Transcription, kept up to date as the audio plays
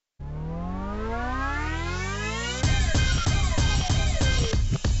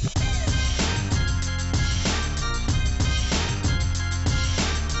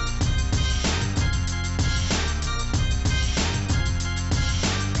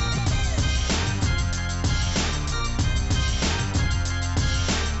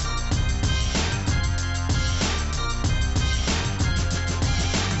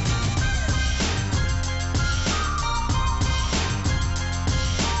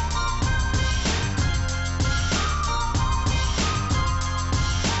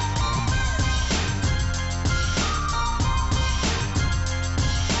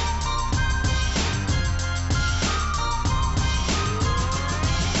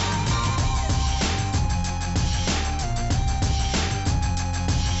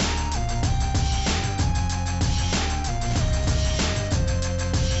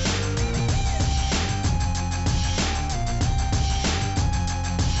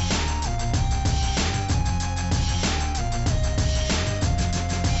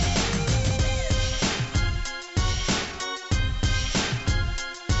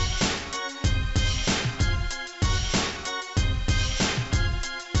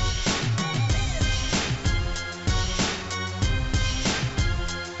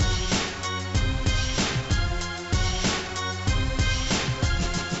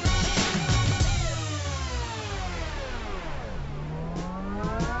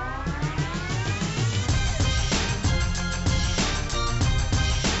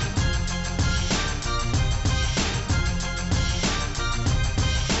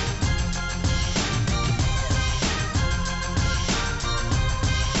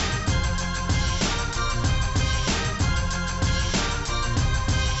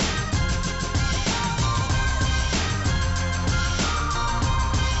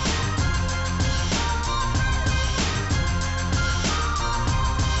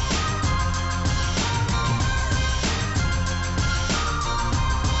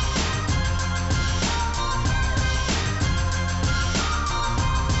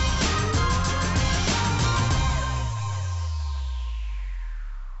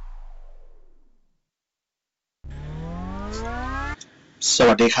ส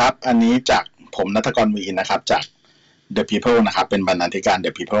วัสดีครับอันนี้จากผมณัฐกร วีอินนะครับจาก The People นะครับเป็นบรรณาธิการ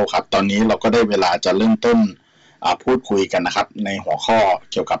The People ครับตอนนี้เราก็ได้เวลาจะเริ่มต้นพูดคุยกันนะครับในหัวข้อ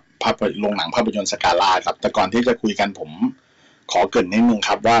เกี่ยวกับโรงหนังภาพยนตร์สกาล่าครับแต่ก่อนที่จะคุยกันผมขอเกริ่นนิดนึงค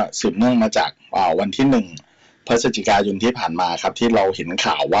รับว่าสืบเนื่องมาจากวันที่1 พฤศจิกายนที่ผ่านมาครับที่เราเห็น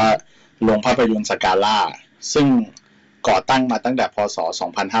ข่าวว่าโรงภาพยนตร์สกาล่าซึ่งก่อตั้งมาตั้งแต่พ.ศ.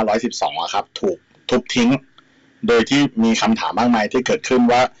 2512ครับถูกทุบทิ้งโดยที่มีคำถามมากมายที่เกิดขึ้น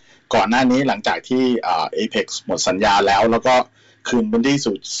ว่าก่อนหน้านี้หลังจากที่Apex หมดสัญญาแล้วก็คืนพื้นที่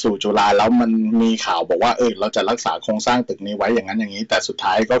สู่จุฬาแล้วมันมีข่าวบอกว่าเราจะรักษาโครงสร้างตึกนี้ไว้อย่างนั้นอย่างนี้แต่สุด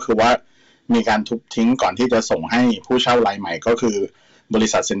ท้ายก็คือว่ามีการทุบทิ้งก่อนที่จะส่งให้ผู้เช่ารายใหม่ก็คือบริ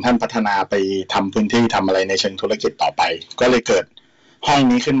ษัทเซ็นทรัลพัฒนาไปทำพื้นที่ทำอะไรในเชิงธุรกิจต่อไปก็เลยเกิดห้อง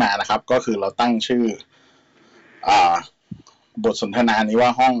นี้ขึ้นมานะครับก็คือเราตั้งชื่อบทสนทนานี้ว่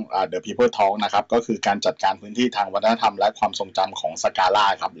าห้อง The People Talk นะครับก็คือการจัดการพื้นที่ทางวัฒนธรรมและความทรงจำของสกาล่า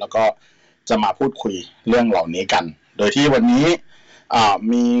ครับแล้วก็จะมาพูดคุยเรื่องเหล่านี้กันโดยที่วันนี้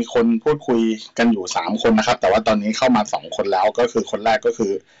มีคนพูดคุยกันอยู่3คนนะครับแต่ว่าตอนนี้เข้ามา2คนแล้วก็คือคนแรกก็คื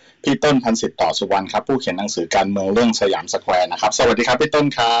อพี่ต้นพันสิทธิ์ต่อสุวรรณครับผู้เขียนหนังสือการเมืองเรื่องสยามสแควร์นะครับสวัสดีครับพี่ต้น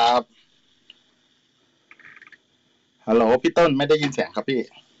ครับฮัลโหลพี่ต้นไม่ได้ยินเสียงครับพี่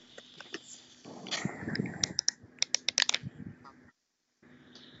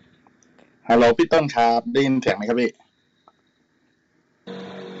ฮัลโหลพี่ต้นครับได้ยินเสียงไหมครับพี่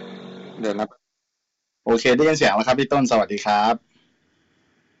เดี๋ยวนะโอเคได้ยินเสียงแล้วครับพี่ต้นสวัสดีครับ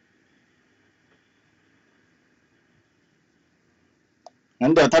งั้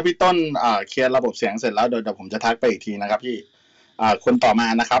นเดี๋ยวถ้าพี่ต้นเคลียร์ระบบเสียงเสร็จแล้วเดี๋ยวผมจะทักไปอีกทีนะครับพี่คนต่อมา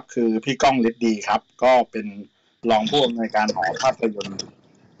นะครับคือพี่ก้องฤทธิ์ดีครับก็เป็นรองผู้อำนวยการหอภาพยนตร์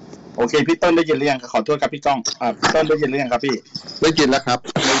โอเคพี่ต้นได้ยินหรือยังขอโทษครับพี่ก้องพี่ต้นได้ยินหรือยังครับพี่ได้ยินแล้วครับ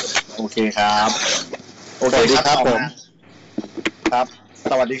โอเคครับโอเคครับผมครับ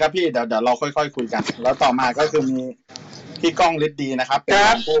สวัสดีครับพี่เดี๋ยวเราค่อยๆคุยกันแล้วต่อมาก็คือมีพี่ก้องฤทธิ์ดีนะครับเป็น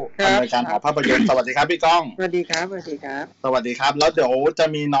ผู้อำนวยการหอภาพยนตร์สวัสดีครับพี่ก้องสวัสดีครับสวัสดีครับสวัสดีครับแล้วเดี๋ยวจะ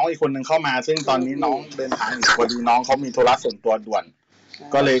มีน้องอีกคนหนึ่งเข้ามาซึ่งตอนนี้น้องเดินทางอยู่พอดีน้องเขามีธุระส่วนตัวด่วน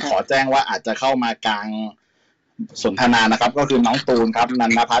ก็เลยขอแจ้งว่าอาจจะเข้ามากลางสนทนานะครับก็คือน้องตูนครับนั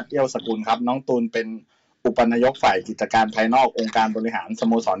นทพัฒน์ยวสกุลครับน้องตูนเป็นอุปนายกฝ่ายกิจการภายนอกองค์การบริหารสโ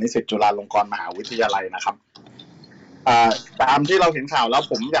มสรนิสิตจุฬาลงกรณ์มหาวิทยาลัยนะครับตามที่เราเห็นข่าวแล้ว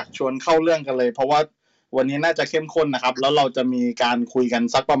ผมอยากชวนเข้าเรื่องกันเลยเพราะว่าวันนี้น่าจะเข้มข้นนะครับแล้วเราจะมีการคุยกัน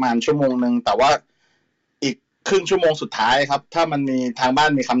สักประมาณชั่วโมงนึงแต่ว่าอีกครึ่งชั่วโมงสุดท้ายครับถ้ามันมีทางบ้าน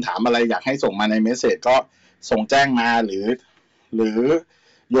มีคำถามอะไรอยากให้ส่งมาในเมสเสจก็ส่งแจ้งมาหรือ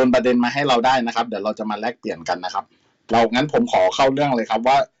โยนประเด็นมาให้เราได้นะครับเดี๋ยวเราจะมาแลกเปลี่ยนกันนะครับงั้นผมขอเข้าเรื่องเลยครับ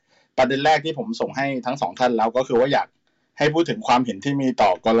ว่าประเด็นแรกที่ผมส่งให้ทั้งสองท่านแล้วก็คือว่าอยากให้พูดถึงความเห็นที่มีต่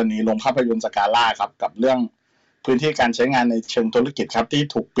อกรณีโรงภาพยนตร์สกาล่าครับกับเรื่องพื้นที่การใช้งานในเชิงธุรกิจครับที่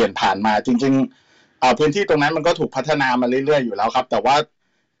ถูกเปลี่ยนผ่านมาจริงๆพื้นที่ตรงนั้นมันก็ถูกพัฒนามาเรื่อยๆอยู่แล้วครับแต่ว่า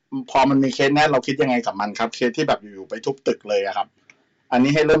พอมันมีเคสนี้เราคิดยังไงกับมันครับเคสที่แบบอยู่ๆไปทุบตึกเลยครับอัน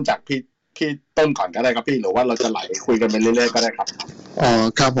นี้ให้เริ่มจากพี่ต้นก่อนก็ได้ครับพี่หรือว่าเราจะไหลคุยกันไปเรื่อยๆก็ได้ครับ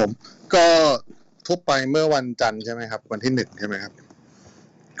ครับผมก็ทุบไปเมื่อวันจันทร์ใช่ไหมครับวันที่1ใช่ไหมครับ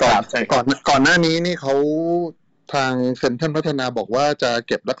ก่อนหน้านี้นี่เขาทางเซ็นทรัลพัฒนาบอกว่าจะ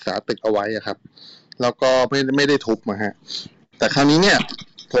เก็บรักษาตึกเอาไว้ครับแล้วก็ไม่ได้ทุบนะฮะแต่คราวนี้เนี่ย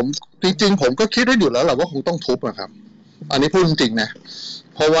ผมจริงๆผมก็คิดไว้อยู่แล้วแหละว่าคงต้องทุบนะครับอันนี้พูดจริงๆนะ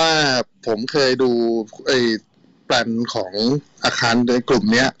เพราะว่าผมเคยดูแปลนของอาคารในกลุ่ม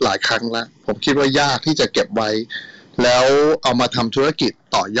นี้หลายครั้งแล้วผมคิดว่ายากที่จะเก็บไว้แล้วเอามาทำธุรกิจ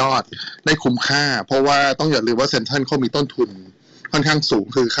ต่อยอดได้คุ้มค่าเพราะว่าต้องอย่าลืมว่าเซ็นทรัลเขามีต้นทุนค่อนข้างสูง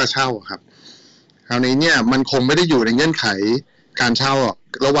คือค่าเช่าครับคราวนี้เนี่ยมันคงไม่ได้อยู่ในเงื่อนไขการเช่า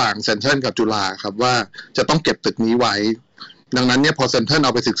ระหว่างเซ็นทรัลกับจุฬาครับว่าจะต้องเก็บตึกนี้ไว้ดังนั้นเนี่ยพอเซ็นทรัลเอ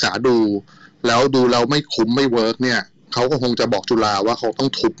าไปศึกษาดูแล้วไม่คุ้มไม่เวิร์กเนี่ยเขาก็คงจะบอกจุฬาว่าเขาต้อง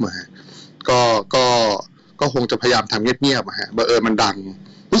ทุบมาก็คงจะพยายามทำเงียบๆฮะมันดัง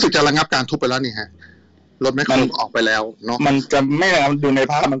รู้สึกจะระงับการทุบไปแล้วนี่ฮะรถแมคโครออกไปแล้วเนาะมันจะไม่ดูใน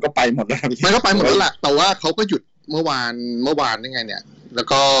ภาพมันก็ไปหมดแล้วมันก็ไปหมดแล้วแหละแต่ว่าเขาก็หยุดเมื่อวานได้ไงเนี่ยแล้ว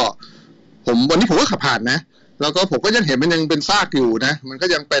ก็วันนี้ผมก็ขับผ่านนะแล้วก็ผมก็ยังเห็นมันยังเป็นซากอยู่นะมันก็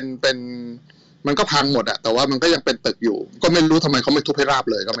ยังเป็นมันก็พังหมดอะแต่ว่ามันก็ยังเป็นตึกอยู่ก็ไม่รู้ทำไมเขาไม่ทุบให้ราบ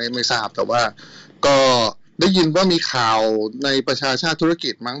เลยก็ไม่ทราบแต่ว่าก็ได้ยินว่ามีข่าวในประชาชาติธุรกิ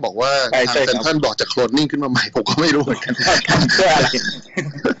จมั้งบอกว่าทางเซ็นทรัลบอกจะโคลนนิ่งขึ้นมาใหม่ผมก็ไม่รู้เหมือนกันเพื่ออะไร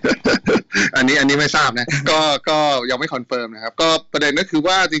อันนี้ไม่ทราบนะก็ยังไม่คอนเฟิร์มนะครับก็ประเด็นก็คือ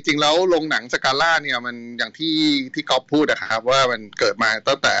ว่าจริงๆแล้วโรงหนังสกาล่าเนี่ยมันอย่างที่ก๊อฟพูดนะครับว่ามันเกิดมา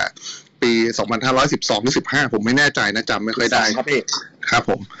ตั้งแต่ปี2512หรือ15ผมไม่แน่ใจนะจำไม่ค่อยได้ครับพี่ ครับ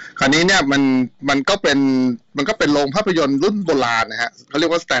ผมคราวนี้เนี่ยมันก็เป็นโรงภาพยนตร์รุ่นโบราณนะฮะเขาเรีย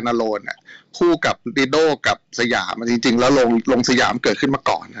กว่า standalone อ่ะคู่กับลีโดกับสยามจริงๆแล้วโรงสยามเกิดขึ้นมา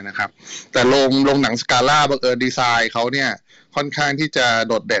ก่อนนะครับแต่โรงหนังสกาล่าบังเอิญดีไซน์เขาเนี่ยค่อนข้างที่จะ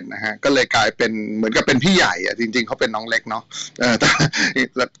โดดเด่นนะฮะก็เลยกลายเป็นเหมือนกับเป็นพี่ใหญ่อ่ะจริงๆเขาเป็นน้องเล็กเนาะแต่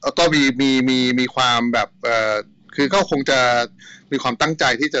แล้วก็มีความแบบคือก็คงจะมีความตั้งใจ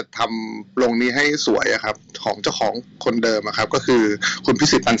ที่จะทำโรงนี้ให้สวยอะครับของเจ้าของคนเดิมครับก็คือคุณพิ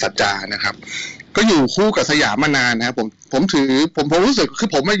สิทธิ์ปันสัจจานะครับก็อยู่คู่กับสยามมานานนะครับผมรู้สึกคือ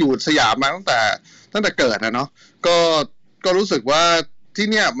ผมมาอยู่สยามมาตั้งแต่เกิดนะเนาะก็รู้สึกว่าที่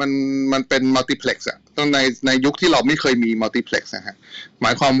เนี่ยมันเป็นมัลติเพล็กซ์อะในยุคที่เราไม่เคยมีมัลติเพล็กซ์นะฮะหม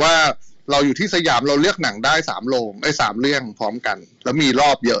ายความว่าเราอยู่ที่สยามเราเลือกหนังได้3โรง3เรื่องพร้อมกันแล้วมีร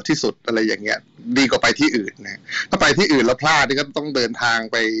อบเยอะที่สุดอะไรอย่างเงี้ยดีกว่าไปที่อื่นนะถ้าไปที่อื่นแล้วพลาดนี่ก็ต้องเดินทาง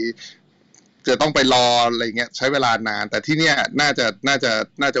ไปจะต้องไปรออะไรเงี้ยใช้เวลานานแต่ที่เนี่ยน่า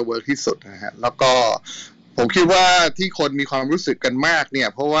จะเวิร์คที่สุดนะฮะแล้วก็ผมคิดว่าที่คนมีความรู้สึกกันมากเนี่ย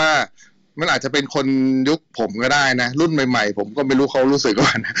เพราะว่ามันอาจจะเป็นคนยุคผมก็ได้นะรุ่นใหม่ๆผมก็ไม่รู้เขารู้สึกว่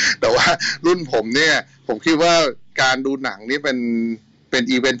านะแต่ว่ารุ่นผมเนี่ยผมคิดว่าการดูหนังนี่เป็น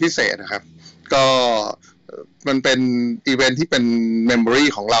อีเวนต์พิเศษนะครับก็มันเป็นอีเวนต์ที่เป็นเมมโมรี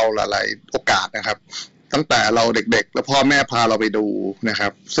ของเราหลายๆโอกาสนะครับตั้งแต่เราเด็กๆแล้วพ่อแม่พาเราไปดูนะครั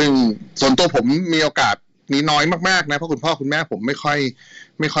บซึ่งส่วนตัวผมมีโอกาสนี้น้อยมากๆนะเพราะคุณพ่อคุณแม่ผมไม่ค่อ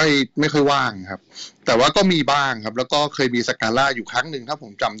ยว่างครับแต่ว่าก็มีบ้างครับแล้วก็เคยมีสกาล่าอยู่ครั้งหนึ่งถ้าผ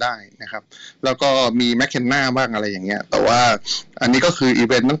มจำได้นะครับแล้วก็มีแมคเคนนาบ้างอะไรอย่างเงี้ยแต่ว่าอันนี้ก็คืออี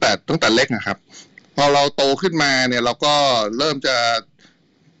เวนต์ตั้งแต่เล็กนะครับพอเราโตขึ้นมาเนี่ยเราก็เริ่มจะ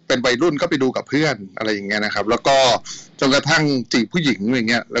เป็นวัยรุ่นก็ไปดูกับเพื่อนอะไรอย่างเงี้ยนะครับแล้วก็จนกระทั่งจีบผู้หญิงอย่าง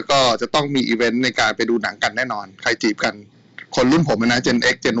เงี้ยแล้วก็จะต้องมีอีเวนต์ในการไปดูหนังกันแน่นอนใครจีบกันคนรุ่นผมนะ Gen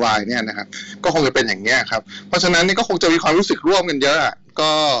X Gen Y เนี่ยนะครับก็คงจะเป็นอย่างเงี้ยครับเพราะฉะนั้นนี่ก็คงจะมีความรู้สึกร่วมกันเยอะ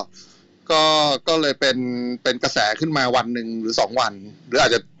ก็เลยเป็นกระแสขึ้นมาวันหนึ่งหรือ2วันหรืออา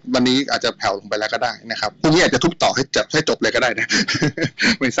จจะวันนี้อาจจะแผ่วลงไปแล้วก็ได้นะครับพรุ่งนี้อาจจะทุบต่อให้จบเลยก็ได้นะ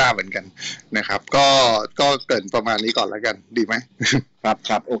ไม่ทราบเหมือนกันนะครับก็เกิดประมาณนี้ก่อนแล้วกันดีไหม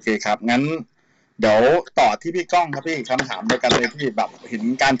ครับโอเคครับงั้นเดี๋ยวต่อที่พี่ก้องครับพี่คำถามเดียวกันเลยพี่แบบเห็น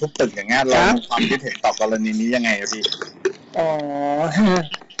การทุบตึกอย่างเงี้ยเรามีความคิดเห็นต่อกรณีนี้ยังไงพี่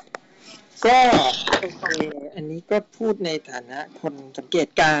ก็โอเคอันนี้ก็พูดในฐานะคนสังเกต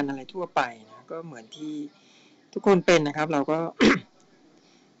การณ์อะไรทั่วไปนะก็เหมือนที่ทุกคนเป็นนะครับเราก็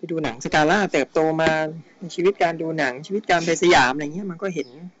ไปดูหนังสกาล่าเติบโตมาในชีวิตการดูหนังชีวิตการไปสยามอะไรเงี้ยมันก็เห็น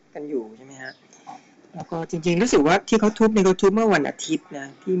กันอยู่ใช่ไหมฮะแล้วก็จริงๆรู้สึกว่าที่เขาทุบเนี่ยเขาทุบเมื่อวันอาทิตย์นะ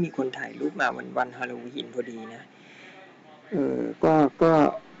ที่มีคนถ่ายรูปมาวันฮาโลวีนพอดีนะ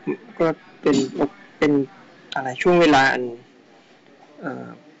ก็เป็นอะไรช่วงเวลาอัน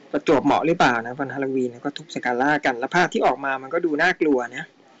ประจวบเหมาะหรือเปล่านะวันฮาโลวีนก็ทุบสกาล่ากันแล้วภาพที่ออกมามันก็ดูน่ากลัวนะ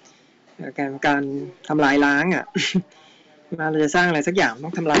การทำลายล้างอ่ะ มาเราจะสร้างอะไรสักอย่างต้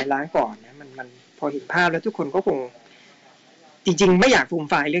องทำลายล้างก่อนนะมันพอเห็นภาพแล้วทุกคนก็คงจริงๆไม่อยากฟูม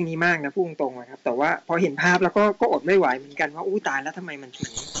ไฟเรื่องนี้มากนะพูดตรงๆนะครับแต่ว่าพอเห็นภาพแล้วก็อดไม่ไหวเหมือนกันว่าอู้ตายแล้วทำไมมันถึ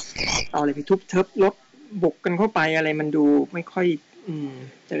งเอาอะไรไปทุบเทิบรถบุกกันเข้าไปอะไรมันดูไม่ค่อย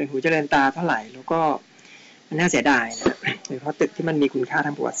เจริญหูเจริญตาเท่าไหร่แล้วก็มันน่าเสียดายนะโดยเฉพาะตึกที่มันมีคุณค่าท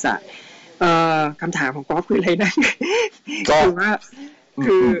างประวัติศาสตร์คำถามของป๊อปคืออะไรนะคือว่า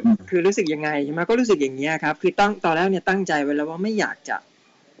คือรู้สึกยังไงใช่ไหมก็รู้สึกอย่างนี้ครับคือตอนแรกเนี่ยตั้งใจไว้แล้วว่าไม่อยากจะ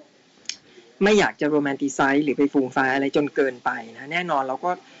โรแมนติไซส์หรือไปฟูมไฟอะไรจนเกินไปนะแน่นอนเรา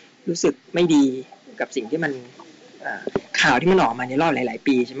ก็รู้สึกไม่ดีกับสิ่งที่มันข่าวที่มันออกมาในรอบหลายๆ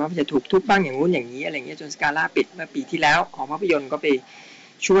ปีใช่ไหมว่าจะถูกทุบบ้างอย่างงู้นอย่างนี้อะไรเงี้ยจนสกาล่าปิดเมื่อปีที่แล้วหอภาพยนตร์ก็ไป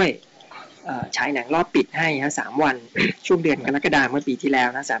ช่วยฉายหนังรอบปิดให้ฮะ3 วัน ช่วงเดือนกรกฎาคมเมื่อปีที่แล้ว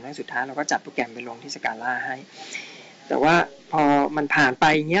นะ3 วันสุดท้ายเราก็จัดโปรแกรมไปลงที่สกาล่าให้แต่ว่าพอมันผ่านไป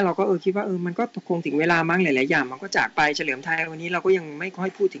เงี้ยเราก็คิดว่ามันก็คงถึงเวลามั้งหลายๆอย่างมันก็จากไปเฉลิมไทยวันนี้เราก็ยังไม่ค่อย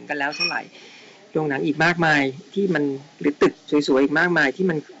พูดถึงกันแล้วเท่าไหร่โรงหนังอีกมากมายที่มันหรือตึกสวยๆอีกมากมายที่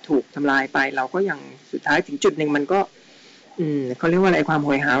มันถูกทำลายไปเราก็ยังสุดท้ายถึงจุดนึงมันก็เขาเรียกว่าอะไรความโห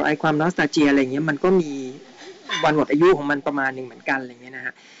ยหาความนอสตาเจียอะไรเงี้ยมันก็มีวันหมดอายุของมันประมาณนึงเหมือนกันอะไรเงี้ยนะฮ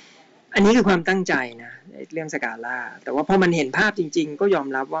ะอันนี้คือความตั้งใจนะเรื่องสกาล่าแต่ว่าพอมันเห็นภาพจริงๆก็ยอม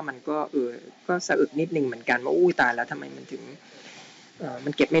รับว่ามันก็ก็สะอึกนิดนึงเหมือนกันว่าอู้ตายแล้วทำไมมันถึงมั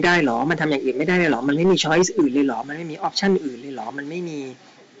นเก็บไม่ได้หรอมันทำอย่างอื่นไม่ได้เลยหรอมันไม่มีช้อยส์อื่นเลยหรอมันไม่มีออปชั่นอื่นเลยหรอมันไม่มี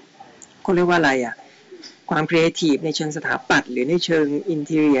เขาเรียกว่าอะไรอ่ะความครีเอทีฟในเชิงสถาปัตย์หรือในเชิงอิน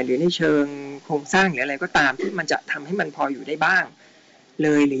ทีเรียหรือในเชิงโครงสร้างหรืออะไรก็ตามที่มันจะทำให้มันพออยู่ได้บ้างเล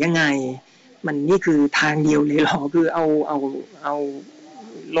ยหรือยังไงมันนี่คือทางเดียวเลยหรอคือเอา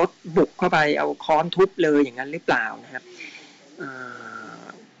รถบุกเข้าไปเอาค้อนทุบเลยอย่างนั้นหรือเปล่านะครับ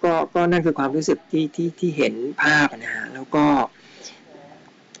ก็นั่นคือความรู้สึกที่เห็นภาพนะฮะแล้วก็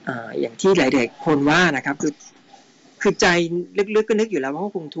อย่างที่หลายๆคนว่านะครับคือใจลึกๆก็นึกอยู่แล้วว่าเข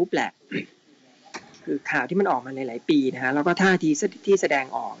าคงทุบแหละคือข่าวที่มันออกมาในหลายปีนะฮะแล้วก็ท่าทีที่แสดง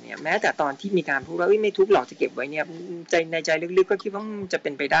ออกเนี่ยแม้แต่ตอนที่มีการพูดว่าไม่ทุบหรอกจะเก็บไว้เนี่ยใจในใจลึกๆก็คิดว่าจะเป็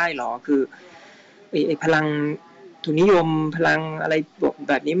นไปได้หรอคือไอ้พลังทุนนิยมพลังอะไร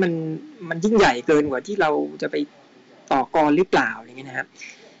แบบนี้มันยิ่งใหญ่เกินกว่าที่เราจะไปต่อกรหรือเปล่าอย่างเงี้ยนะครับ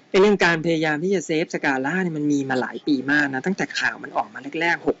เรื่องการพยายามที่จะเซฟสกาล่าเนี่ยมันมีมาหลายปีมากนะตั้งแต่ข่าวมันออกมาแร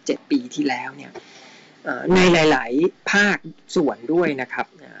กๆ 6-7 ปีที่แล้วเนี่ยในหลายๆภาคส่วนด้วยนะครับ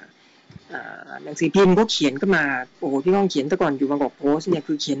หนังสือพิมพ์ก็เขียนก็มาโอ้โหพี่ก้องเขียนแต่ก่อนอยู่บางกอกโพสต์เนี่ย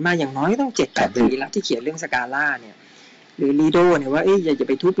คือเขียนมาอย่างน้อยต้อง 7-8 ปีแล้วที่เขียนเรื่องสกาล่าเนี่ยหรือลีโดเนี่ยว่าอย่า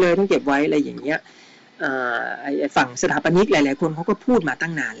ไปทุบเลยต้องเก็บไว้อะไรอย่างเงี้ยฝั่งสถาปนิกหลายๆคนเขาก็พูดมาตั้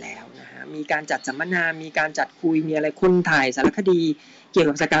งนานแล้วนะฮะมีการจัดสัมมนามีการจัดคุยมีอะไรคนถ่ายสารคดีเกี่ยว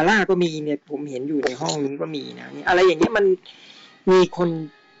กับสกาล่าก็มีเนี่ยผมเห็นอยู่ในห้องนี้ก็มีนะนี่อะไรอย่างเงี้ยมันมีคน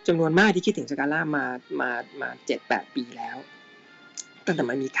จำนวนมากที่คิดถึงสกาล่ามา 7-8 ปีแล้วตั้งแต่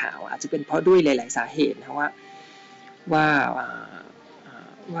มันมีข่าวอาจจะเป็นเพราะด้วยหลายๆสาเหตุนะว่า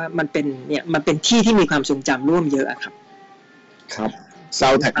มันเป็นที่ที่มีความทรงจำร่วมเยอะครับครับซา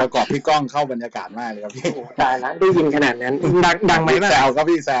วด์แท็กประกอบพี่ก้องเข้าบรรยากาศมากเลยครับพี่โอ้ตายแล้วได้ยินขนาดนั้นดังไหมบ้างแซวครับ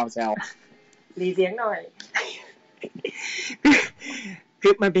พี่แซวรีเสียงหน่อยคื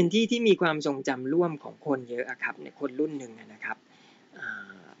อมันเป็นที่ที่มีความทรงจำร่วมของคนเยอะครับในคนรุ่นหนึ่งนะครับ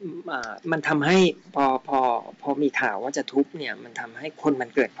มันทำให้พอมีข่าวว่าจะทุบเนี่ยมันทำให้คนมัน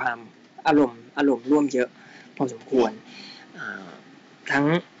เกิดความอารมณ์ร่วมเยอะพอสมควร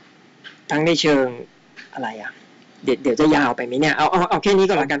ทั้งในเชิงอะไรเดี๋ยวจะยาวไปไหมเนี่ยเอาแค่นี้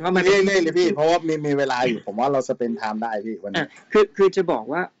ก็แล้วกันว่ามันไม่เลยพี่เพราะว่ามีเวลาอยู่ผมว่าเราสเปนไทม์ได้พี่วันนี้คือจะบอก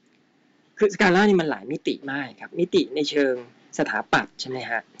ว่าคือสกาล่านี่มันหลายมิติมากครับมิติในเชิงสถาปัตย์ใช่ไหม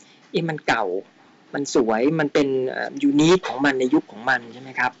ฮะมันเก่ามันสวยมันเป็นยูนิคของมันในยุคของมันใช่ไหม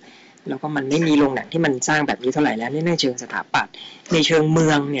ครับแล้วก็มันไม่มีโรงหนังที่มันสร้างแบบนี้เท่าไหร่แล้วในเชิงสถาปัตย์ในเชิงเมื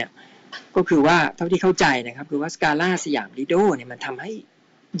องเนี่ยก็คือว่าเท่าที่เข้าใจนะครับคือว่าสกาล่าสยามลิโดเนี่ยมันทำให้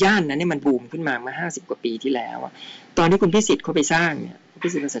ย่านนั้นเนี่ยมันบูมขึ้นมาเมื่อ50 กว่าปีที่แล้วตอนที่คุณพิสิทธิ์เขาไปสร้างเนี่ยพิ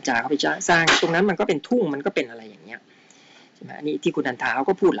สิทธิ์สัจจาเขาไปสร้างตรงนั้นมันก็เป็นทุ่งมันก็เป็นอะไรอย่างเงี้ยใช่ไหมอันนี้ที่คุณอันทาเขา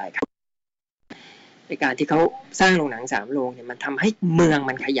ก็พูดหลายครั้งในการที่เขาสร้างโรงหนัง3 โรงเนี่ยมันทำให้เมือง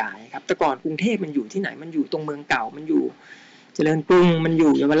มันขยายครับแต่ก่อนกรุงเทพมันอยู่ที่ไหนมันอยู่ตรงเมืองเก่ามันอยู่เจริญกรุงมันอ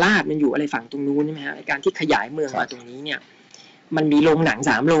ยู่เยาวราชมันอยู่อะไรฝั่งตรงนู้นใช่ไหมฮะการที่ขยายเมืองมาตรงนี้เนี่ยมันมีโรงหนัง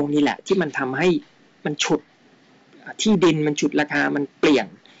3 โรงนี่แหละที่มันทำให้มันฉุดที่ดินมันฉุดราคามันเปลี่ยน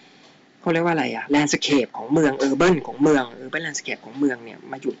เขาเรียกว่าอะไรแลนด์สเคปของเมืองเออร์เบิร์นของเมืองแลนด์สเคปของเมืองเนี่ย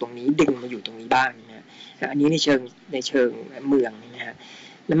มาอยู่ตรงนี้ดึงมาอยู่ตรงนี้บ้างนะฮะอันนี้ในเชิงเมืองนะฮะ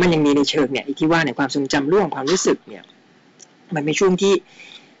แล้วมันยังมีในเชิงเนี่ยที่ว่าในความทรงจำร่วมความรู้สึกเนี่ยมันเป็นช่วงที่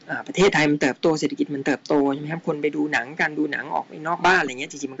ประเทศไทยมันเติบโตเศรษฐกิจมันเติบโตใช่ไหมครับคนไปดูหนังกันดูหนังออกไปนอกบ้านอะไรเงี้ย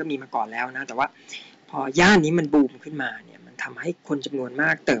จริงๆมันก็มีมาก่อนแล้วนะแต่ว่าพอย่านนี้มันบูมขึ้นมาเนี่ยมันทำให้คนจำนวนม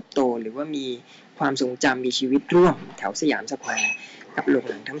ากเติบโตหรือว่ามีความทรงจำมีชีวิตร่วมแถวสยามสแควร์กับโรง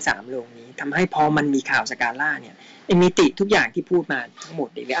หนังทั้ง3 โรงนี้ทำให้พอมันมีข่าวสกาล่าเนี่ยมิติทุกอย่างที่พูดมาทั้งหมด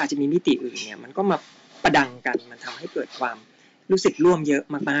หรืออาจจะมีมิติอื่นเนี่ยมันก็มาประดังกันมันทำให้เกิดความรู้สึกร่วมเยอะ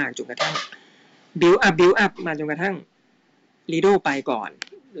มากๆจนกระทั่งบิวอัพมาจนกระทั่งลีโดไปก่อน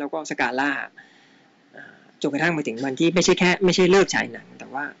แล้วก็สกาล่าจนกระทั่งมาถึงวันที่ไม่ใช่เลิกฉายหนังแต่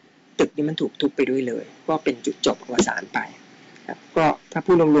ว่าตึกนี้มันถูกทุบไปด้วยเลยก็เป็นจุดจบอวสานไปครับก็ถ้า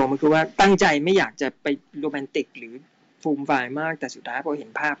พูดรวมๆมันคือว่าตั้งใจไม่อยากจะไปโรแมนติกหรือฟูมไฟล์มากแต่สุดท้ายพอเห็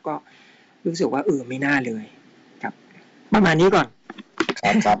นภาพก็รู้สึกว่าไม่น่าเลยครับประมาณนี้ก่อน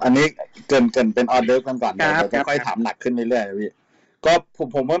ครับอันนี้เกินเป็นออเดอร์กันก่อนเดี๋ยวจะค่อยถามหนักขึ้นเรื่อยๆพี่ก็ผ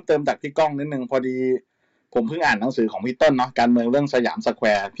มเพิ่มเติมจากพี่ก้องนิดนึงพอดีผมเพิ่งอ่านหนังสือของพี่ต้นเนาะการเมืองเรื่องสยามสแคว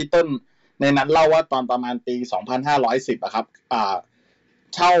ร์พี่ต้นในนั้นเล่าว่าตอนประมาณปี2510ครับ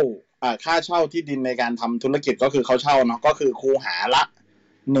เช่าค่าเช่าที่ดินในการทำธุรกิจก็คือเขาเช่าเนาะก็คือคูหาละ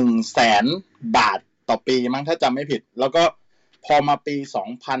 100,000 บาทต่อปีมั้งถ้าจำไม่ผิดแล้วก็พอมาปี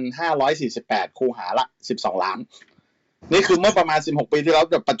2548คูหาละ12 ล้านนี่คือเมื่อประมาณ16 ปีที่แล้ว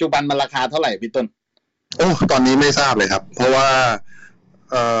แต่ปัจจุบันมันราคาเท่าไหร่พี่ต้นตอนนี้ไม่ทราบเลยครับเพราะว่า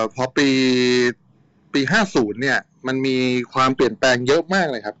พอปี50เนี่ยมันมีความเปลี่ยนแปลงเยอะมาก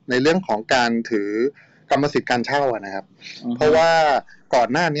เลยครับในเรื่องของการถือกรรมสิทธิ์การเช่านะครับเพราะว่าก่อน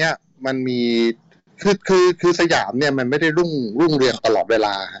หน้านี้มันมีคือสยามเนี่ยมันไม่ได้รุ่งเรืองตลอดเวล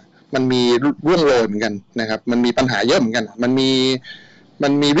ามันมีร่วงโรยเหมือนกันนะครับมันมีปัญหาเยอะเหมือนกันมัน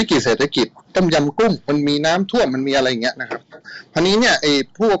มีวิกฤตเศรษฐกิจต้มยำกุ้งมันมีน้ำท่วมมันมีอะไรอย่างเงี้ยนะครับคราวนี้เนี่ยไอ้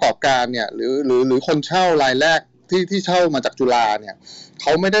ผู้ประกอบการเนี่ยหรือคนเช่ารายแรกที่เช่ามาจากจุฬาเนี่ยเข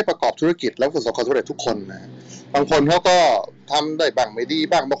าไม่ได้ประกอบธุรกิจแล้วประสบความสำเร็จทุกคนนะบางคนเขาก็ทำได้บ้างไม่ดี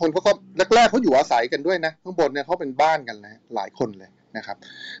บ้างบางคนเขาก็แรกๆเขาอยู่อาศัยกันด้วยนะข้างบนเนี่ยเขาเป็นบ้านกันนะหลายคนเลย นะครับ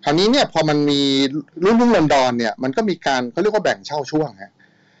คราวนี้เนี่ยพอมันมีรุ่งดอนเนี่ยมันก็มีการเขาเรียกว่าแบ่งเช่าช่วงฮะ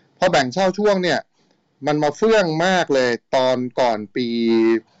พอแบ่งเช่าช่วงเนี่ยมันมาเฟื่องมากเลยตอนก่อนปี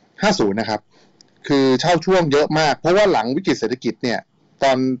50นะครับคือเช่าช่วงเยอะมากเพราะว่าหลังวิกฤตเศรษฐกิจเนี่ยต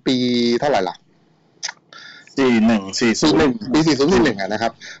อนปีเท่าไหร่ล่ะปี4041นะครั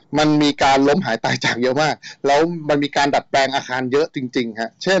บมันมีการล้มหายตายจากเยอะมากแล้วมันมีการดัดแปลงอาคารเยอะจริงๆฮ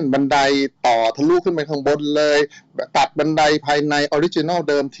ะเช่นบันไดต่อทะลุขึ้นไปข้างบนเลยตัดบันไดภายในออริจินอล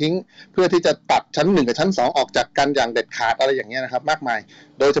เดิมทิ้งเพื่อที่จะตัดชั้น1กับชั้น2ออกจากกันอย่างเด็ดขาดอะไรอย่างเงี้ยนะครับมากมาย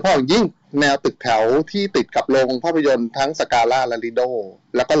โดยเฉพาะอย่างยิ่งแนวตึกแถวที่ติดกับโรงภาพยนตร์ทั้งสกาล่าและลิโด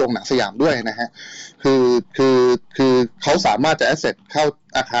แล้วก็โรงหนังสยามด้วยนะฮะคือเขาสามารถจะ access เข้า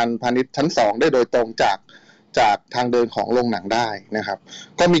อาคารพาณิชย์ชั้น2ได้โดยตรงจากทางเดินของโรงหนังได้นะครับ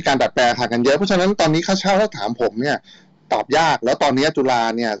ก็มีการดัดแปลงอาคารกันเยอะเพราะฉะนั้นตอนนี้ค่าเช่าถ้าถามผมเนี่ยตอบยากแล้วตอนนี้จุฬา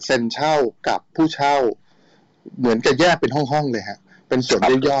เนี่ยเซ็นเช่ากับผู้เช่าเหมือนจะแยกเป็นห้องๆเลยฮะเป็นส่วน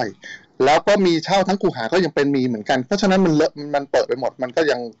ย่อยๆแล้วก็มีเช่าทั้งคูหาก็ยังเป็นมีเหมือนกันเพราะฉะนั้นมันเปิดไปหมดมันก็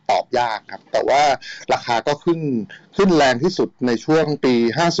ยังตอบยากครับแต่ว่าราคาก็ขึ้นแรงที่สุดในช่วงปี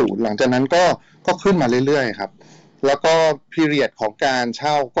50หลังจากนั้นก็ขึ้นมาเรื่อยๆครับแล้วก็พีเรียดของการเ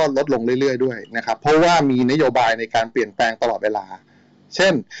ช่าก็ลดลงเรื่อยๆด้วยนะครับเพราะว่ามีนโยบายในการเปลี่ยนแปลงตลอดเวลาเช่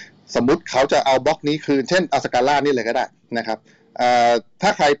นสมมุติเขาจะเอาบล็อกนี้คืนเช่นเอาสกาล่านี่เลยก็ได้นะครับถ้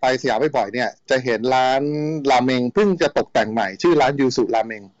าใครไปสยามบ่อยๆเนี่ยจะเห็นร้านราเมงเพิ่งจะตกแต่งใหม่ชื่อร้านยูสุรา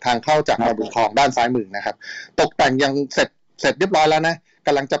เมงทางเข้าจากมาบุญคลองด้านซ้ายมือนะครับตกแต่งยังเสร็จเรียบร้อยแล้วนะก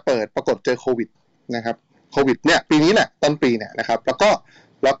ำลังจะเปิดปรากฏเจอโควิดนะครับโควิดเนี่ยปีนี้แหละต้นปีเนี่ยนะครับแล้ว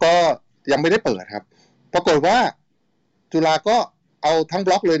ก็ยังไม่ได้เปิดครับปรากฏว่าจุฬาก็เอาทั้งบ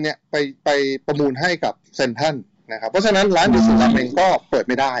ล็อกเลยเนี่ยไปประมูลให้กับเซ็นทรัลนะครับเพราะฉะนั้นร้านยูสุราเมงก็เปิด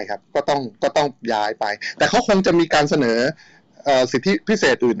ไม่ได้ครับก็ต้องย้ายไปแต่เขาคงจะมีการเสนอสิทธิพิเศ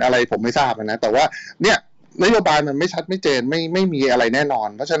ษอื่นอะไรผมไม่ทราบนะแต่ว่าเนี่ยนโยบายมันไม่ชัดไม่เจนไม่มีอะไรแน่นอน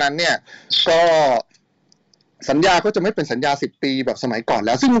เพราะฉะนั้นเนี่ยก็สัญญาก็จะไม่เป็นสัญญา10 ปีแบบสมัยก่อนแ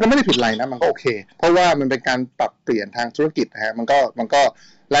ล้วซึ่งมันก็ไม่ได้ผิดอะไรนะมันก็โอเคเพราะว่ามันเป็นการปรับเปลี่ยนทางธุรกิจนะฮะมันก็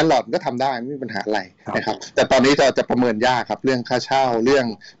แลนด์ลอร์ดก็ทำได้ไม่มีปัญหาอะไรนะครับแต่ตอนนี้จะประเมินยากครับเรื่องค่าเช่าเรื่อง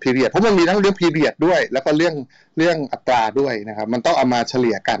พีเรียดเพราะมันมีทั้งเรื่องพีเรียดด้วยแล้วก็เรื่องอัตราด้วยนะครับมันต้องเอามาเฉ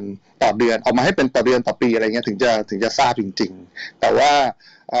ลี่ยกันต่อเดือนเอามาให้เป็นต่อเดือนต่อปีอะไรเงี้ยถึงจะทราบจริงๆแต่ว่า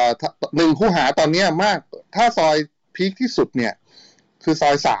1คูหาตอนนี้มากถ้าซอยพีคที่สุดเนี่ยคือซอ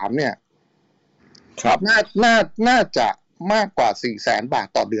ย3เนี่ยครับน่าจะมากกว่า 400,000 บาท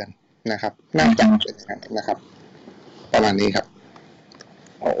ต่อเดือนนะครับน่าจะเป็นอย่างนั้นนะครับประมาณนี้ครับ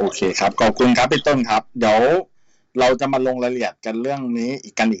โอเคครับขอบคุณครับพี่ต้นครับเดี๋ยวเราจะมาลงรายละเอียดกันเรื่องนี้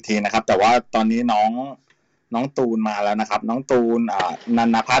อีกทีนะครับแต่ว่าตอนนี้น้องตูนมาแล้วนะครับน้องตูนนั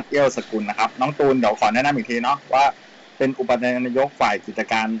นภัทรเอี้ยวสกุลนะครับน้องตูนเดี๋ยวขอแนะนำอีกทีเนาะว่าเป็นอุปนายกฝ่ายกิจ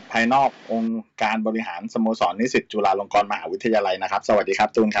การภายนอกองค์การบริหารสโมสรนิสิตจุฬาลงกรณ์มหาวิทยาลัยนะครับสวัสดีครับ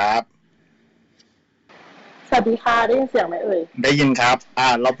ตูนครับสวัสดีค่ะได้ยินเสียงไหมเอ่ยได้ยินครับ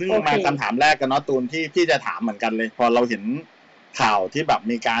เราเพิ่งมาคำถามแรกกันเนาะตูนที่จะถามเหมือนกันเลยพอเราเห็นข่าวที่แบบ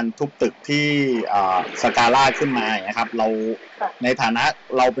มีการทุบตึกที่สกาล่าขึ้นมาอย่างนี้ครับเราในฐานะ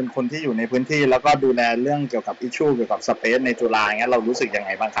เราเป็นคนที่อยู่ในพื้นที่แล้วก็ดูแลเรื่องเกี่ยวกับอิชชูเกี่ยวกับสเปซในจุฬาอย่างเงี้ยเรารู้สึกยังไง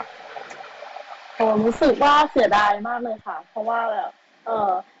บ้างครับรู้สึกว่าเสียดายมากเลยค่ะเพราะว่าแบบ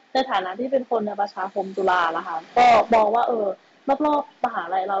ในฐานะที่เป็นคนในประชาคมจุฬานะคะก็มองว่ารอบๆมหา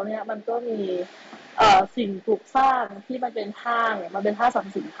ลัยเราเนี่ยมันก็มีสิ่งปลูกสร้างที่มันเป็นห้างมันเป็นห้างสรรพ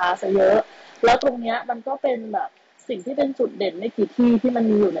สินค้าซะเยอะแล้วตรงเนี้ยมันก็เป็นแบบสิ่งที่เป็นจุดเด่นไม่กี่ที่มัน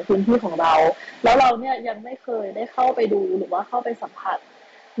มีอยู่ในพื้นที่ของเราแล้วเราเนี่ยยังไม่เคยได้เข้าไปดูหรือว่าเข้าไปสัมผัส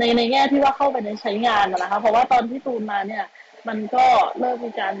ในแง่ที่ว่าเข้าไปในใช้งานนะคะเพราะว่าตอนที่ตูนมาเนี่ยมันก็เริ่ม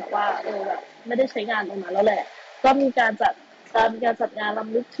มีการแบบว่าแบบไม่ได้ใช้งานตรงนั้นแล้วแหละก็มีการจัดงานร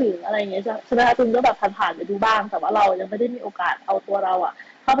ำลึกถึงอะไรอย่างเงี้ยใช่ไหมคะตูนก็แบบผ่านๆไปดูบ้างแต่ว่าเรายังไม่ได้มีโอกาสเอาตัวเราอะ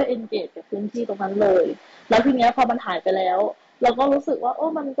เข้าไป engage กับพื้นที่ตรงนั้นเลยแล้วทีเนี้ยพอมันหายไปแล้วเราก็รู้สึกว่า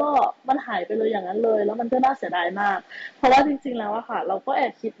มันหายไปเลยอย่างนั้นเลยแล้วมันก็น่าเสียดายมากเพราะว่าจริงๆแล้วอะค่ะเราก็แอ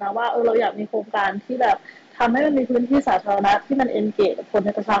บคิดนะว่าเราอยากมีโครงการที่แบบทำให้มันมีพื้นที่สาธารณะที่มัน engage กับคนใน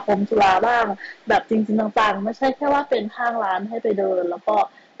ประชาคมจุฬาบ้างแบบจริงๆจังๆไม่ใช่แค่ว่าเป็นห้างร้านให้ไปเดินแล้วก็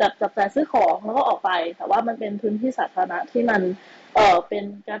แบบจับจ่ายซื้อของแล้วก็ออกไปแต่ว่ามันเป็นพื้นที่สาธารณะที่มันเป็น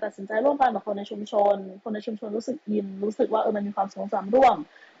การตัดสินใจร่วมกันกับคนในชุมชนรู้สึกยินรู้สึกว่ามันมีความทรงจำร่วม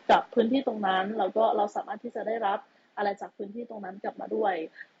กับพื้นที่ตรงนั้นแล้วก็เราสามารถที่จะได้รับอะไรจากพื้นที่ตรงนั้นกลับมาด้วย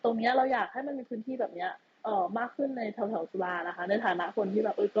ตรงนี้เราอยากให้มันมีพื้นที่แบบนี้มากขึ้นในแถวๆจุฬานะคะในฐานะคนที่แบ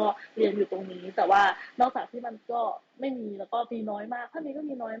บก็เรียนอยู่ตรงนี้แต่ว่านอกจากที่มันก็ไม่มีแล้วก็มีน้อยมากถ้ามีก็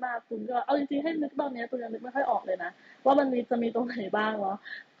มีน้อยมากคุณก็เอาจริงๆให้นึกตอนนี้คุณยังนึกไม่ค่อยออกเลยนะว่ามันจะมีตรงไหนบ้างเนาะ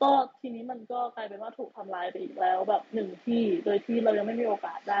ก็ทีนี้มันก็กลายเป็นว่าถูกทำลายไปอีกแล้วแบบหนึ่งที่โดยที่เรายังไม่มีโอก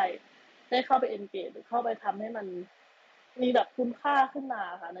าสได้เข้าไป engage หรือเข้าไปทำให้มัน มีแบบคุณค่าขึ้นมา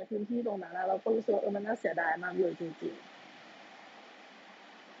ค่ะในพื้นที่ตรงนั้นเราก็รู้สึกว่ามันน่าเสียดายมากเลยจริงๆ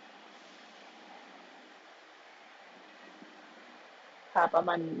ค่ะประม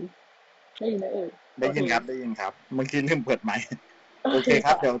าณนี้ได้ยินไหมได้ยินครับได้ยินครับเมื่อกี้ลืมเปิดไมค์โอเคค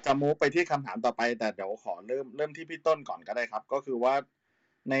รับเดี๋ยวจะมูฟไปที่คำถามต่อไปแต่เดี๋ยวขอเริ่มที่พี่ต้นก่อนก็ได้ครับก็คือว่า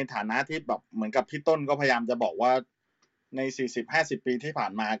ในฐานะที่แบบเหมือนกับพี่ต้นก็พยายามจะบอกว่าใน 40-50 ปีที่ผ่า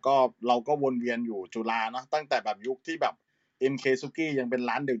นมาก็เราก็วนเวียนอยู่จุฬาเนาะตั้งแต่แบบยุคที่แบบ MK ซุกี้ยังเป็น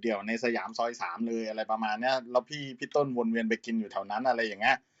ร้านเดี่ยวๆในสยามซอย3เลยอะไรประมาณเนี้ยแล้วพี่ต้นวนเวียนไปกินอยู่แถวนั้นอะไรอย่างเ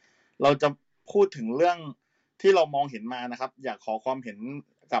งี้ยเราจะพูดถึงเรื่องที่เรามองเห็นมานะครับอยากขอความเห็น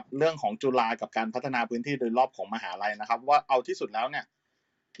กับเรื่องของจุฬากับการพัฒนาพื้นที่โดยรอบของมหาลัยนะครับว่าเอาที่สุดแล้วเนี่ย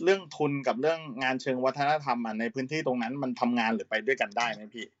เรื่องทุนกับเรื่องงานเชิงวัฒนธรรมในพื้นที่ตรงนั้นมันทำงานหรือไปด้วยกันได้ไหม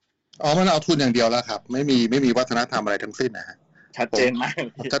พี่มันเอาทุนอย่างเดียวแล้วครับไม่มีวัฒนธรรมอะไรทั้งสิ้นนะฮะชัดเจนมาก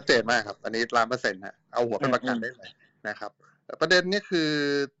ชัดเจนมากครับอันนี้100%ฮะเอาหัวเป็นประกันได้เลยนะครับประเด็นนี้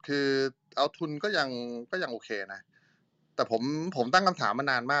คือเอาทุนก็ยังโอเคนะแต่ผมตั้งคำถามมา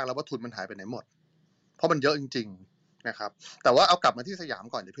นานมากแล้วว่าทุนมันหายไปไหนหมดเพราะมันเยอะจริงๆนะครับแต่ว่าเอากลับมาที่สยาม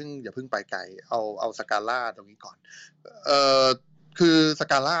ก่อนอย่าเพิ่งไปไกลเอาสกาล่าตรงนี้ก่อนคือส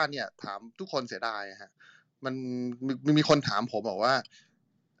กาล่าเนี่ยถามทุกคนเสียดายฮะมันมีคนถามผมบอกว่า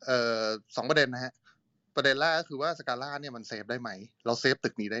2ประเด็นนะฮะประเด็นแรกก็คือว่าสกาล่าเนี่ยมันเซฟได้ไหมเราเซฟตึ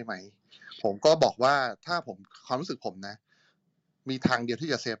กนี้ได้ไหมผมก็บอกว่าถ้าความรู้สึกผมนะมีทางเดียวที่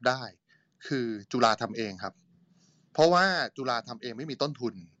จะเซฟได้คือจุฬาทำเองครับเพราะว่าจุฬาทำเองไม่มีต้นทุ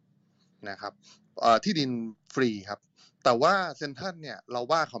นนะครับที่ดินฟรีครับแต่ว่าเซ็นทรัลเนี่ยเรา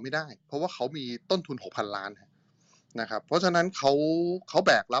ว่าเขาไม่ได้เพราะว่าเขามีต้นทุน 6,000 ล้านนะครับเพราะฉะนั้นเขาแ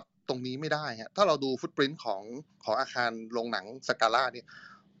บกรับตรงนี้ไม่ได้ฮะถ้าเราดูฟุตปรินท์ของอาคารโรงหนังสกาล่าเนี่ย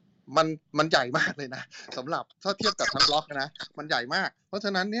มันใหญ่มากเลยนะสำหรับถ้าเทียบกับทั้งบล็อกนะมันใหญ่มากเพราะฉ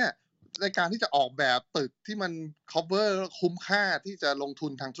ะนั้นเนี่ยในการที่จะออกแบบตึกที่มัน cover คุ้มค่าที่จะลงทุ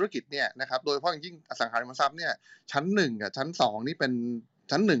นทางธุรกิจเนี่ยนะครับโดยเฉพาะอย่างยิ่งอสังหาริมทรัพย์เนี่ยชั้น1กับชั้น2นี่เป็น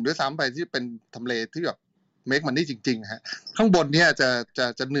ชั้น1ด้วยซ้ำไปที่เป็นทำเลที่แบบ make money จริงๆฮะข้างบนเนี่ย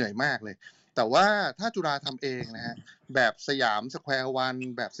จะเหนื่อยมากเลยแต่ว่าถ้าจุฬาทำเองนะฮะแบบสยามสแควร์วัน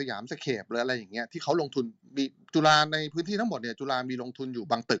แบบสยามสเคปหรืออะไรอย่างเงี้ยที่เขาลงทุนมีจุฬาในพื้นที่ทั้งหมดเนี่ยจุฬามีลงทุนอยู่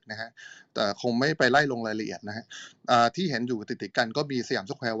บางตึกนะฮะแต่คงไม่ไปไล่ลงรายละเอียดนะฮะที่เห็นอยู่ติดกันก็มีสยาม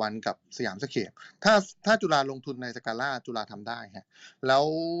สแควร์วันกับสยามสเคปถ้าจุฬาลงทุนในสกาล่าจุฬาทำได้ฮะแล้ว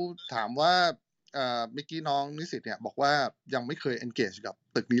ถามว่าเมื่อกี้น้องนิสิตเนี่ยบอกว่ายังไม่เคย engage กับ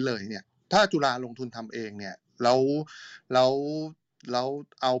ตึกนี้เลยเนี่ยถ้าจุฬาลงทุนทำเองเนี่ยแล้ว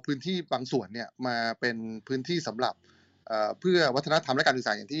เอาพื้นที่บางส่วนเนี่ยมาเป็นพื้นที่สำหรับเพื่อวัฒนธรรมและการศึกษ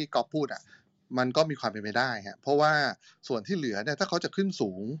าอย่างที่ก๊อฟพูดมันก็มีความเป็นไปได้ฮะเพราะว่าส่วนที่เหลือเนี่ยถ้าเขาจะขึ้น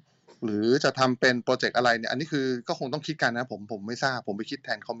สูงหรือจะทำเป็นโปรเจกต์อะไรเนี่ยอันนี้คือก็คงต้องคิดกันนะผมไม่ทราบผมไปคิดแท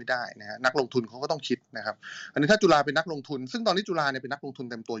นเขาไม่ได้นะฮะนักลงทุนเขาก็ต้องคิดนะครับอันนี้ถ้าจุฬาเป็นนักลงทุนซึ่งตอนนี้จุฬาเนี่ยเป็นนักลงทุน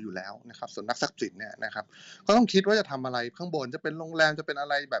เต็มตัวอยู่แล้วนะครับส่วนนักทรัพย์สินเนี่ยนะครับก็ต้องคิดว่าจะทำอะไรข้างบนจะเป็นโรงแรมจะเป็นอะ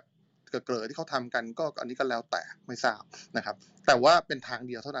ไรแบบเกลือที่เขาทำกันก็อันนี้ก็แล้วแต่ไม่ทราบนะครับแต่ว่าเป็นทางเ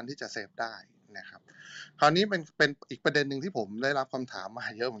ดียวเท่านั้นที่จะเซฟได้นะครับคราวนี้เป็นอีกประเด็นหนึ่งที่ผมได้รับคำถามมา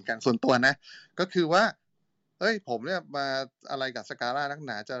เยอะเหมือนกันส่วนตัวนะก็คือว่าผมเนี่ยมาอะไรกับสกาล่านักห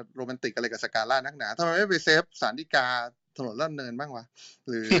นาจะโรแมนติกอะไรกับสกาล่านักหนาทำไมไม่ไปเซฟสารดีกาถนนลาดเนินบ้างวะ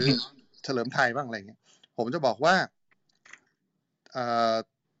หรือเฉลิมไทยบ้างอะไรเงี้ยผมจะบอกว่า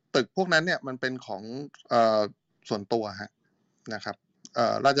ตึกพวกนั้นเนี่ยมันเป็นของส่วนตัวฮะนะครับ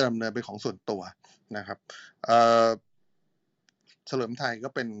ราชดำเนินเป็นของส่วนตัวนะครับเฉลิมไทยก็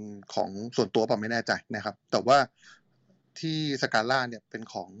เป็นของส่วนตัวป่ะไม่แน่ใจนะครับแต่ว่าที่สกาล่าเนี่ยเป็น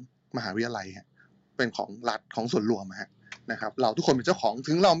ของมหาวิทยาลัยฮะเป็นของรัฐของส่วนรวมฮะนะครับเราทุกคนเป็นเจ้าของ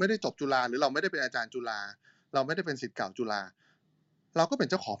ถึงเราไม่ได้จบจุฬาหรือเราไม่ได้เป็นอาจารย์จุฬาเราไม่ได้เป็นศิษย์เก่าจุฬาเราก็เป็น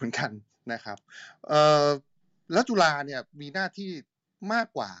เจ้าของเหมือนกันนะครับแล้วจุฬาเนี่ยมีหน้าที่มาก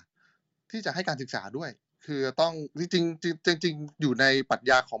กว่าที่จะให้การศึกษาด้วยคือต้องจริงอยู่ในปรัช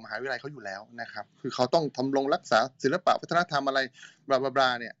ญาของมหาวิทยาลัยเขาอยู่แล้วนะครับคือเขาต้องทำรงรักษาศิลปะวัฒนธรรมอะไรบลา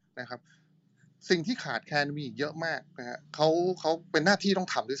เนี่ยนะครับสิ่งที่ขาดแคลนมีเยอะมากนะฮะเขาเป็นหน้าที่ต้อง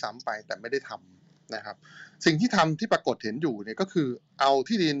ทำด้วยซ้ำไปแต่ไม่ได้ทำนะครับสิ่งที่ทำที่ปรากฏเห็นอยู่เนี่ยก็คือเอา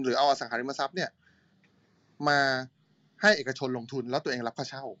ที่ดินหรือเอาอสังหาริมทรัพย์เนี่ยมาให้เอกชนลงทุนแล้วตัวเองรับค่า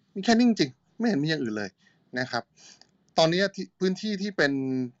เช่ามีแค่นี้จริงไม่เห็นมีอย่างอื่นเลยนะครับตอนนี้พื้นที่ที่เป็น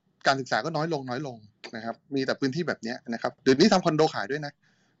การศึกษาก็น้อยลงนะครับมีแต่พื้นที่แบบนี้นะครับเดี๋ยวนี้ทำคอนโดขายด้วย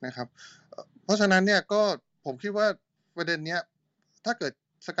นะครับเพราะฉะนั้นเนี่ยก็ผมคิดว่าประเด็นเนี้ยถ้าเกิด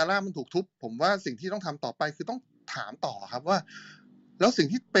สกาล่ามันถูกทุบผมว่าสิ่งที่ต้องทำต่อไปคือต้องถามต่อครับว่าแล้วสิ่ง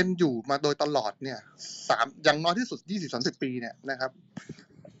ที่เป็นอยู่มาโดยตลอดเนี่ยอย่างน้อยที่สุด 20-30 ปีเนี่ยนะครับ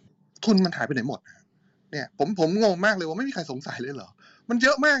ทุนมันหายไปไหนหมดเนี่ยผมงงมากเลยว่าไม่มีใครสงสัยเลยเหรอมันเย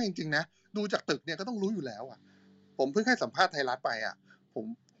อะมากจริงๆนะดูจากตึกเนี่ยก็ต้องรู้อยู่แล้ว ผมเพิ่งให้สัมภาษณ์ไทยรัฐไปอ่ะ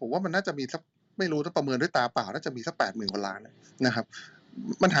ผมว่ามันน่าจะมีสักไม่รู้ถ้าประเมินด้วยตาเปล่าน่าจะมีสัก 80,000 กว่าล้านนะครับ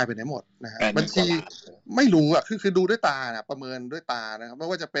มันหายไปไหนหมดนะฮะบัญชีไม่รู้อ่ะคือดูด้วยตานะประเมินด้วยตานะครับไม่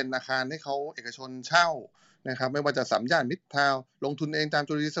ว่าจะเป็นอาคารให้เขาเอกชนเช่านะครับไม่ว่าจะ3 ย่านมิตรทาวน์ลงทุนเองตาม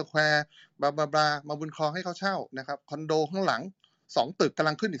จุฬาสแควร์บลามาบุญครองให้เขาเช่านะครับคอนโดข้างหลัง2 ตึกกำ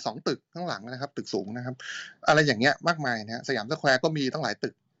ลังขึ้นอีก2 ตึกข้างหลังนะครับตึกสูงนะครับอะไรอย่างเงี้ยมากมายนะฮะสยามสแควร์ก็มีตั้งหลายตึ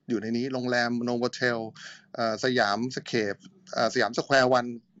กอยู่ในนี้โรงแรมโนโวเทลสยามสเคปสยามสแควร์วัน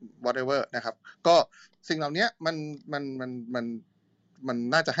whatever นะครับก็สิ่งเหล่านี้มัน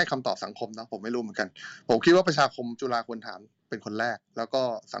น่าจะให้คำตอบสังคมนะผมไม่รู้เหมือนกันผมคิดว่าประชาคมจุฬาควรถามเป็นคนแรกแล้วก็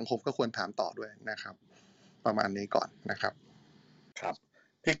สังคมก็ควรถามต่อด้วยนะครับประมาณนี้ก่อนนะครับครับ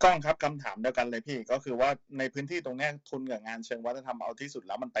พี่ก้องครับคำถามเดียวกันเลยพี่ก็คือว่าในพื้นที่ตรงนี้ทุนกับงานเชิงวัฒนธรรมเอาที่สุดแ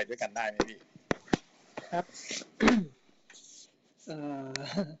ล้วมันไปด้วยกันได้ไหมพี่ครับ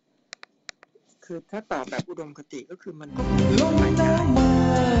คือถ้าตอบแบบอุดมคติก็คือมันก็ไปได้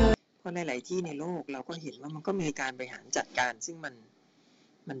เพราะในหลายที่ในโลกเราก็เห็นว่ามันก็มีการบริหารจัดการซึ่ง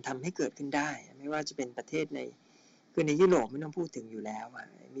มันทำให้เกิดขึ้นได้ไม่ว่าจะเป็นประเทศคือในยุโรปไม่ต้องพูดถึงอยู่แล้ว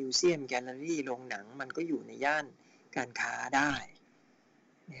มิวเซียมแกลเลอรี่โรงหนังมันก็อยู่ในย่านการค้าได้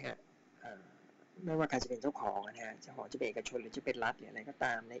นะฮะไม่ว่าใครจะเป็นเจ้าของนะฮะจะเป็นเอกชนหรือจะเป็นรัฐหรืออะไรก็ต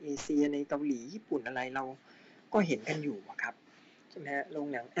ามในเอเชียในเกาหลีญี่ปุ่นอะไรเราก็เห็นกันอยู่ครับใช่ไหมฮะโรง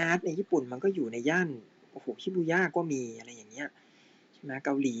หนังอาร์ตในญี่ปุ่นมันก็อยู่ในย่านโอ้โหชิบูย่าก็มีอะไรอย่างเงี้ยใช่ไหมเก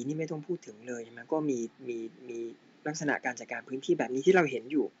าหลีนี่ไม่ต้องพูดถึงเลยใช่ไหมก็มีลักษณะการจัดการพื้นที่แบบนี้ที่เราเห็น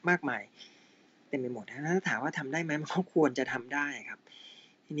อยู่มากมายเต็มไปหมดถ้าถามว่าทำได้ไหมมันก็ควรจะทำได้ครับ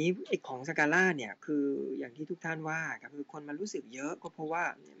ทีนี้ไอ้ของสกาล่าเนี่ยคืออย่างที่ทุกท่านว่าครับคือคนมันรู้สึกเยอะก็เพราะว่า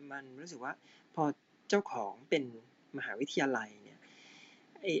มันรู้สึกว่าพอเจ้าของเป็นมหาวิทยาลัยเนี่ย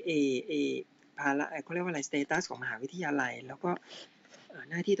ภาระเขาเรียกว่าอะไรสเตตัสของมหาวิทยาลัยแล้วก็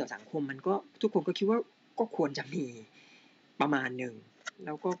หน้าที่ต่อสังคมมันก็ทุกคนก็คิดว่าก็ควรจะมีประมาณหนึ่งแ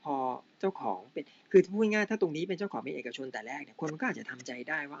ล้วก็พอเจ้าของเป็นคือพูดง่ายๆถ้าตรงนี้เป็นเจ้าของเป็นเอกชนแต่แรกเนี่ยคนก็อาจจะทำใจ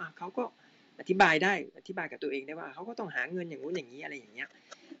ได้ว่าเขาก็อธิบายกับตัวเองได้ว่าเขาก็ต้องหาเงินอย่างนู้นอย่างนี้อะไรอย่างเงี้ย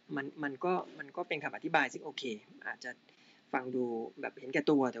มันก็เป็นคำอธิบายซึ่งโอเคอาจจะฟังดูแบบเห็นแก่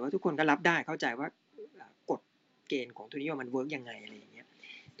ตัวแต่ว่าทุกคนก็รับได้เข้าใจว่ากฎเกณฑ์ของทุนนิยมมันเวิร์กยังไงอะไรอย่างเงี้ย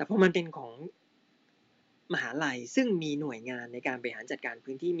แต่พอมันเป็นของมหาลัยซึ่งมีหน่วยงานในการบริหารจัดการ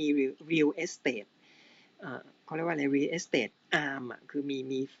พื้นที่มี real estate เขาเรียกว่าอะไร real estate arm คือ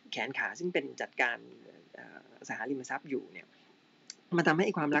มีแขนขาซึ่งเป็นจัดการอสังหาริมทรัพย์อยู่เนี่ยมันทำให้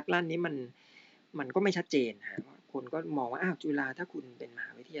ความลักลั่นนี้มันก็ไม่ชัดเจนฮะคนก็มองว่าจุฬาถ้าคุณเป็นมห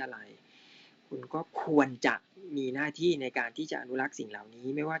าวิทยาลัยคุณก็ควรจะมีหน้าที่ในการที่จะอนุรักษ์สิ่งเหล่านี้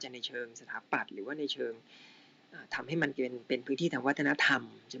ไม่ว่าจะในเชิงสถาปัตย์หรือว่าในเชิงทำให้มันเป็นพื้นที่ทางวัฒนธรรม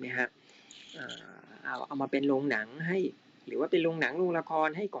ใช่ไหมฮะเอามาเป็นโรงหนังให้หรือว่าเป็นโรงหนังโรงละคร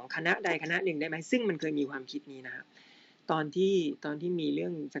ให้ของคณะใดคณะหนึ่งได้ไหมซึ่งมันเคยมีความคิดนี้นะตอนที่มีเรื่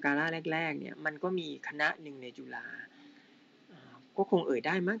องสกาล่าแรกๆเนี่ยมันก็มีคณะหนึ่งในจุฬาก็คงไ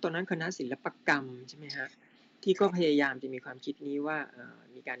ด้มั้งตอนนั้นคณะศิลปกรรมใช่ไหมฮะที่ก็พยายามจะมีความคิดนี้ว่า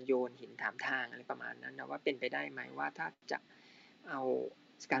มีการโยนหินถามทางอะไรประมาณนั้นนะว่าเป็นไปได้ไหมว่าถ้าจะเอา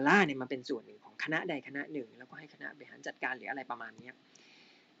สกาล่าเนี่ยมาเป็นส่วนหนึ่งของคณะใดคณะหนึ่งแล้วก็ให้คณะบริหารจัดการหรืออะไรประมาณนี้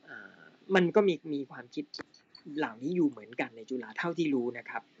มันก็มีความคิดเหล่านี้อยู่เหมือนกันในจุฬาเท่าที่รู้นะ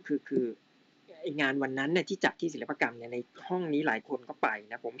ครับคืองานวันนั้นเนี่ยที่จัดที่ศิลปกรรมเนี่ยในห้องนี้หลายคนก็ไป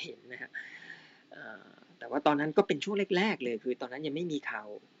นะผมเห็นนะฮะแต่ว่าตอนนั้นก็เป็นช่วงแรกๆเลยคือตอนนั้นยังไม่มีข่าว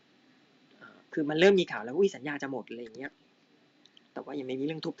คือมันเริ่มมีข่าวแล้วสัญญาจะหมดอะไรอย่างเงี้ยแต่ว่ายังไม่มีเ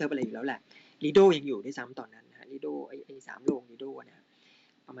รื่องทุบเทิบอะไรอยู่แล้วแหละลีโดยังอยู่ด้วยซ้ำตอนนั้นนะลีโดไอ้3 โรงลีโดเนี่ย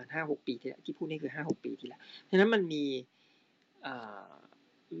ประมาณ 5-6 ปีที่พูดนี่คือ 5-6 ปีที่แล้วฉะนั้นมัน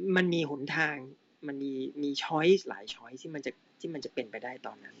มีหนทางมันมีช้อยส์หลายช้อยส์ที่มันจะเป็นไปได้ต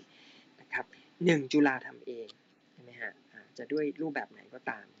อนนั้นนะครับ1จุฬาทำเองใช่ไหมฮะจะด้วยรูปแบบไหนก็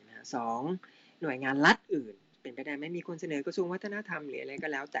ตามใช่ไหมฮะ2หน่วยงานรัฐอื่นเป็นไปได้ไหมมีคนเสนอกระทรวงวัฒนธรรมหรืออะไรก็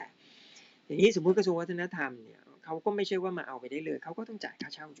แล้วแต่ทีนี้สมมติกระทรวงวัฒนธรรมเนี่ยเขาก็ไม่ใช่ว่ามาเอาไปได้เลยเขาก็ต้องจ่ายค่า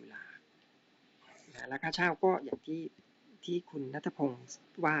เช่าจุฬาและค่าเช่าก็อย่างที่คุณณัฐพงศ์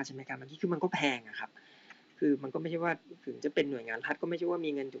ว่าใช่ไหมครับมันคือมันก็แพงครับคือมันก็ไม่ใช่ว่าถึงจะเป็นหน่วยงานรัฐก็ไม่ใช่ว่ามี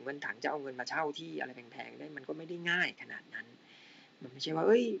เงินถุงเงินถังจะเอาเงินมาเช่าที่อะไรแพงๆได้มันก็ไม่ได้ง่ายขนาดนั้นมันไม่ใช่ว่า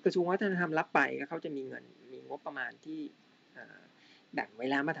กระทรวงวัฒนธรรมรับไปแล้วเขาจะมีเงินมีงบประมาณที่แบ่งไว้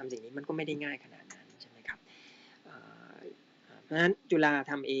แล้วมาทำสิ่งนี้มันก็ไม่ได้ง่ายขนาดนั้นใช่ไหมครับเพราะฉะนั้นจุฬา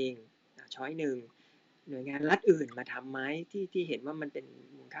ทำเองช้อยหนึ่งหน่วยงานรัฐอื่นมาทำไหมที่เห็นว่ามันเป็น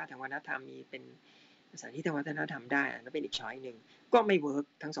มูลค่าทางวัฒนธรรมมีเป็นสถานที่ทางวัฒนธรรมได้นั่นเป็นอีกช้อยหนึ่งก็ไม่เวิร์ก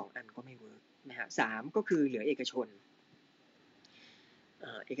ทั้ง2 อันก็ไม่เวิร์กนะฮะ3ก็คือเหลือเอกช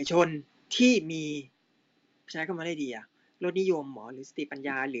นที่มีใช้คำว่าอะไรดีรสนิยมหมอหรือสติปัญญ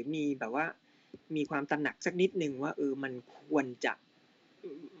าหรือมีแบบว่า มีความตระหนักสักนิดนึงว่ามันควรจะ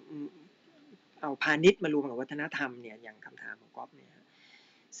เอาพาณิชย์มารวมกับวัฒนธรรมเนี่ยอย่างคำถามของก๊อฟเนี่ย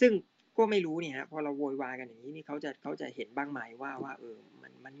ซึ่งก็ไม่รู้เนี่ยฮะพอเราโวยวายกันอย่างนี้นี่เขาจะเห็นบ้างไหมว่า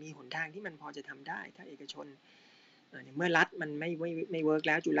มันมีหนทางที่มันพอจะทำได้ถ้าเอกชนเมื่อรัฐมันไม่เวิร์ก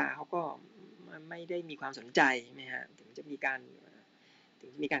แล้วจุฬาเขาก็ไม่ได้มีความสนใจใช่ไหมฮะถึงจะมีการ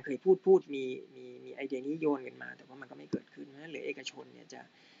เคยพูดมีไอเดียนี้โยนกันมาแต่ว่ามันก็ไม่เกิดขึ้นนะหรือเอกชนเนี่ย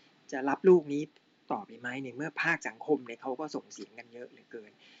จะรับลูกนี้ต่อไปไหมเนี่ยเมื่อภาคสังคมเนี่ยเขาก็ส่งเสียงกันเยอะเหลือเกิ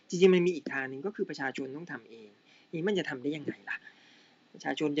นจริงๆมันมีอีกทางนึงก็คือประชาชนต้องทำเองนี่มันจะทำได้ยังไงล่ะประช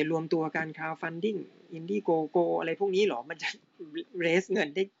าชนจะรวมตัวกัน crowdfunding Indiegogo อะไรพวกนี้หรอมันจะเรสเงิน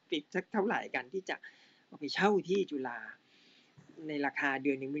ได้ปิดสักเท่าไหร่กันที่จะเอาไปเช่าที่จุฬาในราคาเดื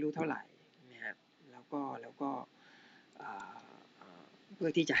อนนึงไม่รู้เท่าไหร่นะครับแล้วก็เพื่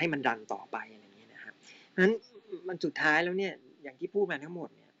อที่จะให้มันดันต่อไปอะไรอย่างนี้นะครับนั้นมันสุดท้ายแล้วเนี่ยอย่างที่พูดมาทั้งหมด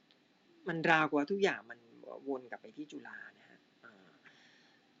เนี่ยมันราวกว่าทุกอย่างมันวนกลับไปที่จุฬานะฮะ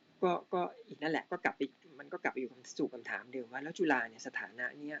ก็อีกนั่นแหละก็กลับไปอยู่สู่คำถามเดิมว่าแล้วจุฬาเนี่ยสถานะ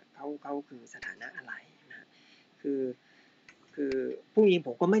เนี่ยเขาคือสถานะอะไรนะคือผู้ยิงผ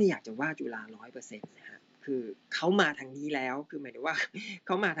มก็ไม่ได้อยากจะว่าจุฬา 100% นะฮะคือเขามาทางนี้แล้วคือหมายถึงว่าเข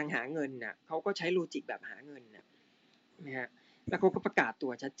ามาทางหาเงินน่ะเขาก็ใช้โลจิกแบบหาเงินน่ะนะฮะแล้วเขาก็ประกาศตั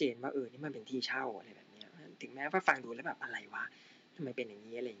วชัดเจนว่านี่มันเป็นที่เช่าอะไรแบบนี้ถึงแม้ว่าฟังดูแล้วแบบอะไรวะทำไมเป็นอย่าง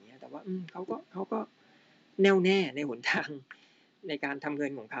นี้อะไรอย่างเงี้ยแต่ว่าเขาก็แน่วแน่ในหนทางในการทำเงิ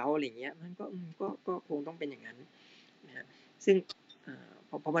นของเขาอะไรเงี้ยมันก็คงต้องเป็นอย่างนั้นนะฮะซึ่ง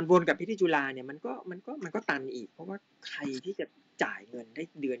พอมันวนกับที่จุฬาเนี่ยมันก็ตันอีกเพราะว่าใครที่จะจ่ายเงินได้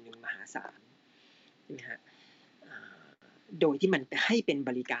เดือนนึงมหาศาลใช่ไหมฮะโดยที่มันให้เป็น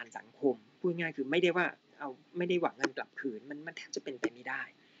บริการสังคมพูดง่ายคือไม่ได้หวังเงินกลับคืนมันแทบจะเป็นไปไม่ได้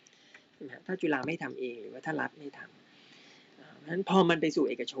ใช่ไหมฮะถ้าจุฬาไม่ทำเองหรือว่าถ้ารัฐไม่ทำเพราะฉะนั้นพอมันไปสู่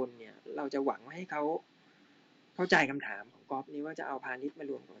เอกชนเนี่ยเราจะหวังให้เขาเข้าใจคำถามของก๊อฟนี้ว่าจะเอาพาณิชย์มา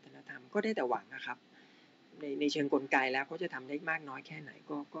รวมกับวัฒนธรรมก็ได้แต่หวังนะครับในเชิงกลไกแล้วเขาจะทำได้มากน้อยแค่ไหน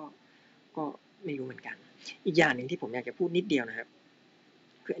ก็ไม่รู้เหมือนกันอีกอย่างหนึ่งที่ผมอยากจะพูดนิดเดียวนะครับ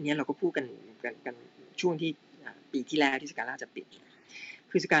คืออันนี้เราก็พูดกันช่วงที่ปีที่แล้วที่สกาล่าจะปิด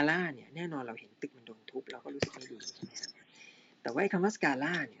คือสกาล่าเนี่ยแน่นอนเราเห็นตึกมันโดนทุบเราก็รู้สึกไม่ดีใช่ไหมครับแต่ว่าคำว่าสกา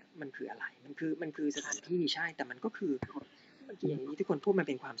ล่าเนี่ยมันคืออะไรมันคือสถานที่ใช่แต่มันก็คือเมื่อกี้อย่างที่ทุกคนพูดมัน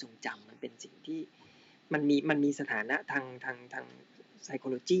เป็นความทรงจำมันเป็นสิ่งที่มันมีสถานะทาง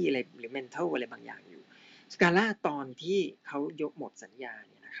psychology อะไรหรือ mental อะไรบางอย่างอยู่สกาล่าตอนที่เขายกหมดสัญญา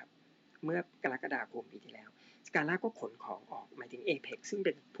เนี่ยนะครับเมื่อกรกฎาคมปีที่แล้วสกาล่าก็ขนของออกหมายถึง Apex ซึ่งเ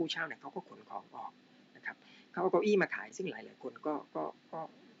ป็นผู้เช่าเนี่ยเขาก็ขนของออกนะครับเขาเอาเก้าอี้มาขายซึ่งหลายๆคนก็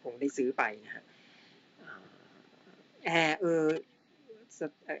คงได้ซื้อไปนะฮะแอร์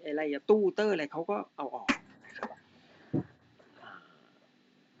อะไรตู้เตอร์อะไรเขาก็เอาออกนะครับ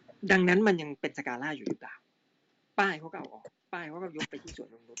ดังนั้นมันยังเป็นสกาล่าอยู่หรือเปล่าป้ายเขาก็เอาออกป้ายเขาก็ยกไปที่สวน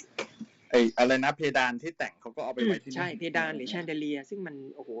นงนุชอะไรนะเพดานที่แต่งเขาก็เอาไปไว้ที่ใช่เพดานหรือแชนเดเลียซึ่งมัน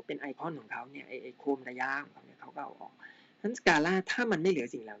โอ้โหเป็นไอคอนของเขาเนี่ยไอโคมระยะของเขาเนี่ยเขาก็เอาออกนั้นสกาล่าถ้ามันไม่เหลือ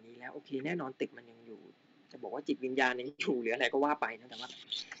สิ่งเหล่านี้แล้วโอเคแน่นอนตึกมันยังอยู่จะบอกว่าจิตวิญญาณยังอยู่หรืออะไรก็ว่าไปนะแต่ว่า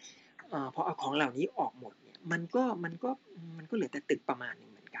พอเอาของเหล่านี้ออกหมดเนี่ยมันก็เหลือแต่ตึกประมาณนึ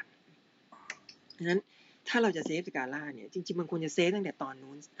งเหมือนกันดังนั้นถ้าเราจะเซฟสกาล่าเนี่ยจริงๆมันควรจะเซฟตั้งแต่ตอน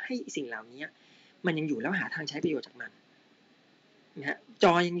นู้นให้สิ่งเหล่านี้มันยังอยู่แล้วหาทางใช้ประโยชน์จากมันนะฮะจ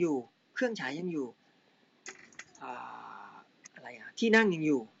อยังอยู่เครื่องฉายยังอยู่อะไรที่นั่งยังอ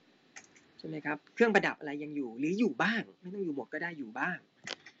ยู่ใช่ไหมครับเครื่องประดับอะไรยังอยู่หรืออยู่บ้างไม่ต้องอยู่หมดก็ได้อยู่บ้าง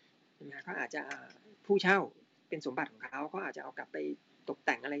ใช่ไหมเขาอาจจะผู้เช่าเป็นสมบัติของเขาอาจจะเอากลับไปตกแ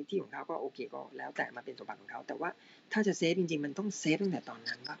ต่งอะไรที่ของเขาก็โอเคก็แล้วแต่มาเป็นสมบัติของเขาแต่ว่าถ้าจะเซฟจริงๆมันต้องเซฟตั้งแต่ตอน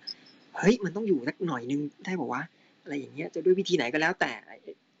นั้นว่าเฮ้ยมันต้องอยู่สักหน่อยนึงได้บอกว่าอะไรอย่างเงี้ยจะด้วยวิธีไหนก็แล้วแต่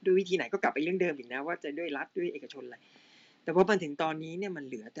ด้วยวิธีไหนก็กลับไปเรื่องเดิมอีกนะว่าจะด้วยรัฐด้วยเอกชนอะไรแต่พอมาถึงตอนนี้เนี่ยมัน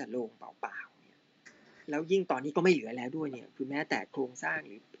เหลือแต่โรงเปล่าๆเนี่ยแล้วยิ่งตอนนี้ก็ไม่เหลือแล้วด้วยเนี่ยคือแม้แต่โครงสร้างห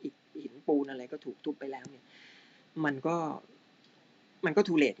รือหินปูนอะไรก็ถูกทุบไปแล้วเนี่ยมันก็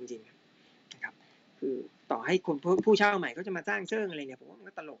ทูเลทจริงๆนะครับคือต่อให้คนผู้เช่าใหม่ก็จะมาสร้างเชิงอะไรเนี่ยผมว่ามัน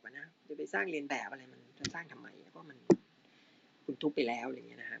ก็ตลกนะจะไปสร้างเรียนแบบอะไรมันจะสร้างทำไมเพราะมันคุณทุบไปแล้วอะไร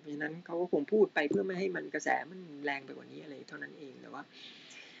เงี้ยนะฮะเพราะฉะนั้นเขาก็คงพูดไปเพื่อไม่ให้มันกระแสมันแรงไปกว่านี้อะไรเท่านั้นเองแต่ว่า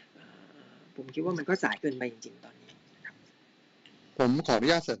ผมคิดว่ามันก็สายเกินไปจริงๆตอนนี้ครับผมขออนุ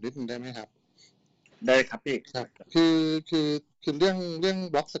ญาตเสริมนิดนึงได้ไหมครับได้ครับพี่ครับคือเรื่อง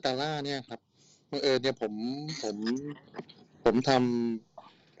บล็อกสกาล่าเนี่ยครับเนี่ยผม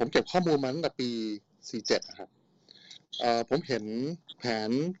เก็บข้อมูลมาตั้งแต่ปี47นะครับผมเห็นแผ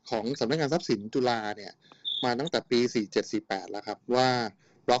นของสำนักงานทรัพย์สินจุฬาเนี่ยมาตั้งแต่ปี47-48แล้วครับว่า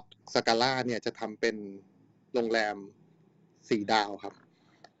บล็อกสกาล่าเนี่ยจะทำเป็นโรงแรม4 ดาวครับ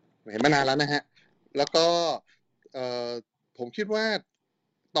เห็นมานานแล้วนะฮะแล้วก็ผมคิดว่า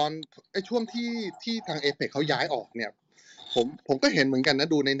ตอนไอ้ช่วงที่ทางเอเปกเขาย้ายออกเนี่ยผมก็เห็นเหมือนกันนะ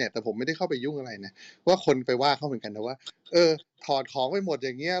ดูในเน็ตแต่ผมไม่ได้เข้าไปยุ่งอะไรนะว่าคนไปว่าเขาเหมือนกันนะว่าถอดของไปหมดอ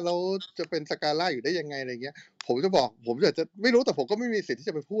ย่างเงี้ยแล้วจะเป็นสกาล่าอยู่ได้ยังไงอะไรเงี้ยผมจะบอกผมจะไม่รู้แต่ผมก็ไม่มีสิทธิ์ที่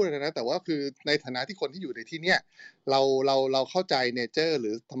จะไปพูดเลยนะแต่ว่าคือในฐานะที่คนที่อยู่ในที่เนี้ยเราเข้าใจเนเจอร์ห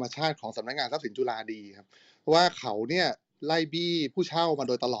รือธรรมชาติของสำนักงานทรัพย์สินจุฬาดีครับว่าเขาเนี่ยไล่บี้ผู้เช่ามาโ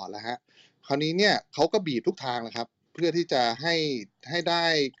ดยตลอดแล้วฮะคราวนี้เนี่ยเขาก็บีบทุกทางนะครับเพื่อที่จะให้ได้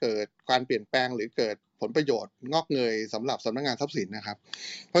เกิดการเปลี่ยนแปลงหรือเกิดผลประโยชน์งอกเงยสำหรับสำนักงานทรัพย์สินนะครับ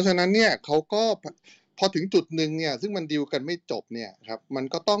เพราะฉะนั้นเนี่ยเขาก็พอถึงจุดหนึ่งเนี่ยซึ่งมันดีลกันไม่จบเนี่ยครับมัน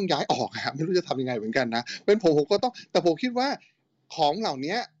ก็ต้องย้ายออกครับไม่รู้จะทำยังไงเหมือนกันนะเป็นผมก็ต้องแต่ผมคิดว่าของเหล่า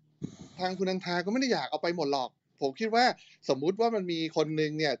นี้ทางคุณนันทาก็ไม่ได้อยากเอาไปหมดหรอกผมคิดว่าสมมุติว่ามันมีคนนึ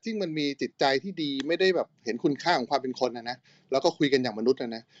งเนี่ยที่มันมีจิตใจที่ดีไม่ได้แบบเห็นคุณค่าของความเป็นคนนะแล้วก็คุยกันอย่างมนุษย์น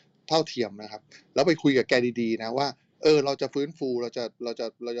ะเท่าเทียมนะครับแล้วไปคุยกับแกดีๆนะว่าเราจะฟื้นฟูเรา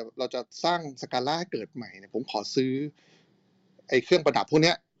จะสร้างสกาล่าให้เกิดใหม่เนี่ยผมขอซื้อไอ้เครื่องประดับพวกเ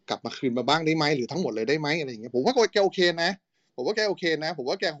นี้ยกลับมาคืนมาบ้างได้ไหมหรือทั้งหมดเลยได้ไหมอะไรอย่างเงี้ยผมว่าแกโอเคนะผมว่าแกโอเคนะผม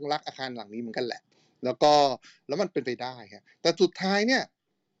ว่าแกคงรักอาคารหลังนี้เหมือนกันแหละแล้วมันเป็นไปได้ครับแต่สุดท้ายเนี่ย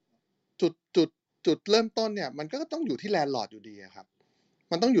จุดเริ่มต้นเนี่ยมันก็ต้องอยู่ที่แลนด์ลอร์ดอยู่ดีครับ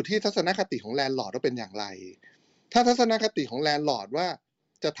มันต้องอยู่ที่ทัศนคติของแลนด์ลอร์ดว่าเป็นอย่างไรถ้าทัศนคติของแลนด์ลอร์ดว่า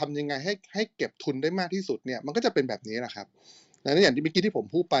จะทำยังไงให้เก็บทุนได้มากที่สุดเนี่ยมันก็จะเป็นแบบนี้แหละครับและอย่างที่เมื่อกี้ที่ผม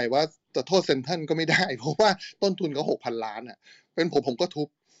พูดไปว่าจะโทษเซนทันก็ไม่ได้เพราะว่าต้นทุนเขา 6,000 ล้านอ่ะเป็นผมก็ทุบ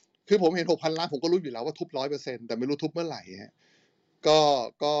คือผมเห็น 6,000 ล้านผมก็รู้อยู่แล้วว่าทุบ 100% แต่ไม่รู้ทุบเมื่อไหร่ฮะ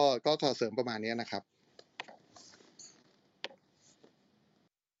ก็เสริมประมาณนี้นะครับ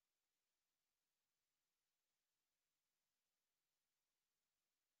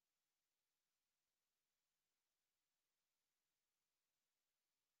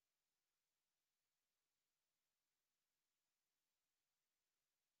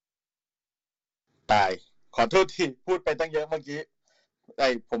ตายขอโทษทีพูดไปตั้งเยอะเมื่อกี้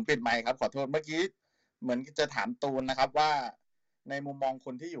ผมปิดไมค์ครับขอโทษเมื่อกี้เหมือนจะถามตูนนะครับว่าในมุมมองค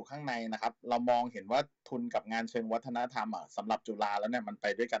นที่อยู่ข้างในนะครับเรามองเห็นว่าทุนกับงานเชิงวัฒนธรรมสำหรับจุฬาแล้วเนี่ยมันไป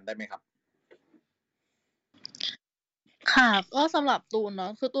ด้วยกันได้ไหมครับค่ะก็สำหรับตูนเนา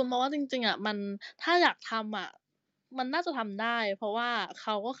ะคือตูนมองว่าจริงๆมันถ้าอยากทำมันน่าจะทำได้เพราะว่าเข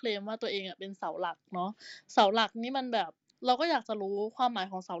าก็เคลมว่าตัวเองเป็นเสาหลักเนาะเสาหลักนี่มันแบบเราก็อยากจะรู้ความหมาย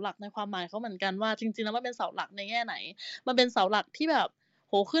ของเสาหลักในความหมายเขาเหมือนกันว่าจริงๆแล้วมันเป็นเสาหลักในแง่ไหนมันเป็นเสาหลักที่แบบ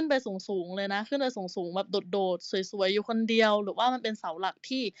โอ้โฮขึ้นไปสูงๆเลยนะขึ้นไปสูงๆแบบโดดๆสวยๆอยู่คนเดียวหรือว่ามันเป็นเสาหลัก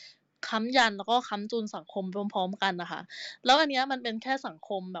ที่ค้ำยันแล้วก็ค้ำจุนสังคมพร้อมๆกันน่ะค่ะแล้วอันเนี้ยมันเป็นแค่สังค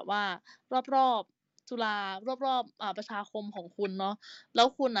มแบบว่ารอบๆจุฬารอบๆประชาคมของคุณเนาะแล้ว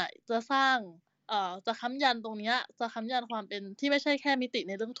คุณจะสร้างจะค้ำยันตรงเนี้ยจะค้ำยันความเป็นที่ไม่ใช่แค่มิติใ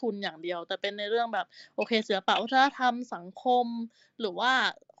นเรื่องทุนอย่างเดียวแต่เป็นในเรื่องแบบโอเคศิลปะวัฒนธรรมสังคมหรือว่า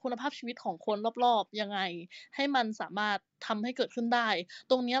คุณภาพชีวิตของคนรอบๆยังไงให้มันสามารถทำให้เกิดขึ้นได้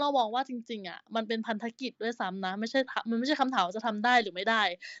ตรงเนี้ยเรามองว่าจริงๆมันเป็นพันธกิจด้วยซ้ำนะมันไม่ใช่คำถามว่าจะทำได้หรือไม่ได้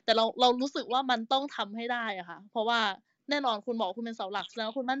แต่เรารู้สึกว่ามันต้องทำให้ได้อะค่ะเพราะว่าแน่นอนคุณบอกว่าคุณเป็นเสาหลักแสดง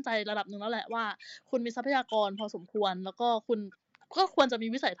ว่าคุณมั่นใจระดับหนึ่งแล้วแหละว่าคุณมีทรัพยากรพอสมควรแล้วก็คุณก็ควรจะมี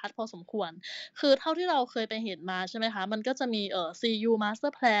วิสัยทัศน์พอสมควรคือเท่าที่เราเคยไปเห็นมาใช่ไหมคะมันก็จะมีCU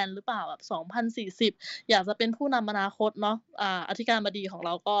Master Plan หรือเปล่าแบบ2040อยากจะเป็นผู้นำอนาคตเนาะอธิการบดีของเร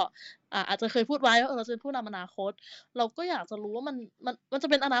าก็อาจจะเคยพูดไว้ว่าเราจะเป็นผู้นำอนาคตเราก็อยากจะรู้ว่ามันจะ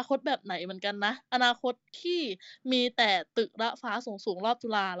เป็นอนาคตแบบไหนเหมือนกันนะอนาคตที่มีแต่ตึกระฟ้าสูงๆรอบจุ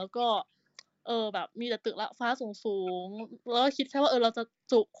ฬาแล้วก็แบบมีแต่ตึกระฟ้าสูงๆแล้วก็คิดแค่ว่าเราจะ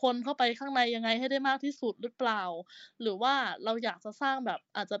จุคนเข้าไปข้างในยังไงให้ได้มากที่สุดหรือเปล่าหรือว่าเราอยากจะสร้างแบบ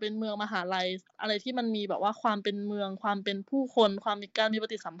อาจจะเป็นเมืองมหาลัยอะไรที่มันมีแบบว่าความเป็นเมืองความเป็นผู้คนความมีการมีป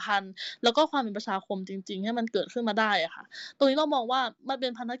ฏิสัมพันธ์แล้วก็ความเป็นประชาคมจริงๆให้มันเกิดขึ้นมาได้อะค่ะตรงนี้เรามองว่ามันเป็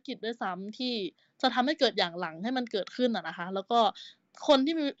นพันธกิจด้วยซ้ำที่จะทำให้เกิดอย่างหลังให้มันเกิดขึ้นอะนะคะแล้วก็คน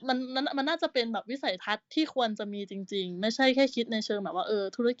ที่มีมันน่าจะเป็นแบบวิสัยทัศน์ที่ควรจะมีจริงๆไม่ใช่แค่คิดในเชิงแบบว่า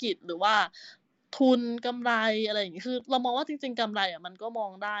ธุรกิจหรือว่าทุนกำไรอะไรอย่างงี้คือเรามองว่าจริงๆกำไรมันก็มอ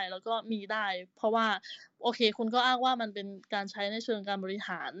งได้แล้วก็มีได้เพราะว่าโอเคคุณก็อ้างว่ามันเป็นการใช้ในเชิงการบริห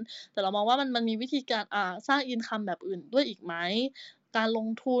ารแต่เรามองว่ามันมีวิธีการสร้าง income แบบอื่นด้วยอีกไหมการลง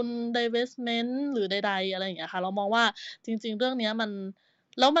ทุน divestment หรือใดๆอะไรอย่างเงี้ยค่ะเรามองว่าจริงๆเรื่องเนี้ย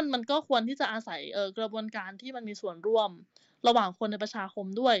แล้วมันก็ควรที่จะอาศัยกระบวนการที่มันมีส่วนร่วมระหว่างคนในประชาคม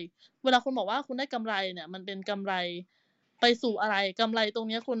ด้วยเวลาคุณบอกว่าคุณได้กำไรเนี่ยมันเป็นกำไรไปสู่อะไรกำไรตรง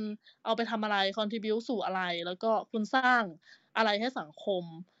เนี้ยคุณเอาไปทำอะไร contribute สู่อะไรแล้วก็คุณสร้างอะไรให้สังคม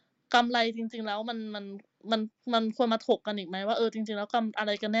กำไรจริงๆแล้ว มันควรมาถกกันอีกไหมว่าจริงๆแล้วอะไ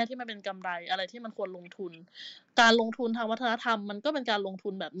รกันแน่ที่มันเป็นกำไรอะไรที่มันควรลงทุนการลงทุนทางวัฒนธรรมมันก็เป็นการลงทุ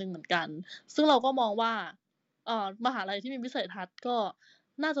นแบบนึงเหมือนกันซึ่งเราก็มองว่ามหาลัยที่มีวิสัยทัศน์ก็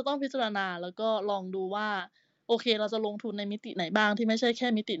น่าจะต้องพิจารณาแล้วก็ลองดูว่าโอเคเราจะลงทุนในมิติไหนบ้างที่ไม่ใช่แค่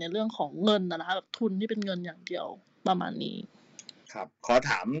มิติในเรื่องของเงินนะคะแบบทุนที่เป็นเงินอย่างเดียวประมาณนี้ครับขอ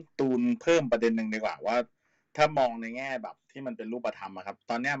ถามตูนเพิ่มประเด็นหนึ่งดีกว่าว่าถ้ามองในแง่แบบที่มันเป็นรูปธรรมครับ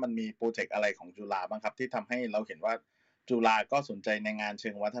ตอนนี้มันมีโปรเจกต์อะไรของจุฬาบ้างครับที่ทำให้เราเห็นว่าจุฬาก็สนใจในงานเชิ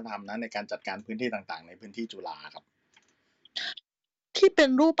งวัฒนธรรมนะในการจัดการพื้นที่ต่างๆในพื้นที่จุฬาครับที่เป็น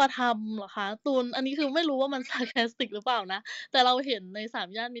รูปธรรมเหรอคะตูนอันนี้คือไม่รู้ว่ามัน sarcastic หรือเปล่านะแต่เราเห็นใน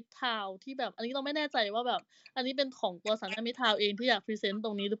3ย่านมิตรทาวน์ที่แบบอันนี้เราไม่แน่ใจว่าแบบอันนี้เป็นของตัว3ย่านมิตรทาวน์เองที่อยากพรีเซนต์ต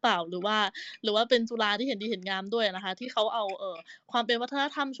รงนี้หรือเปล่าหรือว่าเป็นจุฬาที่เห็นดีเห็นงามด้วยนะคะที่เขาเอาความเป็นวัฒน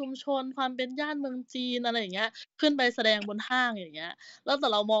ธรรมชุมชนความเป็นย่านเมืองจีนอะไรอย่างเงี้ยขึ้นไปแสดงบนห้างอย่างเงี้ยแล้วแต่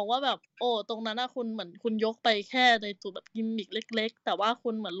เรามองว่าแบบตรงนั้นน่ะคุณเหมือนคุณยกไปแค่ในจุดแบบกิมมิกเล็กๆแต่ว่าคุ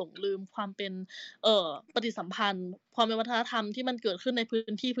ณเหมือนหลงลืมความเป็นปฏิสัมพันธ์ความเป็นวัฒนธรรมที่มันเกิดขึ้นในพื้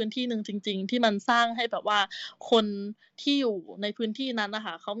นที่หนึ่งจริงๆที่มันสร้างให้แบบว่าคนที่อยู่ในพื้นที่นั้นน่ะ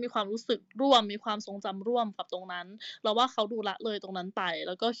ค่ะเขามีความรู้สึกร่วมมีความทรงจำร่วมกับตรงนั้นเราว่าเขาดูละเลยตรงนั้นไปแ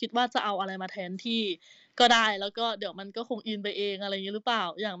ล้วก็คิดว่าจะเอาอะไรมาแทนที่ก็ได้แล้วก็เดี๋ยวมันก็คงอินไปเองอะไรอย่างงี้หรือเปล่า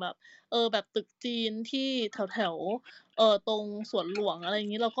อย่างแบบแบบตึกจีนที่แถวๆตรงสวนหลวงอะไรอย่า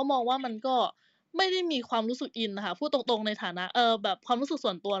งงี้เราก็มองว่ามันก็ไม่ได้มีความรู้สึกอินน่ะค่ะพูดตรงๆในฐานะแบบความรู้สึกส่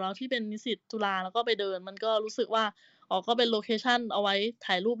วนตัวเนาะที่เป็นนิสิตจุฬาแล้วก็ไปเดินมันก็รู้สึกว่าก็เป็นโลเคชันเอาไว้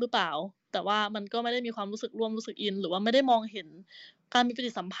ถ่ายรูปหรือเปล่าแต่ว่ามันก็ไม่ได้มีความรู้สึกร่วมรู้สึกอินหรือว่าไม่ได้มองเห็นการมีป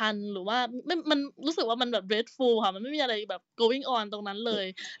ฏิสัมพันธ์หรือว่ามันรู้สึกว่ามันแบบ dreadful ค่ะมันไม่มีอะไรแบบ going on ตรงนั้นเลย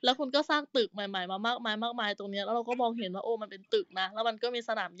แล้วคุณก็สร้างตึกใหม่ๆมามากมายตรงเนี้ยแล้วเราก็มองเห็นว่ามันเป็นตึกนะแล้วมันก็มี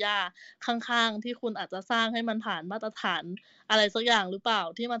สนามหญ้าข้างๆที่คุณอาจจะสร้างให้มันผ่านมาตรฐานอะไรสักอย่างหรือเปล่า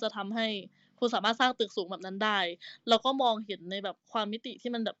ที่มันจะทำให้คุณสามารถสร้างตึกสูงแบบนั้นได้เราก็มองเห็นในแบบความมิติ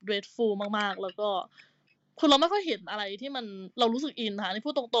ที่มันแบบ dreadful มากๆแล้วก็คือเราไม่ค่อยเห็นอะไรที่มันเรารู้สึกอินค่ะอันนี้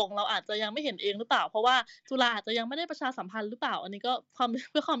พูดตรงๆเราอาจจะยังไม่เห็นเองหรือเปล่าเพราะว่าจุฬาอาจจะยังไม่ได้ประชาสัมพันธ์หรือเปล่าอันนี้ก็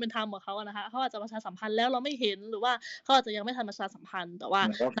เพื่อความเป็นธรรมกับเขาอะนะคะเขาอาจจะประชาสัมพันธ์แล้วเราไม่เห็นหรือว่าเขาอาจจะยังไม่ทันประชาสัมพันธ์แต่ว่า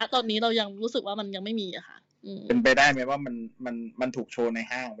ณตอนนี้เรายังรู้สึกว่ามันยังไม่มีอะค่ะเป็นไปได้ไหมว่ามันถูกโชว์ใน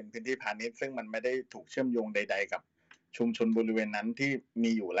ห้างเป็นพื้นที่พาณิชย์ซึ่งมันไม่ได้ถูกเชื่อมโยงใดๆกับชุมชนบริเวณนั้นที่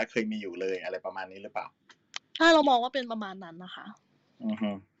มีอยู่และเคยมีอยู่เลยอะไรประมาณนี้หรือเปล่าใช่เรามองว่าเป็นประมาณนั้นนะคะ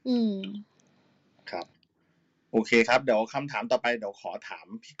ครับโอเคครับเดี๋ยวคำถามต่อไปเดี๋ยวขอถาม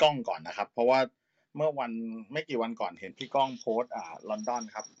พี่ก้องก่อนนะครับเพราะว่าเมื่อวันไม่กี่วันก่อนเห็นพี่ก้องโพสต์ลอนดอน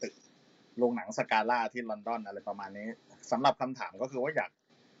ครับตึกโรงหนังสกาล่าที่ลอนดอนอะไรประมาณนี้สำหรับคำถามก็คือว่าอยาก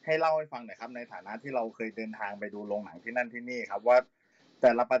ให้เล่าให้ฟังหน่อยครับในฐานะที่เราเคยเดินทางไปดูโรงหนังที่นั่นที่นี่ครับว่าแ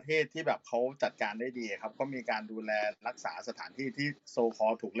ต่ละประเทศที่แบบเขาจัดการได้ดีครับก็มีการดูแลรักษาสถานที่ที่โซคอ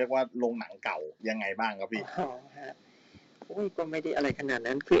ลถูกเรียกว่าโรงหนังเก่ายังไงบ้างครับพี่ก็ไม่ได้อะไรขนาด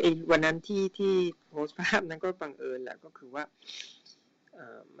นั้นคือไอ้วันนั้นที่โพสต์ภาพนั้นก็บังเอิญแหละก็คือว่า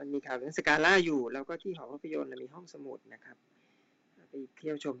มันมีข่าวเรื่องสกาล่าอยู่แล้วก็ที่หอภาพยนตร์มีห้องสมุดนะครับไปเ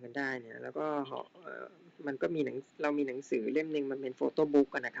ที่ยวชมกันได้เนี่ยแล้วก็มันก็มีเรามีหนังสือเล่มนึงมันเป็นโฟโต้บุ๊ก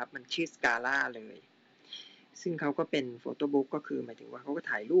นะครับมันชื่อสกาล่าเลยซึ่งเขาก็เป็นโฟโต้บุ๊กก็คือหมายถึงว่าเขาก็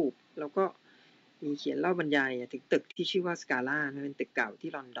ถ่ายรูปแล้วก็มีเขียนเล่าบรรยายถึงตึกที่ชื่อว่าสกาล่าเป็นตึกเก่าที่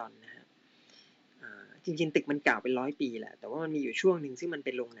ลอนดอนนะฮะจริงๆตึกมันเก่าเป็น100 ปีแหละแต่ว่ามันมีอยู่ช่วงนึงซึ่งมันเ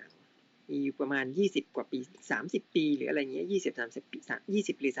ป็นโรงหนังมีอยู่ประมาณ20 กว่าปี30 ปีหรืออะไรเงี้ย20-30 ปี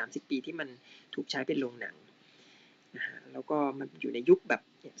20หรือ30 ปีที่มันถูกใช้เป็นโรงหนังนะฮะแล้วก็มันอยู่ในยุคแบบ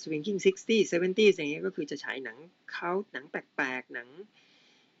swinging 60 70 อย่างเงี้ยก็คือจะฉายหนังหนังแปลกๆหนัง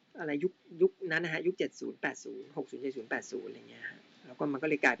อะไรยุคนั้นนะฮะยุค70 80 60 70 80อะไรเงี้ยฮะแล้วก็มันก็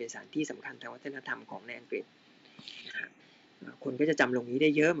เลยกลายเป็นสถานที่สำคัญทางวัฒนธรรมของในอังกฤษนะฮะคนก็จะจำโรงนี้ได้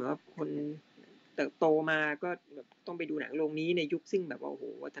เยอะเหมือนว่าคนเติบโตมาก็แบบต้องไปดูหนังโรงนี้ในยุคซึ่งแบบว่าโอ้โห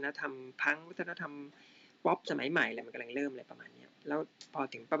วัฒนธรรมพังวัฒนธรรมป๊อปสมัยใหม่อะไรมันกำลังเริ่มอะไรประมาณนี้แล้วพอ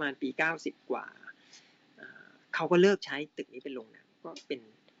ถึงประมาณปี90 กว่าเขาก็เลิกใช้ตึกนี้เป็นโรงหนังก็เป็น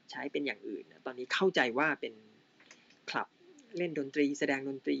ใช้เป็นอย่างอื่นตอนนี้เข้าใจว่าเป็นคลับเล่นดนตรีแสดง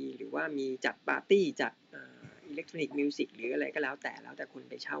ดนตรีหรือว่ามีจัดปาร์ตี้จัดอิเล็กทรอนิกส์มิวสิกหรืออะไรก็แล้วแต่คน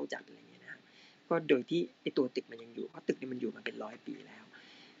ไปเช่าจัดอะไรเงี้ยนะก็โดยที่ไอตัวตึกมันยังอยู่เพราะตึกนี้มันอยู่มาเป็น100 ปีแล้ว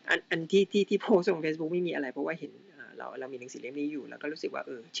อันที่โพสต์ลง Facebook ไม่มีอะไรเพราะว่าเห็นเรามีหนังสือเล่มนี้อยู่แล้วก็รู้สึกว่า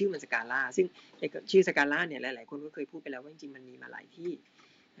ชื่อมันสกาล่าซึ่งชื่อสกาล่าเนี่ยหลายๆคนก็เคยพูดไปแล้วว่าจริงๆมันมีมาหลายที่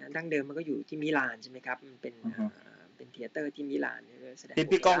ดั้งเดิมมันก็อยู่ที่มิลานใช่ไหมครับมันเป็นเธียเตอร์ที่มิลานแสดง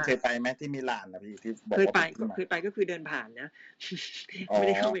พี่ก้องเคยไปไหมที่มิลานนะพี่ที่บอกว่าเคยไปก็คือเดินผ่านนะไม่ไ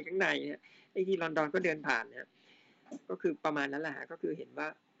ด้เข้าไปข้างในเนี่ยไอ้ที่ลอนดอนก็เดินผ่านเนี่ยก็คือประมาณนั้นแหละก็คือเห็นว่า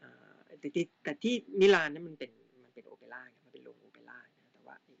แต่ที่มิลานนั้นมันเป็นโอเปร่ามันเป็นโรงโอเปร่าแต่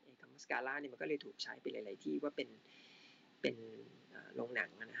ว่า คำว่าสกาล่าเนี่ยมันก็เลยถูกใช้ไปหลายๆที่ว่าเป็นโรงหนัง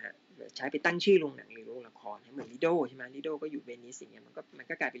นะฮะใช้ไปตั้งชื่อโรงหนังหรือโรงละครเหมือนลิโดใช่ไหมลิโดก็อยู่เวนิสอย่างเงี้ยมัน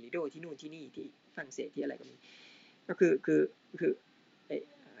ก็กลายเป็นลิโดที่นู่นที่นี่ที่ฝรั่งเศสที่อะไรก็มีก็คือ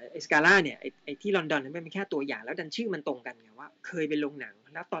ไอสกาล่าเนี่ยไอที่ลอนดอนนั้นเป็นแค่ตัวอย่างแล้วดันชื่อมันตรงกันไงว่าเคยเป็นโรงหนัง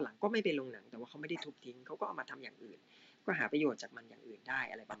แล้วตอนหลังก็ไม่เป็นโรงหนังแต่ว่าเขาไม่ได้ทุบทิ้งเขาก็เอามาทำอย่างอื่นก็หาประโยชน์จากมันอย่างอื่นได้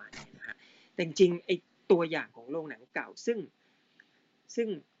อะไรประมาณนี้นะฮะแต่จริงๆไอตัวอย่างของโรงหนังเก่าซึ่ง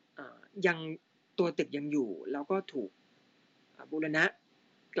ยังตัวตึกยังอยู่แล้วก็ถูกบูรณะ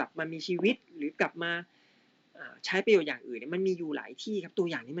กลับมามีชีวิตหรือกลับมาใช้ประโยชน์อย่างอื่นเนี่ยมันมีอยู่หลายที่ครับตัว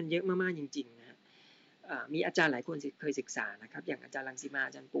อย่างนี้มันเยอะมากๆจริงๆนะฮะมีอาจารย์หลายคนเคยศึกษานะครับอย่างอาจารย์รังสิมาอ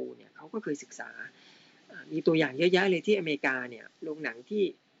าจารย์ปูเนี่ยเขาก็เคยศึกษามีตัวอย่างเยอะแยะเลยที่อเมริกาเนี่ยโรงหนังที่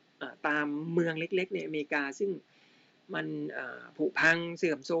ตามเมืองเล็กๆในอเมริกาซึ่งมันผุพังเ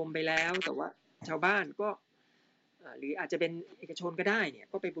สื่อมโทรมไปแล้วแต่ว่าชาวบ้านก็หรืออาจจะเป็นเอกชนก็ได้เนี่ย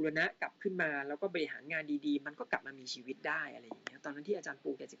ก็ไปบูรณะกลับขึ้นมาแล้วก็บริหารงานดีๆมันก็กลับมามีชีวิตได้อะไรอย่างเงี้ยตอนนั้นที่อาจารย์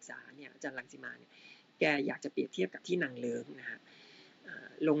ปูแกศึกษาเนี่ยอาจารย์รังสิมาเนี่ยแกอยากจะเปรียบเทียบกับที่นางเลิ้งนะฮะ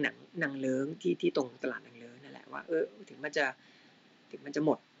โรงหนังนางเลิ้งที่ตรงตลาดนางเลิ้งนั่นแหละว่าถึงมันจะห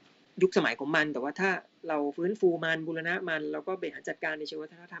มดยุคสมัยของมันแต่ว่าถ้าเราฟื้นฟูมันบูรณะมันแล้วก็บริหารจัดการในเชิงวั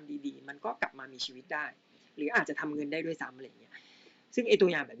ฒนธรรมดีๆมันก็กลับมามีชีวิตได้หรืออาจจะทำเงินได้ด้วยซ้ำอะไรอย่างเงี้ยซึ่งไอตัว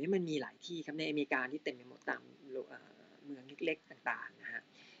อย่างแบบนี้มันมีหลายที่ครับในอเมริกาที่เต็มไปหมดตามเมืองเล็กๆต่างๆนะฮะ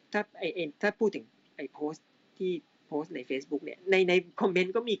ถ้าพูดถึงไอโพสต์ที่โพสต์ใน Facebook เนี่ยในคอมเมน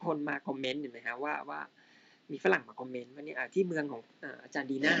ต์ก็มีคนมาคอมเมนต์เห็นไหมฮะว่ามีฝรั่งมาคอมเมนต์ว่าเนี่ยที่เมืองของอาจารย์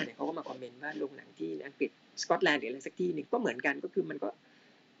ดีน่าเนี่ยเขาก็มาคอมเมนต์ว่าโรงหนังที่อังกฤษสกอตแลนด์หรืออะไรสักที่นึงก็เหมือนกันก็คือมันก็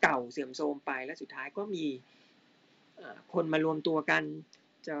เก่าเสื่อมโทรมไปแล้วสุดท้ายก็มีคนมารวมตัวกัน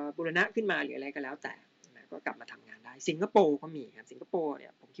จะบูรณะขึ้นมาหรืออะไรก็แล้วแต่ก็กลับมาทำงานได้สิงคโปร์ก็มีครับสิงคโปร์เนี่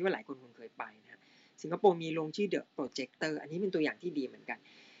ยผมคิดว่าหลายคนคงเคยไปนะสิงคโปร์มีโรงชื่อ The Projector อันนี้เป็นตัวอย่างที่ดีเหมือนกัน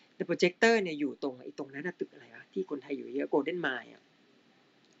The Projector เนี่ยอยู่ตรงนั้นตึกอะไรวะที่คนไทยอยู่เยอะ Golden Mile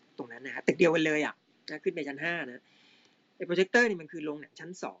ตรงนั้นนะตึกเดียวกันเลยขึ้นไปชั้น5นะไอ้ Projector นี่มันคือโรงหนังชั้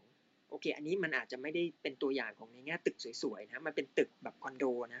น2โอเคอันนี้มันอาจจะไม่ได้เป็นตัวอย่างของในแง่ตึกสวยๆนะมันเป็นตึกแบบคอนโด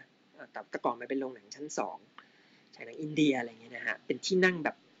นะแต่ก่อนมันเป็นโรงหนังชั้น2ใช่หนังอินเดียอะไรเงี้ยนะฮะเป็นที่นั่งแบ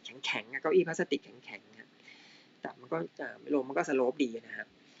บแข็งๆเก้าอี้พลาสติกแข็งๆนะแต่มันก็โรงมันก็สโลปดีนะฮะ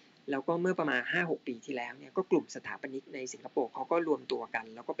แล้วก็เมื่อประมาณ 5-6 ปีที่แล้วเนี่ยก็กลุ่มสถาปนิกในสิงคโปร์เขาก็รวมตัวกัน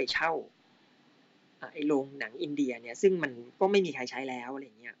แล้วก็ไปเช่าไอ้โรงหนังอินเดียเนี่ยซึ่งมันก็ไม่มีใครใช้แล้วอะไร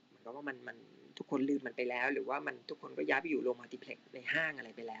เงี้ยเหมือนกับว่ามันทุกคนลืมมันไปแล้วหรือว่ามันทุกคนก็ย้ายไปอยู่โรงมัลติเพล็กซ์ในห้างอะไร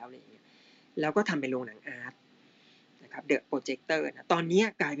ไปแล้วอะไรเงี้ยแล้วก็ทำเป็นโรงหนังอาร์ตนะครับเดอะโปรเจคเตอร์นะตอนนี้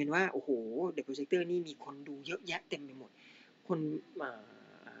กลายเป็นว่าโอ้โหเดอะโปรเจคเตอร์นี่มีคนดูเยอะแยะเต็มไปหมดคน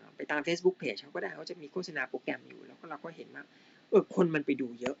ไปตาม Facebook Page เขาก็ได้เขาจะมีโฆษณาโปรแกรมอยู่แล้วก็เราก็เห็นว่าคนมันไปดู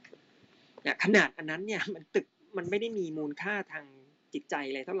เยอะเนี่ยขนาดอันนั้นเนี่ยมันตึกมันไม่ได้มีมูลค่าทางจิตใจ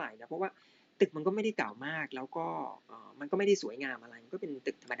อะไรเท่าไหร่นะเพราะว่าตึกมันก็ไม่ได้เก่ามากแล้วก็มันก็ไม่ได้สวยงามอะไรมันก็เป็น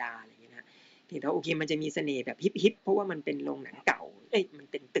ตึกธรรมดาอะไรอย่างเงี้ยนะเห็นว่าโอเคมันจะมีเสน่ห์แบบฮิปเพราะว่ามันเป็นโรงหนังเก่ามัน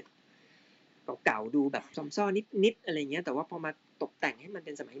เป็นตึกเก่าๆดูแบบซอมซ่อนิดๆอะไรเงี้ยแต่ว่าพอมาตกแต่งให้มันเ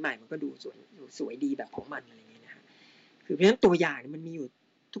ป็นสมัยใหม่มันก็ดูสวยดีแบบของมันอะไรเงี้ยนะฮะคือเพราะฉะนั้นตัวอย่างมันมีอยู่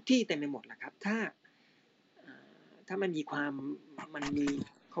ทุกที่เต็มไปหมดแหละครับถ้ามันมีความมันมี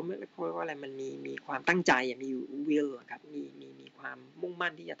เขาไม่พูดว่าอะไรมันมีความตั้งใจมี will ครับมีความมุ่งมั่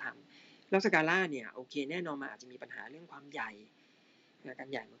นที่จะทำแล้วสกาล่าเนี่ยโอเคแน่นอนมันอาจจะมีปัญหาเรื่องความใหญ่การ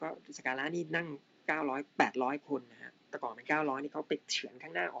ใหญ่มันก็สกาล่านี่นั่ง900-800 คนนะฮะแต่ก่อนมัน900นี่เขาไปเฉือนข้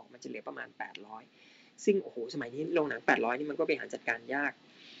างหน้าออกมันจะเหลือประมาณ800ซึ่งโอ้โหสมัยนี้โรงหนัง800นี่มันก็บริหารจัดการยาก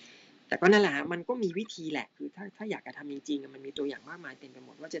แต่ก็นั่นแหละมันก็มีวิธีแหละคือถ้าอยากจะทำจริงๆมันมีตัวอย่างมากมายเต็มไปหม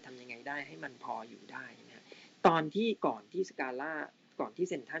ดว่าจะทำยังไงได้ให้มันพออยู่ได้นะตอนที่ก่อนที่สกาล่าก่อนที่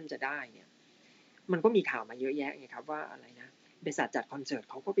เซ็นทรัลจะได้เนี่ยมันก็มีข่าวมาเยอะแยะไงครับว่าอะไรนะบริษัทจัดคอนเสิร์ต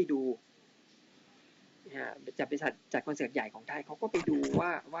เขาก็ไปดูจากบริษัทจัดคอนเสิร์ตใหญ่ของไทยเขาก็ไปดูว่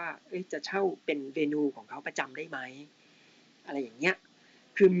าจะเช่าเป็นเวนูของเขาประจำได้ไหมอะไรอย่างเงี้ย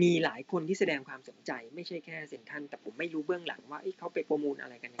คือมีหลายคนที่แสดงความสนใจไม่ใช่แค่เซ็นทรัลแต่ผมไม่รู้เบื้องหลังว่าเขาไปประมูลอะ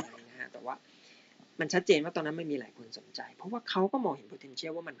ไรกันยังไงนะฮะแต่ว่ามันชัดเจนว่าตอนนั้นไม่มีหลายคนสนใจเพราะว่าเขาก็มองเห็น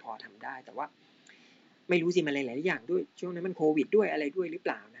potential ว่ามันพอทำได้แต่ว่าไม่รู้สิมันหลายๆอย่างด้วยช่วงนั้นมันโควิดด้วยอะไรด้วยหรือเป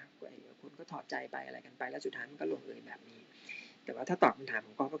ล่านะคนก็ถอดใจไปอะไรกันไปแล้วสุดท้ายมันก็ลงเอยแบบนี้แต่ว่าถ้าตอบคำถามข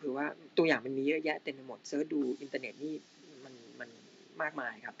องก็คือว่าตัวอย่างมันมีเยอะแยะเต็มไปหมดเสิร์ชดูอินเทอร์เน็ตนี่มันมากมา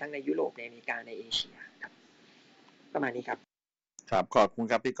ยครับทั้งในยุโรปในอเมริกาในเอเชียครับประมาณนี้ครับครับขอบคุณ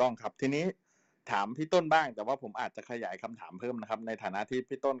ครับพี่ก้องครับทีนี้ถามพี่ต้นบ้างแต่ว่าผมอาจจะขยายคำถามเพิ่มนะครับในฐานะที่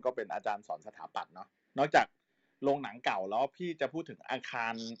พี่ต้นก็เป็นอาจารย์สอนสถาปัตย์เนาะนอกจากโรงหนังเก่าแล้วพี่จะพูดถึงอาคา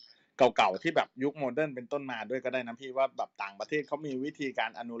รเก่าๆที่แบบยุคโมเดิร์นเป็นต้นมาด้วยก็ได้นะพี่ว่าแบบต่างประเทศเขามีวิธีกา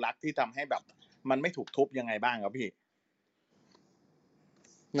รอนุรักษ์ที่ทำให้แบบมันไม่ถูกทุบยังไงบ้างครับพี่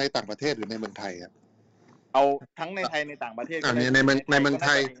ในต่างประเทศหรือในเมืองไทยครับเอาทั้งในไทยในต่างประเทศก็ได้ในเมืองไท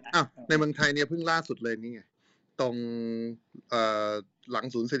ยในเมืองไทยเนี่ยเพิ่งล่าสุดเลยนี่ไงตรงหลัง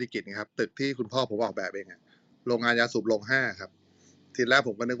ศูนย์เศรษฐกิจครับตึกที่คุณพ่อผมออกแบบเองโรงงานยาสูบโรง5ครับทีแรกผ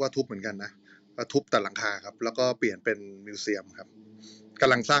มก็นึกว่าทุบเหมือนกันนะทุบแต่หลังคาครับแล้วก็เปลี่ยนเป็นมิวเซียมครับก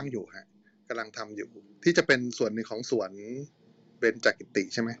ำลังสร้างอยู่ฮะกำลังทำอยู่ที่จะเป็นส่วนหนึ่งของสวนเบญจกิติ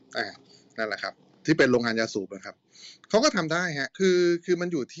ใช่ไหมนั่นแหละครับที่เป็นโรงงานยาสูบนะครับเขาก็ทำได้ฮะคือมัน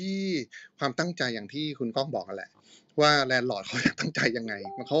อยู่ที่ความตั้งใจอย่างที่คุณก้องบอกกันแหละว่าแลนด์ลอร์ดเขาอยากตั้งใจยังไง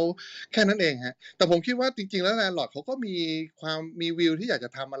มันเขาแค่นั้นเองฮะแต่ผมคิดว่าจริงๆแล้วแลนด์ลอร์ดเขาก็มีวิวที่อยากจะ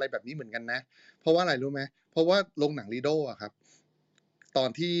ทำอะไรแบบนี้เหมือนกันนะเพราะว่าอะไรรู้ไหมเพราะว่าโรงหนังลีโดอะครับตอน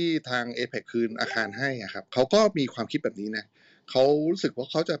ที่ทางเอเพ็กคืนอาคารให้อะครับเขาก็มีความคิดแบบนี้นะเขารู้สึกว่า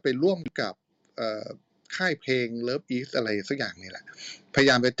เขาจะไปร่วมกับค่ายเพลง Love East อะไรสักอย่างนี่แหละพยา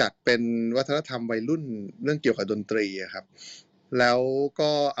ยามไปจัดเป็นวัฒนธรรมวัยรุ่นเรื่องเกี่ยวกับดนตรีครับแล้ว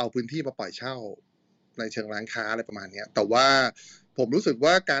ก็เอาพื้นที่มาปล่อยเช่าในเชิงร้านค้าอะไรประมาณนี้แต่ว่าผมรู้สึก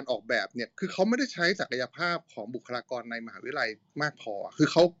ว่าการออกแบบเนี่ยคือเขาไม่ได้ใช้ศักยภาพของบุคลากรในมหาวิทยาลัยมากพอคือ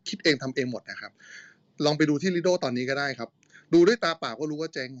เขาคิดเองทำเองหมดนะครับลองไปดูที่ลิโดตอนนี้ก็ได้ครับดูด้วยตาเปล่าก็รู้ว่า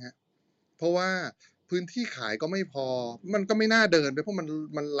เจ๊งฮะเพราะว่าพื้นที่ขายก็ไม่พอมันก็ไม่น่าเดินไปเพราะ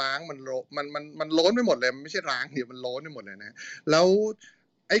มันล้างมันล้นไปหมดเลยมันไม่ใช่ล้างเดี๋ยวมันล้นไปหมดเลยนะแล้ว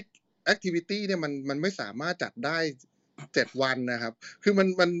ไอ้แอคทิวิตี้เนี่ยมันไม่สามารถจัดได้7 วันนะครับคือ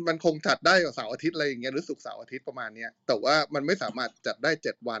มันคงจัดได้เสาร์อาทิตย์อะไรอย่างเงี้ยหรือศุกร์เสาร์อาทิตย์ประมาณเนี้ยแต่ว่ามันไม่สามารถจัดได้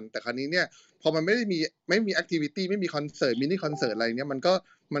7 วันแต่คราวนี้เนี่ยพอมันไม่มีแอคทิวิตี้ไม่มีคอนเสิร์ตมินิคอนเสิร์ตอะไรเนี้ยมัน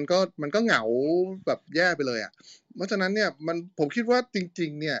ก็เหงาแบบแย่ไปเลยอ่ะเพราะฉะนั้นเนี่ยผมคิดว่าจริ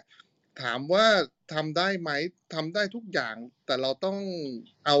งๆเนี่ยถามว่าทำได้ไหมทำได้ทุกอย่างแต่เราต้อง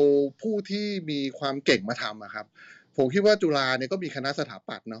เอาผู้ที่มีความเก่งมาทำอะครับผมคิดว่าจุฬาเนี่ยก็มีคณะสถา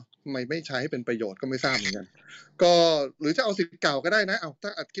ปัตย์เนาะทำไมไม่ใช้ให้เป็นประโยชน์ก็ไม่ทราบเหมือนกันก็หรือจะเอาศิษย์เก่าก็ได้นะถ้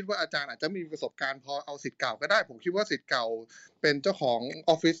าคิดว่าอาจารย์อาจจะมีประสบการณ์พอเอาศิษย์เก่าก็ได้ผมคิดว่าศิษย์เก่าเป็นเจ้าของ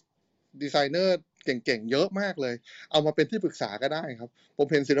ออฟฟิศดีไซเนอร์เก่งๆเยอะมากเลยเอามาเป็นที่ปรึกษาก็ได้ครับผม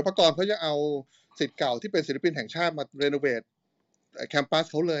เห็นศิลปากรเขาจะเอาศิษย์เก่าที่เป็นศิลปินแห่งชาติมารีโนเวทแคมปัส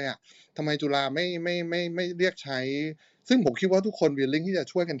เขาเลยอ่ะทำไมจุฬาไม่เรียกใช้ซึ่งผมคิดว่าทุกคนวิลลิ่งที่จะ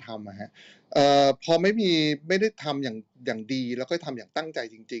ช่วยกันทำฮะพอไม่ได้ทำอย่างดีแล้วก็ทำอย่างตั้งใจ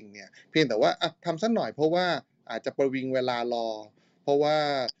จริงๆเนี่ยเพียงแต่ว่าทำสักหน่อยเพราะว่าอาจจะประวิงเวลารอเพราะว่า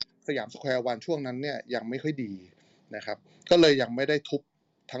สยามสแควร์วันช่วงนั้นเนี่ยยังไม่ค่อยดีนะครับก็เลยยังไม่ได้ทุบ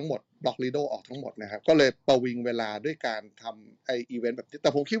ทั้งหมดบล็อกลีโดออกทั้งหมดนะครับก็เลยประวิงเวลาด้วยการทำอีเวนต์แบบนี้แ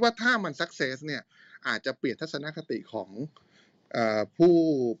ต่ผมคิดว่าถ้ามันสักเซสเนี่ยอาจจะเปลี่ยนทัศนคติของ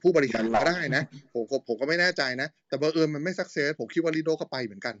ผู้บริหารก็ได้นะผมก็ไม่แน่ใจนะแต่บังเอิญมันไม่สักเซสผมคิดว่าลีโดก็ไปเ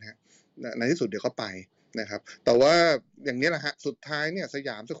หมือนกันฮะในที่สุดเดี๋ยวก็ไปนะครับแต่ว่าอย่างนี้แหละฮะสุดท้ายเนี่ยสย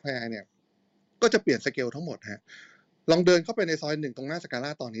ามสแควร์เนี่ยก็จะเปลี่ยนสเกลทั้งหมดฮะลองเดินเข้าไปในซอย1ตรงหน้าสกาล่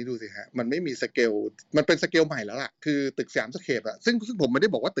าตอนนี้ดูสิฮะมันไม่มีสเกลมันเป็นสเกลใหม่แล้วล่ะคือตึกสยามสเคปอะซึ่งผมไม่ได้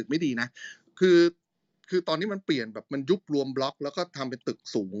บอกว่าตึกไม่ดีนะคือตอนนี้มันเปลี่ยนแบบมันยุบรวมบล็อกแล้วก็ทำเป็นตึก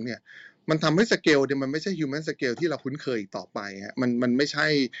สูงเนี่ยมันทำให้สเกลเนี่ยมันไม่ใช่ human scale ที่เราคุ้นเคยอีกต่อไปฮะมันไม่ใช่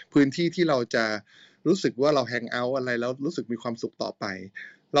พื้นที่ที่เราจะรู้สึกว่าเราแฮงเอาท์อะไรแล้วรู้สึกมีความสุขต่อไป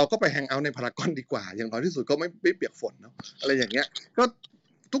เราก็ไปแฮงเอาท์ในพารากอนดีกว่าอย่างน้อยที่สุดก็ไม่เปียกฝนเนาะอะไรอย่างเงี้ยก็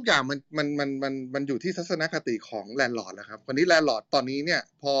ทุกอย่างมันอยู่ที่ทัศนคติของแลนด์ลอร์ดนะครับวันนี้แลนด์ลอร์ดตอนนี้เนี่ย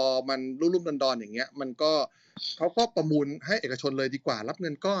พอมันรุ่มๆดอนๆอย่างเงี้ยมันก็เขาก็ประมูลให้เอกชนเลยดีกว่ารับเงิ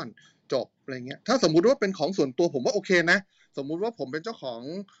นก้อนจบอะไรเงี้ยถ้าสมมุติว่าเป็นของส่วนตัวผมว่าโอเคนะสมมุติว่าผมเป็นเจ้าของ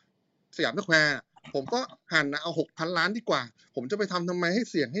สยามสแควร์ผมก็หันเอา 6,000 ล้านดีกว่าผมจะไปทำไมให้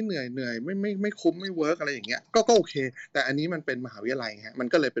เสี่ยงให้เหนื่อยไม่คุ้มไม่เวิร์กอะไรอย่างเงี้ยก็โอเคแต่อันนี้มันเป็นมหาวิทยาลัยฮะมัน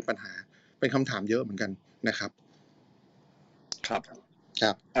ก็เลยเป็นปัญหาเป็นคำถามเยอะเหมือนกันนะครับครับ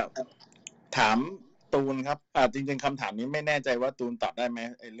ถามตูนครับจริงๆคำถามนี้ไม่แน่ใจว่าตูนตอบได้ไหม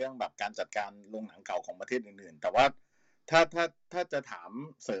ไอ้เรื่องแบบการจัดการโรงหนังเก่าของประเทศอื่นๆแต่ว่าถ้าจะถาม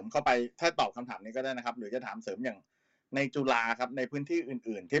เสริมเข้าไปถ้าตอบคำถามนี้ก็ได้นะครับหรือจะถามเสริมอย่างในจุฬาครับในพื้นที่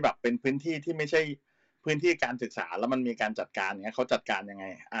อื่นๆที่แบบเป็นพื้นที่ที่ไม่ใช่พื้นที่การศึกษาแล้วมันมีการจัดการเนี้ยเขาจัดการยังไง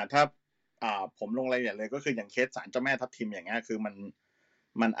ถ้าผมลงรายละเอียดเลยก็คืออย่างเคสศาลเจ้าแม่ทับทิมอย่างเงี้ยคือ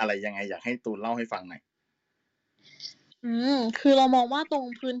มันอะไรยังไงอยากให้ตูนเล่าให้ฟังหน่อยคือเรามองว่าตรง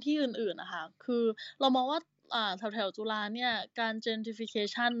พื้นที่อื่นๆนะคะคือเรามองว่าแถวๆจุฬาเนี่ยการ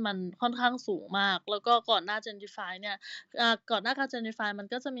gentrification มันค่อนข้างสูงมากแล้วก็ก่อนหน้า gentrify เนี่ยก่อนหน้าการ gentrify มัน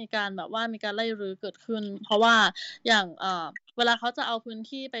ก็จะมีการแบบว่ามีการไล่รื้อเกิดขึ้นเพราะว่าอย่าง เวลาเขาจะเอาพื้น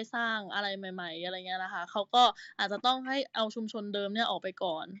ที่ไปสร้างอะไรใหม่ๆอะไรเงี้ยนะคะเขาก็อาจจะต้องให้เอาชุมชนเดิมเนี่ยออกไป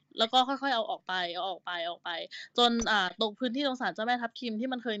ก่อนแล้วก็ค่อยๆเอาออกไปจนตรงพื้นที่ตรงศาลเจ้าแม่ทับทิมที่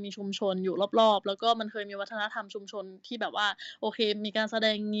มันเคยมีชุมชนอยู่รอบๆแล้วก็มันเคยมีวัฒนธรรมชุมชนที่แบบว่าโอเคมีการแสด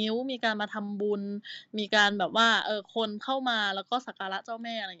งงิ้วมีการมาทำบุญมีการแบบว่าคนเข้ามาแล้วก็สักการะเจ้าแ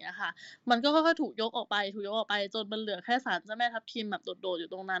ม่อะไรอย่างเงี้ยค่ะมันก็ค่อยๆถูกยกออกไปจนมันเหลือแค่ศาลเจ้าแม่ทับทิมแบบโดดๆอ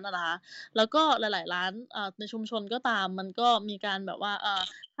ยู่ตรงนั้นอะนะคะแล้วก็หลายๆร้านในชุมชนก็ตามมันก็มีการแบบว่า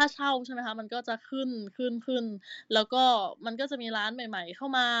ค่าเช่าใช่ไหมคะมันก็จะขึ้นแล้วก็มันก็จะมีร้านใหม่ๆเข้า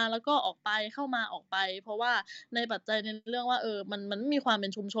มาแล้วก็ออกไปเข้ามาออกไปเพราะว่าในปัจจัยในเรื่องว่ามันไม่มีความเป็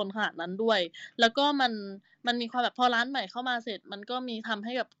นชุมชนขนาดนั้นด้วยแล้วก็มันมีความแบบพอร้านใหม่เข้ามาเสร็จมันก็มีทำใ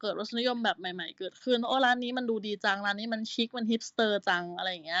ห้แบบเกิดรสนิยมแบบใหม่ๆเกิดขึ้นร้านนี้มันดูดีจังร้านนี้มันชิคมันฮิปสเตอร์จังอะไร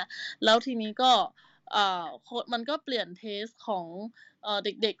อย่างเงี้ยแล้วทีนี้ก็มันก็เปลี่ยนเทสต์ของเ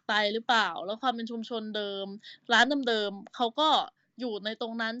ด็กๆไปหรือเปล่าแล้วความเป็นชุมชนเดิมร้านเดิมๆเขาก็อยู่ในตร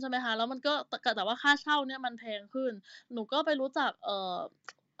งนั้นใช่ไหมคะแล้วมันก็แต่ว่าค่าเช่าเนี่ยมันแพงขึ้นหนูก็ไปรู้จัก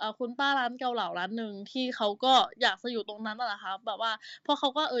คุณป้าร้านเกาเหลาร้านหนึ่งที่เขาก็อยากจะอยู่ตรงนั้นน่ะนะคะแบบว่าเพราะเขา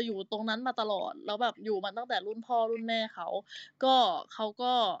ก็อยู่ตรงนั้นมาตลอดแล้วแบบอยู่มาตั้งแต่รุ่นพ่อรุ่นแม่เขา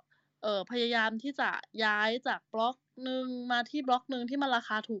ก็พยายามที่จะย้ายจากบล็อกหนึ่งมาที่บล็อกหนึ่งที่มันราค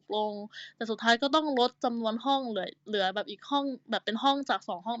าถูกลงแต่สุดท้ายก็ต้องลดจำนวนห้องเหลือแบบอีกห้องแบบเป็นห้องจาก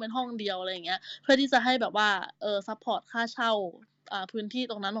2ห้องเป็นห้องเดียวอะไรอย่างเงี้ยเพื่อที่จะให้แบบว่าซัปพอร์ตค่าเช่าพื้นที่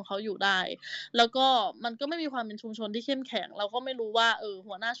ตรงนั้นของเขาอยู่ได้แล้วก็มันก็ไม่มีความเป็นชุมชนที่เข้มแข็งเราก็ไม่รู้ว่า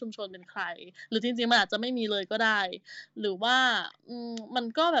หัวหน้าชุมชนเป็นใครหรือจริงๆมันอาจจะไม่มีเลยก็ได้หรือว่ามัน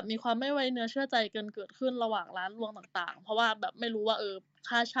ก็แบบมีความไม่ไว้เนื้อเชื่อใจกันเกิดขึ้นระหว่างร้านรวงต่างๆเพราะว่าแบบไม่รู้ว่า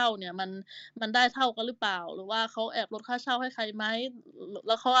ค่าเช่าเนี่ยมันได้เท่ากันหรือเปล่าหรือว่าเขาแอบลดค่าเช่าให้ใครไหมแ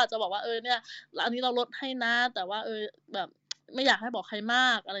ล้วเขาอาจจะบอกว่าเนี่ยอันนี้เราลดให้นะแต่ว่าแบบไม่อยากให้บอกใครม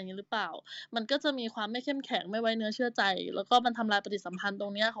ากอะไรอย่างงี้หรือเปล่ามันก็จะมีความไม่เข้มแข็งไม่ไว้เนื้อเชื่อใจแล้วก็มันทำลายปฏิสัมพันธ์ตร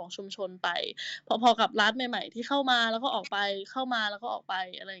งเนี้ยของชุมชนไปพอกับร้านใหม่ๆที่เข้ามาแล้วก็ออกไปเข้ามาแล้วก็ออกไป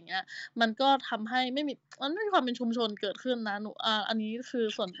อะไรอย่างเงี้ยมันก็ทำให้มันไม่มีความเป็นชุมชนเกิดขึ้นนะหนูอันนี้คือ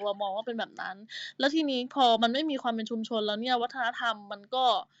ส่วนตัวมองว่าเป็นแบบนั้นแล้วทีนี้พอมันไม่มีความเป็นชุมชนแล้วเนี่ยวัฒนธรรมมันก็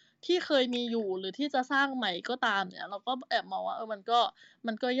ที่เคยมีอยู่หรือที่จะสร้างใหม่ก็ตามเนี่ยเราก็แอบมองว่ามั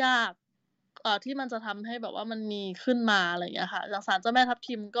นก็ยากที่มันจะทำให้แบบว่ามันมีขึ้นมาอะไรอย่างเงี้ยค่ะอย่างศาลเจ้าแม่ทับ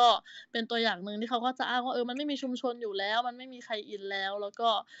ทิมก็เป็นตัวอย่างหนึ่งที่เขาก็จะอ้างว่ามันไม่มีชุมชนอยู่แล้วมันไม่มีใครอินแล้วแล้วก็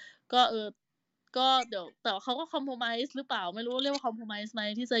ก็เดี๋ยวแต่ว่าเขาก็ compromise หรือเปล่าไม่รู้เรียกว่า compromise ไหม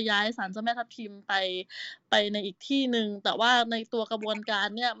ที่จะย้ายศาลเจ้าแม่ทับทิมไปในอีกที่หนึ่งแต่ว่าในตัวกระบวนการ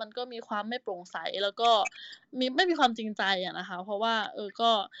เนี่ยมันก็มีความไม่โปร่งใสแล้วก็ไม่มีความจริงใจอะนะคะเพราะว่า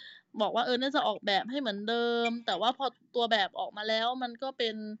ก็บอกว่าน่าจะออกแบบให้เหมือนเดิมแต่ว่าพอตัวแบบออกมาแล้วมันก็เป็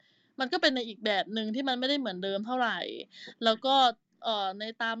นในอีกแบบหนึ่งที่มันไม่ได้เหมือนเดิมเท่าไรแล้วก็ใน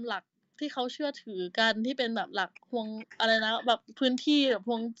ตามหลักที่เขาเชื่อถือกันที่เป็นแบบหลักฮวงอะไรนะแบบพื้นที่แบบฮ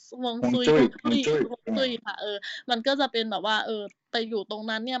วงซุยค่ะมันก็จะเป็นแบบว่าไปอยู่ตรง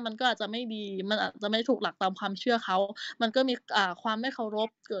นั้นเนี่ยมันก็อาจจะไม่ดีมันอาจจะไม่ถูกหลักตามความเชื่อเขามันก็มีความไม่เคารพ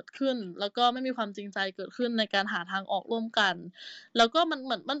เกิดขึ้นแล้วก็ไม่มีความจริงใจเกิดขึ้นในการหาทางออกร่วมกันแล้วก็มันเห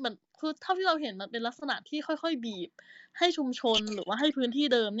มือนคือเท่าที่เราเห็นมันเป็นลักษณะที่ค่อยๆบีบให้ชุมชนหรือว่าให้พื้นที่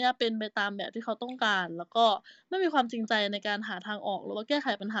เดิมเนี่ยเป็นไปตามแบบที่เขาต้องการแล้วก็ไม่มีความจริงใจในการหาทางออกหรือว่าแก้ไข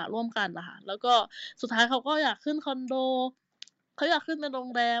ปัญหาร่วมกันน่ะค่ะแล้วก็สุดท้ายเขาก็อยากขึ้นคอนโดเขาอยากขึ้นเป็นโรง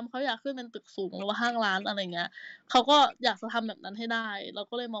แรมเขาอยากขึ้นเป็นตึกสูงหรือว่าห้างร้านอะไรอย่างเงี้ยเขาก็อยากจะทำแบบนั้นให้ได้เรา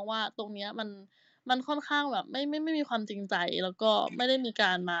ก็เลยมองว่าตรงเนี้ยมันค่อนข้างแบบไม่มีความจริงใจแล้วก็ไม่ได้มีก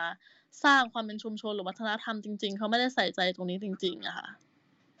ารมาสร้างความเป็นชุมชนหรือวัฒนธรรมจริงๆเขาไม่ได้ใส่ใจตรงนี้จริงๆอะค่ะ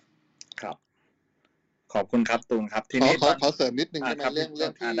ครับขอบคุณครับตูนครับทีนี้ขอเสริมนิดนึงได้ไหมเรื่อ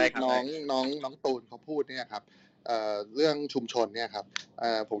งที่น้องตูนเขาพูดเนี่ยครับเรื่องชุมชนเนี่ยครับ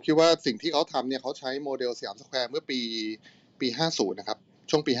ผมคิดว่าสิ่งที่เขาทำเนี่ยเขาใช้โมเดลสยามสแควร์เมื่อปี50นะครับ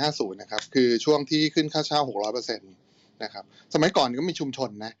ช่วงปี50นะครับคือช่วงที่ขึ้นค่าเช่า 600% นะครับสมัยก่อนก็มีชุมชน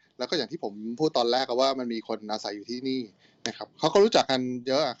นะแล้วก็อย่างที่ผมพูดตอนแรกว่ามันมีคนอาศัยอยู่ที่นี่นะครับเขาก็รู้จักกัน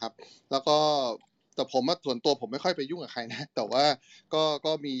เยอะครับแล้วก็แต่ผมส่วนตัวผมไม่ค่อยไปยุ่งกับใครนะแต่ว่า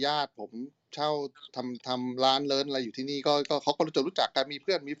ก็มีญาติผมเช่าทำร้านเลิศอะไรอยู่ที่นี่ก็เขาก็รู้จักกันมีเ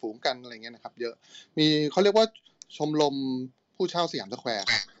พื่อนมีฝูงกันอะไรเงี้ยนะครับเยอะมีเขาเรียกว่าชมรมผู้เช่าสยามสแควร์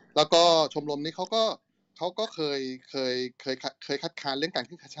แล้วก็ชมรมนี้เขาก็เคยคัดค้านเรื่องการ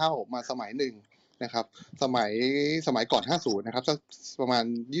ขึ้นค่าเช่ามาสมัยหนึ่งนะครับสมัยก่อน50นะครับสักประมาณ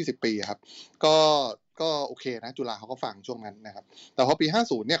20ปีครับก็โอเคนะจุฬาเขาก็ฟังช่วงนั้นนะครับแต่พอปี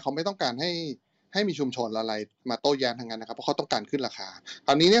50เนี่ยเขาไม่ต้องการให้มีชุมชนอะไรมาโต้แย้งทางนั้นนะครับเพราะเขาต้องการขึ้นราคาคร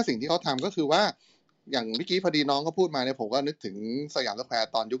าวนี้เนี่ยสิ่งที่เขาทำก็คือว่าอย่างเมื่อกี้พอดีน้องเขาพูดมาเนี่ยผมก็นึกถึงสยามสแควร์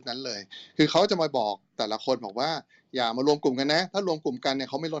ตอนยุคนั้นเลยคือเขาจะมาบอกแต่ละคนบอกว่าอย่ามารวมกลุ่มกันนะถ้ารวมกลุ่มกันเนี่ย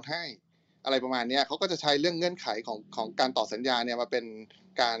เขาไม่ลดให้ อะไรประมาณนี้เขาก็จะใช้เรื่องเงื่อนไขของการต่อสัญญาเนี่ยมาเป็น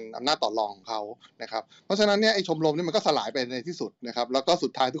การอำนาจต่อรองของเขานะครับเพราะฉะนั้นเนี่ยไอ้ชมรมนี่มันก็สลายไปในที่สุดนะครับแล้วก็สุ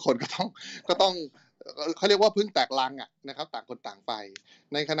ดท้ายทุกคนก็ต้องเขาเรียกว่าพึ่งแตกลังนะครับต่างคนต่างไป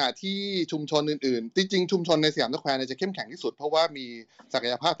ในขณะที่ชุมชนอื่นๆจริงๆชุมชนในสยามสแควร์เนี่ยจะเข้มแข็งที่สุดเพราะว่ามีศัก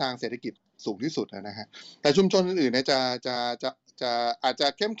ยภาพทางเศรษฐกิจสูงที่สุดนะฮะแต่ชุมชนอื่นๆเนี่ยจะอาจจะ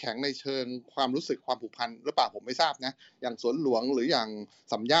เข้มแข็งในเชิงความรู้สึกความผูกพันหรือเปล่าผมไม่ทราบนะอย่างสวนหลวงหรืออย่าง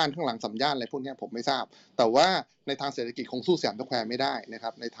สัมย่านข้างหลังสัมย่านอะไรพวกนี้ผมไม่ทราบแต่ว่าในทางเศรษฐกิจคงสู้สยามสแควร์ไม่ได้นะครั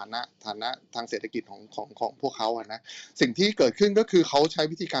บในฐานะทางเศรษฐกิจของพวกเขานะสิ่งที่เกิดขึ้นก็คือเขาใช้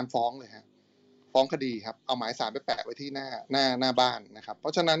วิธีการฟ้องเลยฮะฟ้องคดีครับเอาหมายศาลไปแปะไว้ที่หน้าบ้านนะครับเพร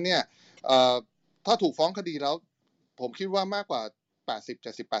าะฉะนั้นเนี่ยถ้าถูกฟ้องคดีแล้วผมคิดว่ามากกว่า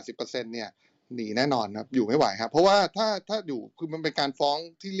80% เนี่ยหนีแน่นอนครับอยู่ไม่ไหวครับเพราะว่าถ้าอยู่คือมันเป็นการฟ้อง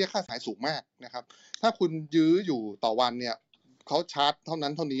ที่เรียกค่าเสียหายสูงมากนะครับถ้าคุณยื้ออยู่ต่อวันเนี่ยเขาชาร์จเท่านั้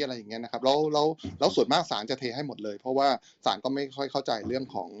นเท่านี้อะไรอย่างเงี้ยนะครับแล้วส่วนมากศาลจะเทให้หมดเลยเพราะว่าศาลก็ไม่ค่อยเข้าใจเรื่อง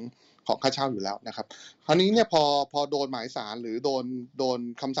ของค่าเช่าอยู่แล้วนะครับคราวนี้เนี่ยพอโดนหมายศาลหรือโดน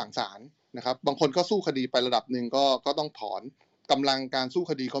คำสั่งศาลนะครับบางคนก็สู้คดีไประดับหนึ่งก็ต้องถอนกำลังการสู้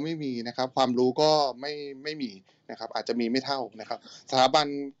คดีก็ไม่มีนะครับความรู้ก็ไม่มีนะครับอาจจะมีไม่เท่านะครับสถาบัน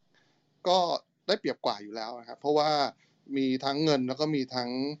ก็ได้เปรียบกว่าอยู่แล้วนะครับเพราะว่ามีทั้งเงินแล้วก็มีทั้ง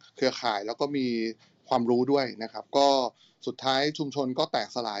เครือข่ายแล้วก็มีความรู้ด้วยนะครับก็สุดท้ายชุมชนก็แตก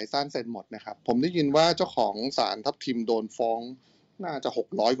สลายซ่านเซ็นหมดนะครับผมได้ยินว่าเจ้าของศาลทับทิมโดนฟ้องน่าจะ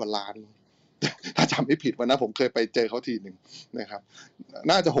600 กว่าล้านถ้าจำไม่ผิดวันนั้นผมเคยไปเจอเขาทีหนึ่งนะครับ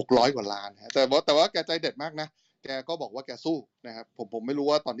น่าจะ600 กว่าล้านแต่ว่าแกใจเด็ดมากนะแกก็บอกว่าแกสู้นะครับผมไม่รู้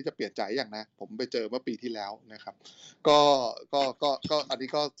ว่าตอนนี้จะเปลี่ยนใจอย่างนะผมไปเจอเมื่อปีที่แล้วนะครับก็อันนี้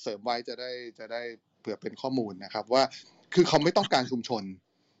ก็เสริมไว้จะได้เผื่อเป็นข้อมูลนะครับว่าคือเขาไม่ต้องการชุมชน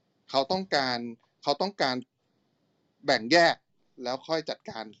เขาต้องการแบ่งแยกแล้วค่อยจัด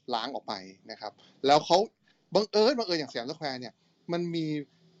การล้างออกไปนะครับแล้วเขาบังเอิญอย่างสยามสแควร์เนี่ยมันมี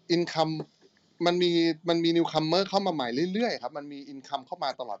อินคัมมันมีนิวคัมเมอร์เข้ามาใหม่เรื่อยๆครับมันมีอินคัมเข้ามา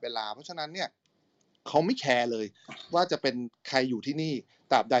ตลอดเวลาเพราะฉะนั้นเนี่ยเขาไม่แคร์เลยว่าจะเป็นใครอยู่ที่นี่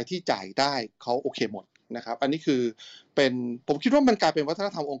ตราบใดที่จ่ายได้เขาโอเคหมดนะครับอันนี้คือเป็นผมคิดว่ามันกลายเป็นวัฒน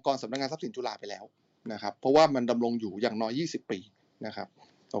ธรรมองค์กรสำนักงานทรัพย์สินจุฬาไปแล้วนะครับเพราะว่ามันดำรงอยู่อย่างน้อย20 ปีนะครับ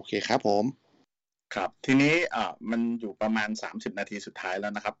โอเคครับผมครับทีนี้มันอยู่ประมาณ30 นาทีสุดท้ายแล้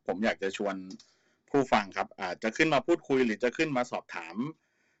วนะครับผมอยากจะชวนผู้ฟังครับจะขึ้นมาพูดคุยหรือจะขึ้นมาสอบถาม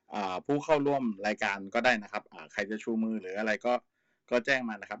ผู้เข้าร่วมรายการก็ได้นะครับใครจะชูมือหรืออะไรก็แจ้ง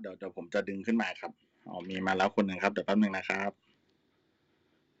มานะครับเดี๋ยวผมจะดึงขึ้นมาครับมีมาแล้วคนหนึ่งครับเดี๋ยวแป๊บนึงนะครับ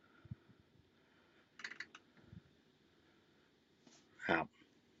ครับ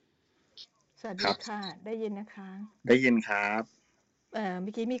สวัสดีค่ะได้ยินนะคะได้ยินครับเ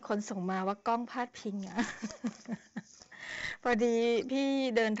มื่อกี้มีคนส่งมาว่ากล้องพาดพิงพอดีพี่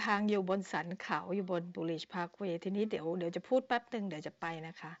เดินทางอยู่บนสันเขาอยู่บนบูริชพาร์คเวย์ทีนี้เดี๋ยวจะพูดแป๊บนึงเดี๋ยวจะไปน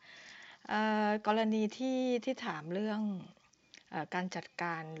ะคะกรณีที่ถามเรื่องการจัดก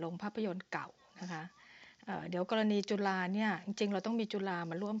ารโรงภาพยนตร์เก่านะคะเดี๋ยวกรณีจุฬาเนี่ยจริงๆเราต้องมีจุฬา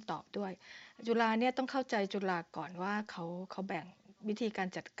มาร่วมตอบด้วยจุฬาเนี่ยต้องเข้าใจจุฬาก่อนว่าเขาแบ่งวิธีการ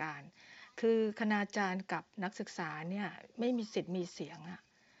จัดการคือคณาจารย์กับนักศึกษาเนี่ยไม่มีสิทธิ์มีเสียง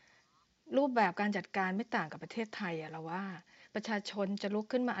รูปแบบการจัดการไม่ต่างกับประเทศไทยเราว่าประชาชนจะลุก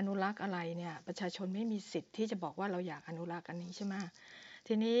ขึ้นมาอนุรักษ์อะไรเนี่ยประชาชนไม่มีสิทธิ์ที่จะบอกว่าเราอยากอนุรักษ์อันนี้ใช่ไหม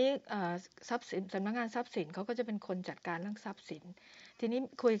ทีนี้ทรัพย์สินสำนักงานทรัพย์สินเขาก็จะเป็นคนจัดการเรื่องทรัพย์สินทีนี้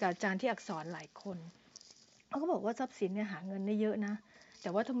คุยกับอาจารย์ที่อักษรหลายคนเขาก็บอกว่าทรัพย์สินเนี่ยหาเงินได้เยอะนะแต่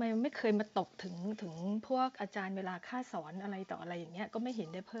ว่าทำไมไม่เคยมาตกถึงพวกอาจารย์เวลาค่าสอนอะไรต่ออะไรอย่างเงี้ยก็ไม่เห็น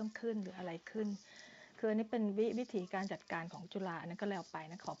ได้เพิ่มขึ้นหรืออะไรขึ้นคืออันนี้เป็นวิธีการจัดการของจุฬาอันนั้นก็แล้วไป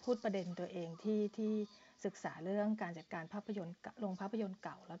นะขอพูดประเด็นตัวเองที่ศึกษาเรื่องการจัดการภาพยนตร์โรงภาพยนตร์เ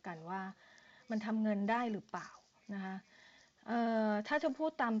ก่าแล้วกันว่ามันทำเงินได้หรือเปล่านะคะถ้าจะพู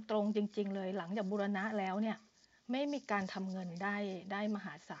ดตามตรงจริงๆเลยหลังจากบูรณะแล้วเนี่ยไม่มีการทำเงินได้มห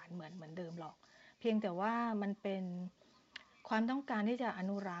าศาลเหมือนเดิมหรอกเพียงแต่ว่ามันเป็นความต้องการที่จะอ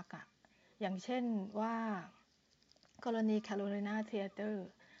นุรักษ์อย่างเช่นว่ากรณีแคโรไลนาเธียเตอร์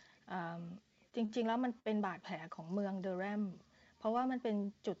จริงๆแล้วมันเป็นบาดแผลของเมืองเดอแรมเพราะว่ามันเป็น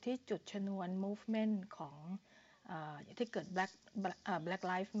จุดชนวน movement ของที่เกิด Black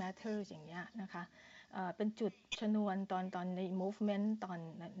Lives Matter อย่างเงี้ยนะคะเป็นจุดชนวนตอนใน movement ตอน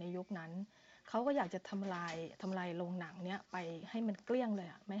ในยุคนั้นเขาก็อยากจะทำลายโรงหนังเนี้ยไปให้มันเกลี้ยงเลย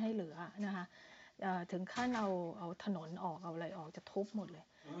ไม่ให้เหลือนะคะถึงขั้นเอาถนนออกเอาอะไรออกจะทุบหมดเลย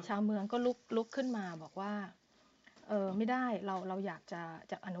ชาวเมืองก็ลุกขึ้นมาบอกว่าไม่ได้เราอยาก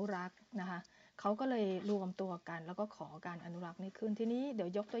จะอนุรักษ์นะคะ เขาก็เลยรวมตัวกันแล้วก็ขอการอนุรักษ์นี้ขึ้นทีนี้เดี๋ยว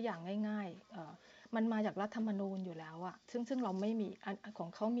ยกตัวอย่างง่ายๆมันมาจากรัฐธรรมนูญอยู่แล้วอะซึ่งเราไม่มีของ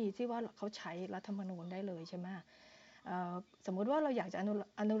เขามีที่ว่าเขาใช้รัฐธรรมนูญได้เลยใช่ไหมสมมุติว่าเราอยากจะ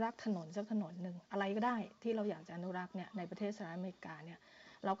อนุรักษ์ถนนสักถนนหนึ่งอะไรก็ได้ที่เราอยากจะอนุรักษ์เนี่ยในประเทศสหรัฐอเมริกาเนี่ย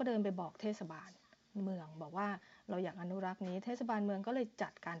เราก็เดินไปบอกเทศบาลเมืองบอกว่าเราอยากอนุรักษ์นี้เทศบาลเมืองก็เลยจั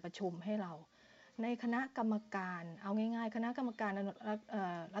ดการประชุมให้เราในคณะกรรมการเอาง่ายๆคณะกรรมการ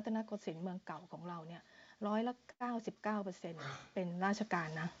รัตนโกสินทร์เมืองเก่าของเราเนี่ย99% เป็นราชการ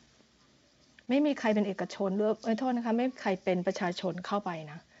นะไม่มีใครเป็นเอกชนหรือโทษนะคะไม่มีใครเป็นประชาชนเข้าไป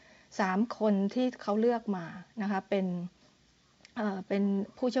นะ3 คนที่เขาเลือกมานะคะเป็น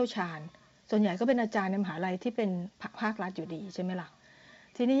ผู้เชี่ยวชาญส่วนใหญ่ก็เป็นอาจารย์ในมหาลัยที่เป็นภาครัฐอยู่ดีใช่ไหมล่ะ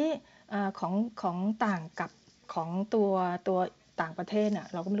ทีนี้ของต่างกับของตัวต่างประเทศน่ะ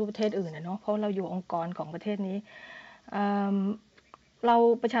เราก็ไม่รู้ประเทศอื่นนะเนาะเพราะเราอยู่องค์กรของประเทศนี้เรา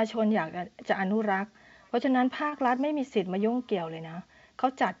ประชาชนอยากจะอนุรักษ์เพราะฉะนั้นภาครัฐไม่มีสิทธิ์มายุ่งเกี่ยวเลยนะเขา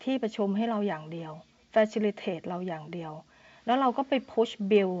จัดที่ประชุมให้เราอย่างเดียว facilitate เราอย่างเดียวแล้วเราก็ไป push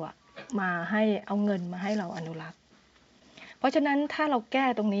bill มาให้เอาเงินมาให้เราอนุรักษ์เพราะฉะนั้นถ้าเราแก้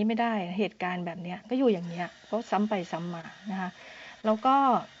ตรงนี้ไม่ได้เหตุการณ์แบบนี้ก็อยู่อย่างเนี้ยเพราะซ้ำไปซ้ำมานะคะแล้วก็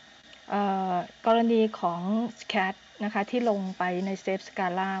กรณีของแคทนะคะที่ลงไปในเซฟสกา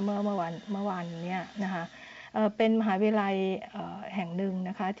ล่าเมื่อวานนี้นะคะเป็นมหาวิทยาลัยแห่งหนึ่ง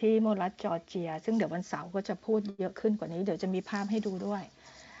นะคะที่โมรัสจอร์เจียซึ่งเดี๋ยววันเสาร์ก็จะพูดเยอะขึ้นกว่านี้เดี๋ยวจะมีภาพให้ดูด้วย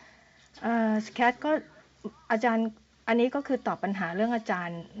แคทก็อาจารย์อันนี้ก็คือตอบปัญหาเรื่องอาจาร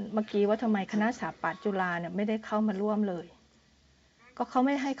ย์เมื่อกี้ว่าทำไมคณะสถาปัตย์จุฬาเนี่ยไม่ได้เข้ามาร่วมเลยก็เขาไ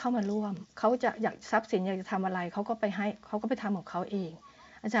ม่ให้เข้ามาร่วมเขาจะอยากทรัพย์สินอยากจะทำอะไรเขาก็ไปทำของเขาเอง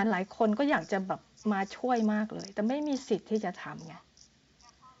อาจารย์หลายคนก็อยากจะแบบมาช่วยมากเลยแต่ไม่มีสิทธิ์ที่จะทำไง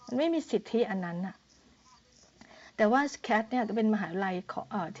มันไม่มีสิทธิอันนั้นน่ะแต่ว่าแคทเนี่ยเป็นมหาวิทยาลัย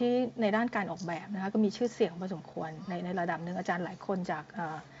ที่ในด้านการออกแบบนะคะก็มีชื่อเสียงพอสมควรในระดับหนึ่งอาจารย์หลายคนจาก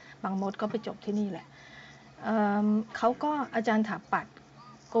บางมดก็ไปจบที่นี่แหละเขาก็อาจารย์ถาปัด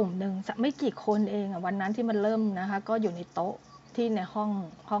กลุ่มหนึ่งไม่กี่คนเองวันนั้นที่มันเริ่มนะคะก็อยู่ในโต๊ะที่ใน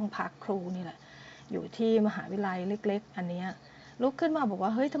ห้องพักครูนี่แหละอยู่ที่มหาวิทยาลัยเล็กๆอันนี้ลุกขึ้นมาบอกว่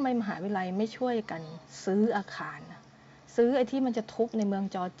าเฮ้ยทำไมมหาวิทยาลัยไม่ช่วยกันซื้ออาคารซื้อไอ้ที่มันจะทุบในเมือง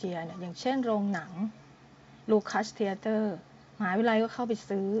จอร์เจียเนี่ยอย่างเช่นโรงหนังลูคัสเธียเตอร์มหาวิทยาลัยก็เข้าไป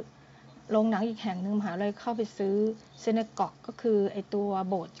ซื้อโรงหนังอีกแห่งหนึ่งมหาวิทยาลัยเข้าไปซื้อเซเนกอกก็คือไอ้ตัว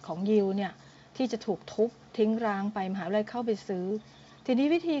โบสถ์ของยิวเนี่ยที่จะถูกทุบทิ้งร้างไปมหาวิทยาลัยเข้าไปซื้อทีนี้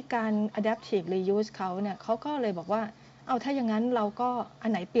วิธีการ adaptive reuse เขาเนี่ยเขาก็เลยบอกว่าเอาถ้าอย่างนั้นเราก็อั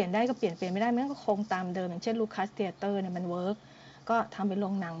นไหนเปลี่ยนได้ก็เปลี่ยนไม่ได้มันก็คงตามเดิมอย่างเช่นลูคัสเธียเตอร์เนี่ยมันเวิร์กก็ทำเป็นโร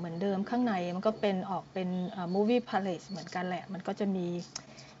งหนังเหมือนเดิมข้างในมันก็เป็นออกเป็นmovie palace เหมือนกันแหละมันก็จะมี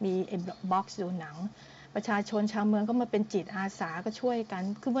บ็อกซ์ดูหนังประชาชนชาวเมืองก็มาเป็นจิตอาสาก็ช่วยกัน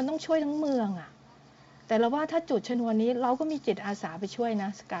คือมันต้องช่วยทั้งเมืองอ่ะแต่เราว่าถ้าจุดชนวนนี้เราก็มีจิตอาสาไปช่วยนะ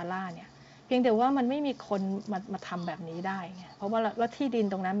สกาล่าเนี่ยเพียงแต่ว่ามันไม่มีคนมาทำแบบนี้ได้ไงเพราะว่าที่ดิน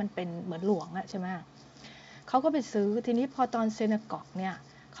ตรงนั้นมันเป็นเหมือนหลวงอะใช่ไหมเขาก็ไปซื้อทีนี้พอตอนเซนาโกกเนี่ย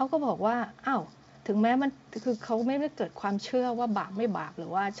เขาก็บอกว่าอ้าวถึงแม้มันคือเขาไม่ได้เกิดความเชื่อว่าบาปไม่บาปหรื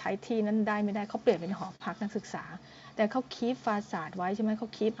อว่าใช้ที่นั้นได้ไม่ได้เขาเปลี่ยนเป็นหอพักนักศึกษาแต่เขาคีปฟาซาดไว้ใช่ไหมเขา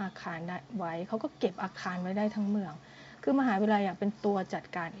คีปอาคารไว้เขาก็เก็บอาคารไว้ได้ทั้งเมืองคือมหาวิทยาลัยเป็นตัวจัด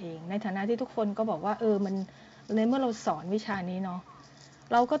การเองในฐานะที่ทุกคนก็บอกว่ามันในเมื่อเราสอนวิชานี้เนาะ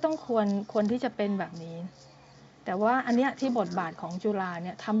เราก็ต้องควรที่จะเป็นแบบนี้แต่ว่าอันเนี้ยที่บทบาทของจุฬาเ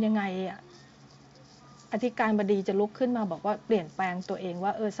นี่ยทำยังไงอธิการบดีจะลุกขึ้นมาบอกว่าเปลี่ยนแปลงตัวเองว่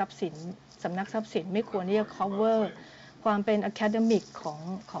าทรัพย์สินสำนักทรัพย์สินไม่ควรที่จะ cover ความเป็น academic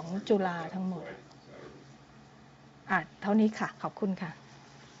ของจุฬาทั้งหมดเท่านี้ค่ะขอบคุณค่ะ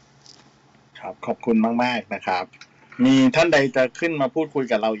ครับขอบคุณมากๆนะครับมีท่านใดจะขึ้นมาพูดคุย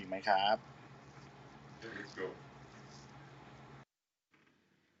กับเราอีกไหมครับ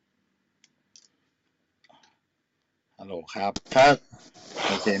ฮัลโหลครับถ้า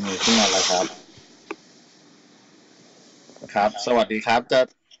โอเคมีขึ้นมาแล้วครับครับสวัสดีครับจะ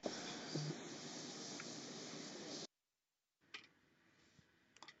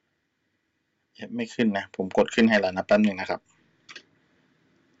ไม่ขึ้นนะผมกดขึ้นให้แล้วนะแป๊บนึงนะครับ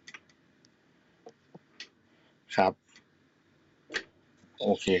ครับโอ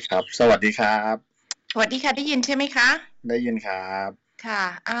เคครับสวัสดีครับสวัสดีค่ะได้ยินใช่ไหมคะได้ยินครับค่ะ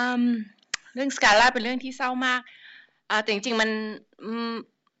เรื่องสกาล่าเป็นเรื่องที่เศร้ามากแต่จริงๆ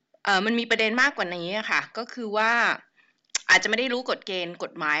มันมีประเด็นมากกว่านี้ค่ะก็คือว่าอาจจะไม่ได้รู้กฎเกณฑ์ก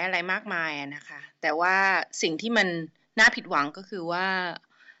ฎหมายอะไรมากมายนะคะแต่ว่าสิ่งที่มันน่าผิดหวังก็คือว่า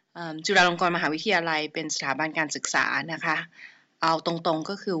จุฬาลงกรณ์มหาวิทยาลัยเป็นสถาบันการศึกษานะคะเอาตรงๆ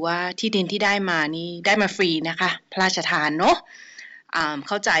ก็คือว่าที่ดินที่ได้มานี่ได้มาฟรีนะคะพระราชทานเนาะ เ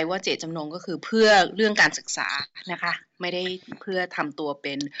ข้าใจว่าเจตจำนงก็คือเพื่อเรื่องการศึกษานะคะไม่ได้เพื่อทำตัวเ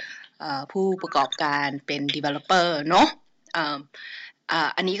ป็นผู้ประกอบการเป็น developer เนาะ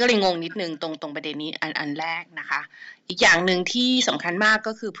อันนี้ก็เลยงงนิดนึงตรงประเด็นนี้อันแรกนะคะอีกอย่างหนึ่งที่สำคัญมาก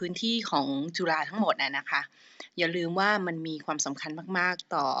ก็คือพื้นที่ของจุฬาทั้งหมดนะคะอย่าลืมว่ามันมีความสำคัญมาก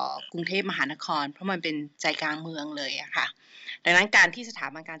ๆต่อกรุงเทพมหานครเพราะมันเป็นใจกลางเมืองเลยอะค่ะดังนั้นการที่สถา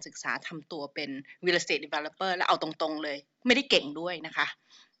บันการศึกษาทำตัวเป็น real estate developer แล้วเอาตรงๆเลยไม่ได้เก่งด้วยนะคะ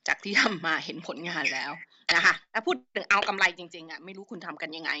จากที่ทำมาเห็นผลงานแล้วนะคะถ้าพูดถึงเอากำไรจริงๆอะไม่รู้คุณทำกัน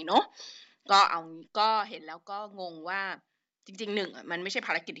ยังไงเนาะก็เห็นแล้วก็งงว่าจริงๆหนึ่งมันไม่ใช่ภ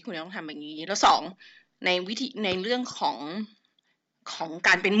ารกิจที่คุณต้องทำแบบนี้แล้วสองในเรื่องของก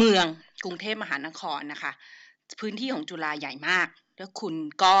ารเป็นเมืองกรุงเทพมหานครนะคะพื้นที่ของจุฬาใหญ่มากแล้วคุณ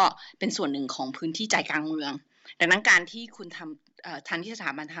ก็เป็นส่วนหนึ่งของพื้นที่ใจกลางเมืองดังนั้นการที่คุณทำทันที่สถ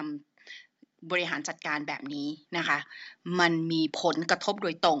าบันทำบริหารจัดการแบบนี้นะคะมันมีผลกระทบโด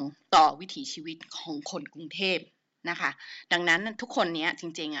ยตรงต่อวิถีชีวิตของคนกรุงเทพนะคะดังนั้นทุกคนเนี้ยจ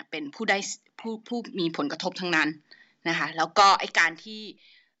ริงๆเป็นผู้มีผลกระทบทั้งนั้นนะคะแล้วก็ไอ้การที่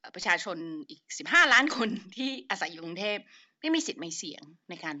ประชาชนอีก15ล้านคนที่อาศัยอยู่กรุงเทพไม่มีสิทธิ์ไม่เสียง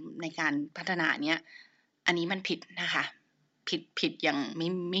ในการพัฒนาเนี้ยอันนี้มันผิดนะคะผิดอย่าง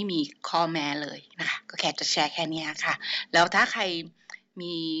ไม่มีข้อแม้เลยนะคะก็แค่จะแชร์แค่นี้ค่ะแล้วถ้าใคร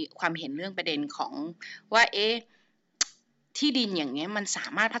มีความเห็นเรื่องประเด็นของว่าที่ดินอย่างเงี้ยมันสา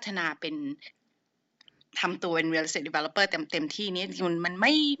มารถพัฒนาเป็นทำตัวเป็น real estate developer เต็มที่นี้มัน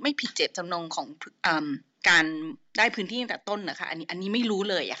ไม่ผิดเจตจำนงของการได้พื้นที่ตั้งแต่ต้นนะคะอันนี้ไม่รู้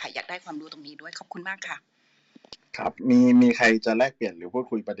เลยอะค่ะอยากได้ความรู้ตรงนี้ด้วยขอบคุณมากค่ะครับมีใครจะแลกเปลี่ยนหรือพูด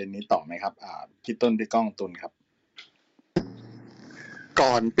คุยประเด็นนี้ต่อไหมครับพี่ต้นพี่ก้องตุลครับ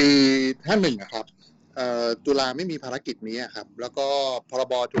ก่อนปี51นะครับจุฬาไม่มีภารกิจนี้ครับแล้วก็พร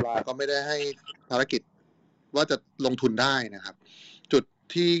บจุฬาก็ไม่ได้ให้ภารกิจว่าจะลงทุนได้นะครับจุด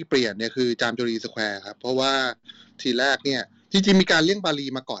ที่เปลี่ยนเนี่ยคือจามจุรีสแควร์ครับเพราะว่าทีแรกเนี่ยจริงๆมีการเลี่ยงบาลี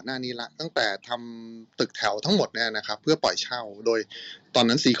มาก่อนหน้านี้ละตั้งแต่ทำตึกแถวทั้งหมดเนี่ยนะครับเพื่อปล่อยเช่าโดยตอน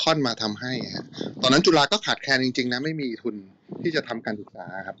นั้นซีคอนมาทำให้ตอนนั้นจุฬาก็ขาดแคลนจริงๆนะไม่มีทุนที่จะทำการศึกษา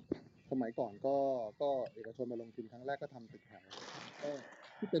ครับสมัยก่อนก็เอกชนมาลงทุนครั้งแรกก็ทำตึกแถว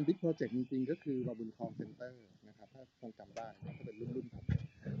ที่เป็นบิ๊กโปรเจกต์จริงๆก็คือเราบุญคลองเซ็นเตอร์นะครับถ้าคงจำได้ก็เป็นรุ่นผม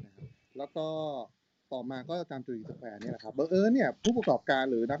นะครับแล้วก็ต่อมาก็จามจุรีสแควร์เนี่ยนะครับเนี่ยผู้ประกอบการ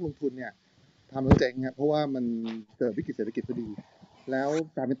หรือนักลงทุนเนี่ยทำแล้วเจ๊งครับเพราะว่ามันเกิดวิกฤตเศรษฐกิจพอดีแล้ว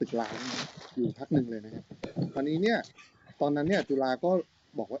กลายเป็นตึกร้างอยู่พักหนึ่งเลยนะครับคราวนี้เนี่ยตอนนั้นเนี่ยจุฬาก็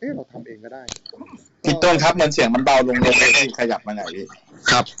บอกว่าเราทำเองก็ได้พี่ต้นครับมันเสียงมันเบาลงเลยที่ขยับมาหน่อยพี่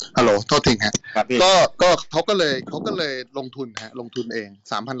ครับฮัลโหลโทษทีครับก็เขาก็เลยลงทุนเอง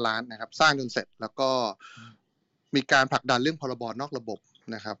 3,000 ล้านนะครับสร้างจนเสร็จแล้วก็มีการผลักดันเรื่องพรบนอกระบบ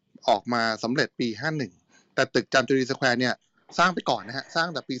นะครับออกมาสำเร็จปี51แต่ตึกจามจุรีสแควร์เนี่ยสร้างไปก่อนนะฮะสร้าง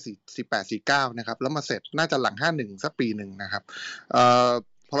แต่ปี48-49นะครับแล้วมาเสร็จน่าจะหลัง51สักปีนึงนะครับ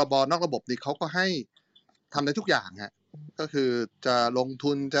พรบนอกระบบนี่เขาก็ให้ทำได้ทุกอย่างฮะก็คือจะลง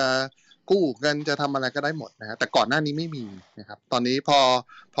ทุนจะกู้เงินจะทำอะไรก็ได้หมดนะฮะแต่ก่อนหน้านี้ไม่มีนะครับตอนนี้พ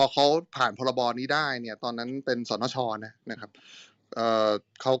อเขาผ่านพรบนี้ได้เนี่ยตอนนั้นเป็นสนช.นะครับ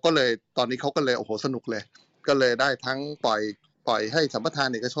เขาก็เลยตอนนี้เขาก็เลยโอ้โหสนุกเลยก็เลยได้ทั้งปล่อยให้สัมปทาน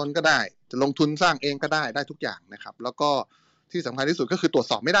เอกชนก็ได้จะลงทุนสร้างเองก็ได้ทุกอย่างนะครับแล้วก็ที่สำคัญที่สุดก็คือตรวจ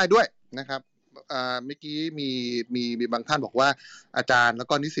สอบไม่ได้ด้วยนะครับเมื่อกี้มีบางท่านบอกว่าอาจารย์แล้ว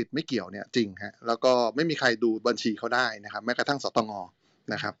ก็นิสิตไม่เกี่ยวเนี่ยจริงฮะแล้วก็ไม่มีใครดูบัญชีเขาได้นะครับแม้กระทั่งสตง.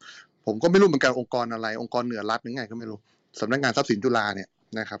นะครับผมก็ไม่รู้เหมือนกันองค์กรอะไรองค์กรเหนือรัฐหรือไงก็ไม่รู้สำนักงานทรัพย์สินจุฬาเนี่ย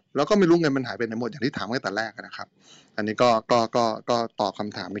นะครับแล้วก็ไม่รู้เงินมันหายไปไหนหมดอย่างที่ถามตั้งแต่แรกนะครับอันนี้ก็ตอบค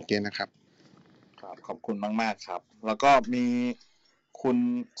ำถามเมื่อกี้นะครับครับขอบคุณมากๆครับแล้วก็มีคุณ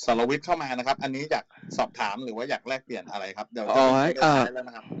สรวิทย์เข้ามานะครับอันนี้อยากสอบถามหรือว่าอยากแลกเปลี่ยนอะไรครับเดี๋ยวจะได้แล้วน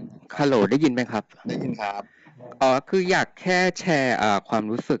ะครับฮัลโหลได้ยินไหมครับได้ยินครับคืออยากแค่แชร์ความ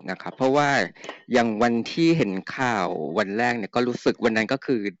รู้สึกนะครับเพราะว่าอย่างวันที่เห็นข่าววันแรกเนี่ยก็รู้สึกวันนั้นก็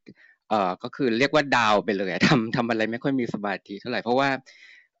คือเรียกว่าดาวไปเลยทำอะไรไม่ค่อยมีสมาธิเท่าไหร่เพราะว่า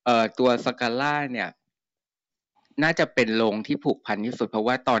ตัวสกาล่าเนี่ยน่าจะเป็นโรงที่ผูกพันที่สุดเพราะ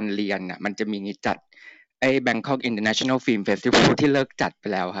ว่าตอนเรียนน่ะมันจะมีจัดไอ้ Bangkok International Film Festival ที่เลิกจัดไป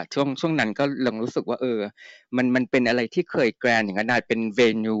แล้วค่ะช่วงนั้นก็รู้สึกว่ามันเป็นอะไรที่เคยแกรนอย่างนั้นได้เป็นเว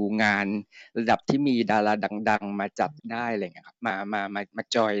นิวงานระดับที่มีดาราดังๆมาจัดได้อะไรอย่างเงี้ยครับมา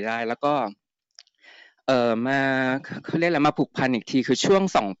จอยได้แล้วก็มาเขาเรียกอะไรมาผูกพันอีกทีคือช่วง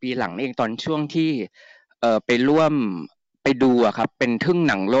2ปีหลังนี่เองตอนช่วงที่ไปร่วมไปดูอะครับเป็นทึ่ง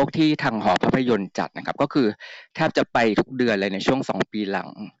หนังโลกที่ทางหอภาพยนตร์จัดนะครับก็คือแทบจะไปทุกเดือนเลยในช่วง2ปีหลั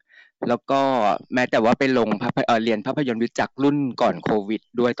งแล้วก็แม้แต่ว่าไปลงเรียนภาพยนตร์วิจักรรุ่นก่อนโควิด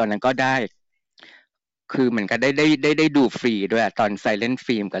ด้วยตอนนั้นก็ได้ คือเหมือนกับได้ดูฟรีด้วยตอน Silent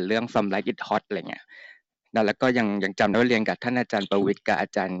Film กับเรื่อง Some Like It Hot อะไรเงี้ยแล้วก็ยังจำได้ว่าเรียนกับท่านอาจารย์ประวิตรกับอา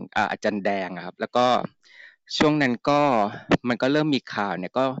จารย์แดงครับแล้วก็ช่วงนั้นก็มันก็เริ่มมีข่าวเนี่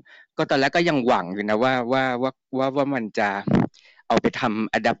ยก็ตอนแรกก็ยังหวังอยู่นะว่ามันจะเอาไปท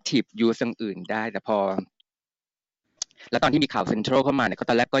ำ adaptive use อย่างอื่นได้แต่พอแล้วตอนที่มีข่าวเซ็นทรัลเข้ามาเนี่ยก็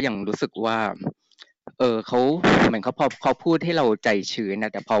ตอนแรกก็ยังรู้สึกว่าเขาเหมือนเขาพอพูดให้เราใจชื้นน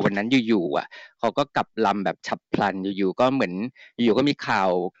ะแต่พอวันนั้นอยู่ๆอ่ะเขาก็กลับลำแบบฉับพลันอยู่ๆก็เหมือนอยู่ๆก็มีข่าว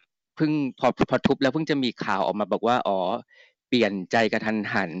เพิ่งพอทุบแล้วเพิ่งจะมีข่าวออกมาบอกว่าเปลี่ยนใจกระทัน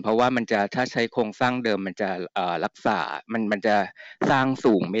หันเพราะว่ามันจะถ้าใช้โครงสร้างเดิมมันจะรักษามันจะสร้าง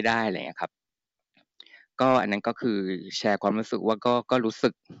สูงไม่ได้อะไรอย่างเงี้ยครับก็อันนั้นก็คือแชร์ความรู้สึกว่าก็รู้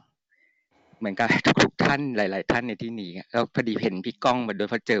สึกเหมือนกับทุกท่านหลายๆท่านในที่นี้แล้วพอดีเห็นพี่ก้องมาด้วย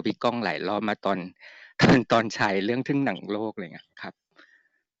เพราะเจอพี่ก้องหลายรอบมาตอนฉายเรื่องทึ่งหนังโลกอะไรเงี้ยครับ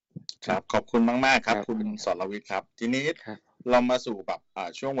ครับขอบคุณมากๆครับคุณสรวิทย์ครับทีนี้เรามาสู่แบบ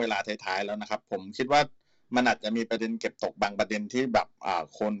ช่วงเวลาท้ายๆแล้วนะครับผมคิดว่ามันอาจจะมีประเด็นเก็บตกบางประเด็นที่แบบ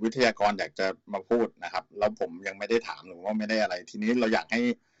คนวิทยากรอยากจะมาพูดนะครับแล้วผมยังไม่ได้ถามหรือว่าไม่ได้อะไรทีนี้เราอยากให้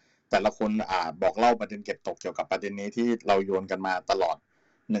แต่ละคนบอกเล่าประเด็นเก็บตกเกี่ยวกับประเด็นนี้ที่เราโยนกันมาตลอด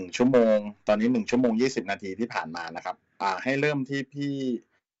1 ชั่วโมงตอนนี้1 ชั่วโมง 20 นาทีที่ผ่านมานะครับให้เริ่มที่พี่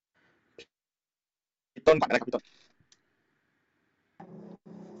ต้นก่อนก็ได้ครับพี่ต้น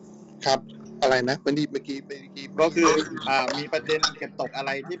ครับอะไรนะเมื่อกี้ก็คือมีประเด็นเก็บตกอะไ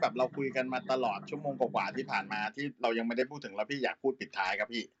รที่แบบเราคุยกันมาตลอดชั่วโมงกว่าๆที่ผ่านมาที่เรายังไม่ได้พูดถึงแล้วพี่อยากพูดปิดท้ายครับ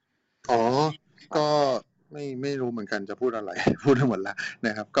พี่ก็ไม่รู้เหมือนกันจะพูดอะไร พูดทั้งหมดแล้วน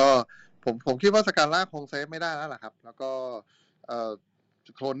ะครับก็ผมคิดว่าสกาล่าคงเซฟไม่ได้แล้วล่ะครับแล้วก็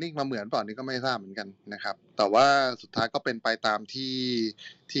โคลนนิ่งมาเหมือนเปล่านี่ก็ไม่ทราบเหมือนกันนะครับแต่ว่าสุดท้ายก็เป็นไปตาม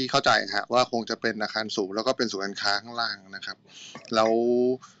ที่เข้าใจฮะว่าคงจะเป็นอาคารสูงแล้วก็เป็นศูนย์การค้าข้างล่างนะครับแล้ว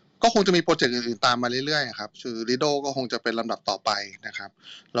ก็คงจะมีโปรเจกต์อื่นๆตามมาเรื่อยๆครับคือลิโดก็คงจะเป็นลำดับต่อไปนะครับ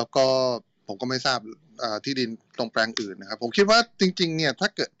แล้วก็ผมก็ไม่ทราบที่ดินตรงแปลงอื่นนะครับผมคิดว่าจริงๆเนี่ยถ้า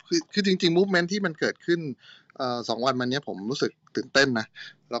เกิดคือจริงๆมูฟเมนท์ที่มันเกิดขึ้น2 วันมานี้ผมรู้สึกตื่นเต้นนะ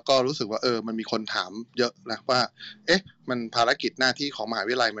แล้วก็รู้สึกว่ามันมีคนถามเยอะนะว่ามันภารกิจหน้าที่ของมหา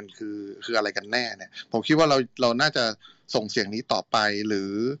วิทยาลัยมันคืออะไรกันแน่เนี่ยผมคิดว่าเราน่าจะส่งเสียงนี้ต่อไปห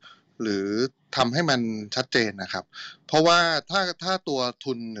รือทำให้มันชัดเจนนะครับเพราะว่าถ้าตัว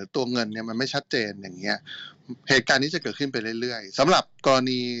ทุนหรือตัวเงินเนี่ยมันไม่ชัดเจนอย่างเงี้ยเหตุการณ์นี้จะเกิดขึ้นไปเรื่อยๆสำหรับกร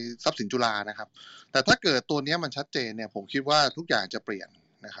ณีทรัพย์สินจุฬานะครับแต่ถ้าเกิดตัวนี้มันชัดเจนเนี่ยผมคิดว่าทุกอย่างจะเปลี่ยน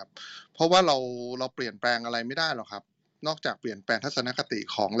นะครับเพราะว่าเราเปลี่ยนแปลงอะไรไม่ได้หรอกครับนอกจากเปลี่ยนแปลงทัศนคติ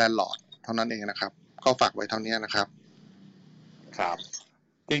ของแลนด์ลอร์ดเท่านั้นเองนะครับก็ฝากไว้เท่านี้นะครับครับ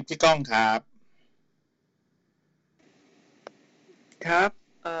พี่ก้องครับครับ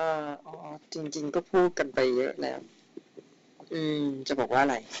จริงๆก็พูดกันไปเยอะแล้วจะบอกว่าอะ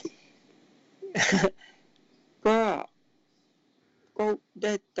ไร ก็ไ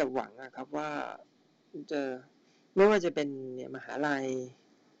ด้แต่หวังครับว่าจะไม่ว่าจะเป็นเนี่ยมหาลัย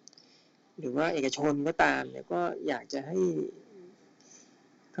หรือว่าเอกชนก็ตามเนี่ยก็อยากจะให้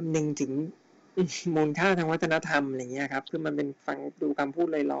คำนึงถึงมูลค่าทางวัฒนธรรมอะไรเงี้ยครับคือมันเป็นฟังดูคำพูด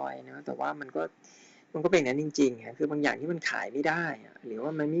ลอยๆนะแต่ว่ามันก็เป็นอย่างนั้นจริงๆคือบางอย่างที่มันขายไม่ได้หรือว่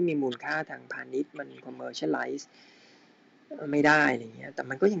ามันไม่มีมูลค่าทางพาณิชย์มัน commercialize ไม่ได้อะไรเงี้ยแต่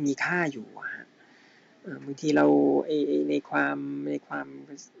มันก็ยังมีค่าอยู่บางทีเราในความ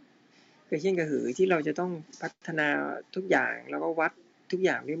กระเฮี้ยนกระหือที่เราจะต้องพัฒนาทุกอย่างแล้วก็วัดทุกอ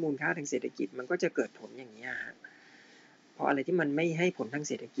ย่างด้วยมูลค่าทางเศรษฐกิจมันก็จะเกิดผลอย่างนี้เพราะอะไรที่มันไม่ให้ผลทาง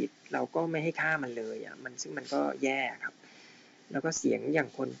เศรษฐกิจเราก็ไม่ให้ค่ามันเลยซึ่งมันก็แย่ครับแล้วก็เสียงอย่าง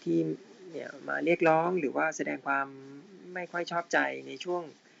คนที่เนี่ยมาเรียกร้องหรือว่าแสดงความไม่ค่อยชอบใจในช่วง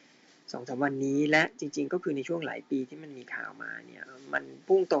 2-3 วันนี้และจริงๆก็คือในช่วงหลายปีที่มันมีข่าวมาเนี่ยมัน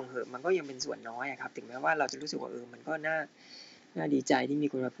พุ่งตรงเหอะมันก็ยังเป็นส่วนน้อยครับถึงแม้ว่าเราจะรู้สึกว่ามันก็น่าดีใจที่มี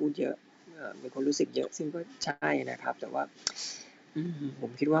คนมาพูดเยอะมีคนรู้สึกเยอะซึ่งก็ใช่นะครับแต่ว่าผ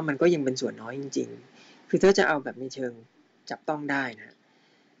มคิดว่ามันก็ยังเป็นส่วนน้อยจริงๆคือถ้าจะเอาแบบในเชิงจับต้องได้นะ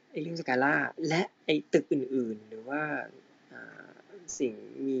ไอ้เรื่องสกาล่าและไอ้ตึกอื่นๆหรือว่าสิ่ง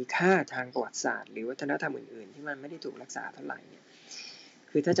มีค่าทางประวัติศาสตร์หรือวัฒนธรรมอื่นๆที่มันไม่ได้ถูกรักษาเท่าไหร่เนี่ย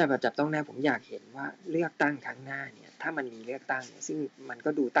คือถ้าจะแบบจับต้องได้ผมอยากเห็นว่าเลือกตั้งครั้งหน้าเนี่ยถ้ามันมีเลือกตั้งเนี่ยซึ่งมันก็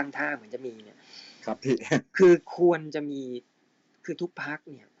ดูตั้งท่าเหมือนจะมีเนี่ยครับพี่คือควรจะมีคือทุกพรรค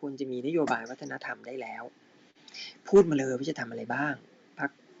เนี่ยควรจะมีนโยบายวัฒนธรรมได้แล้วพูดมาเลยว่าจะทำอะไรบ้างพรร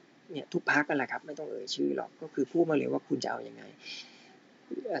คเนี่ยทุกพรรคกันแหละครับไม่ต้องเอ่ยชื่อหรอกก็คือพูดมาเลยว่าคุณจะเอายังไง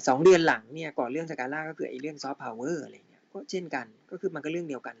2 เดือนหลังเนี่ยก่อนเรื่องสกาล่าก็คือไอ้เรื่องซอฟต์พาวเวอร์อะไรเนี่ยก็เช่นกันก็คือมันก็เรื่อง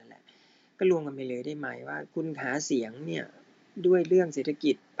เดียวกันนั่นแหละก็รวมกันไปเลยได้ไหมว่าคุณหาเสียงเนี่ยด้วยเรื่องเศรษฐ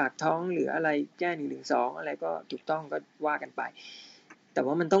กิจปากท้องหรืออะไรแก้112อะไรก็ถูกต้องก็ว่ากันไปแต่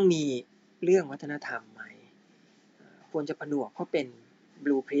ว่ามันต้องมี เรื่องวัฒนธรรมไหมควรจะผนวกเข้าเป็นบ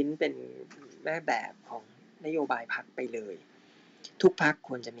ลูพรินท์เป็นแม่แบบของนโยบายพรรคไปเลยทุกพรรคค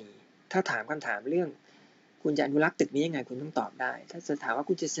วรจะมีถ้าถามคำถามเรื่องคุณจะอนุรักษ์ตึกนี้ยังไงคุณต้องตอบได้ถ้าจะถามว่า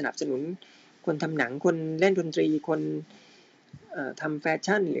คุณจะสนับสนุนคนทำหนังคนเล่นดนตรีคนทำแฟ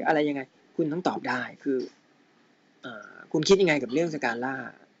ชั่นหรืออะไรยังไงคุณต้องตอบได้คือคุณคิดยังไงกับเรื่องสกาล่า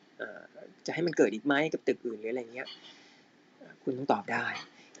จะให้มันเกิดอีกไหมกับตึกอื่นหรืออะไรเงี้ยคุณต้องตอบได้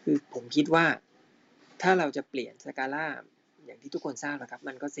คือผมคิดว่าถ้าเราจะเปลี่ยนสกาล่าอย่างที่ทุกคนทราบนะครับ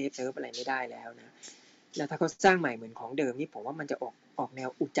มันก็เซฟเซิร์ฟอะไรไม่ได้แล้วนะแล้วถ้าเขาสร้างใหม่เหมือนของเดิมนี่ผมว่ามันจะออกแนว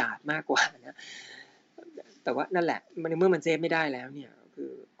อุจาดมากกว่านะแต่ว่านั่นแหละเมื่อมันเซฟไม่ได้แล้วเนี่ย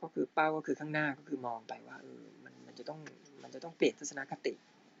ก็คือเป้าก็คือข้างหน้าก็คือมองไปว่ามันจะต้องเปลี่ยนทัศนคติ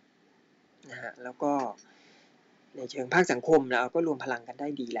นะฮะแล้วก็ในเชิงภาคสังคมเราก็รวมพลังกันได้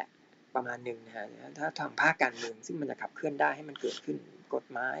ดีแหละประมาณนึงนะฮะถ้าทางภาคการเมืองซึ่งมันจะขับเคลื่อนได้ให้มันเกิดขึ้นกฎ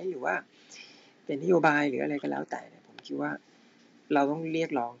หมายหรือว่าเป็นนโยบายหรืออะไรก็แล้วแต่เนี่ยผมคิดว่าเราต้องเรีย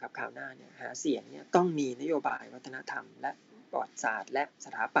กร้องกับข่าวหน้าเนี่ยหาเสียงเนี่ยต้องมีนโยบายวัฒนธรรมและประวัติศาสตร์และส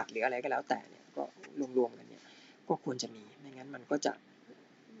ถาปัตย์หรืออะไรก็แล้วแต่เนี่ยก็รวมๆกันเนี่ยก็ควรจะมีไม่งั้นมันก็จะ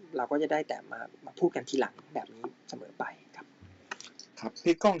เราก็จะได้แต่มาพูดกันทีหลังแบบนี้เสมอไปครับครับ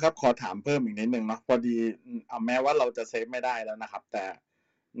พี่ก้องครับขอถามเพิ่มอีกนิดนึงเนาะพอดีแม้ว่าเราจะเซฟไม่ได้แล้วนะครับแต่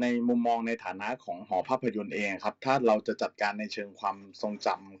ในมุมมองในฐานะของหอภาพยนตร์เองครับถ้าเราจะจัดการในเชิงความทรงจ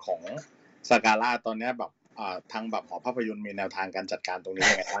ำของสกาล่าตอนนี้แบบทางแบบหอภาพยนตร์มีแนวทางการจัดการตรงนี้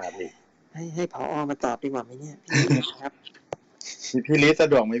ยังไงบ้างครับพี่ให้ผอ.มาตอบดีกว่าไหมเนี่ยครับพี่ลิศสะ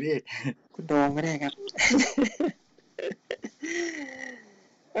ดวกไหมพี่คุณโดมก็ได้ครับ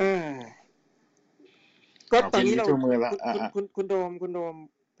ก็ตอนนี้เราคุณโดม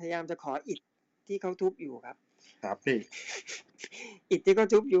พยายามจะขออิฐที่เขาทุบอยู่ครับครับพี่อิฐที่เขา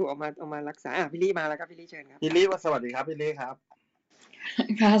ทุบอยู่ออกมารักษาพี่ลี่มาแล้วครับพี่ลี่เชิญครับพี่ลี่สวัสดีครับพี่ลี่ครับ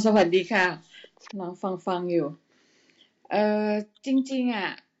ค่ะสวัสดีค่ะน้องฟังอยู่จริง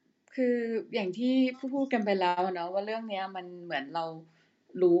ๆคืออย่างที่พูดกันไปแล้วเนาะว่าเรื่องนี้มันเหมือนเรา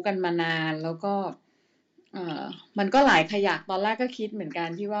รู้กันมานานแล้วก็มันก็หลายขยักตอนแรกก็คิดเหมือนกัน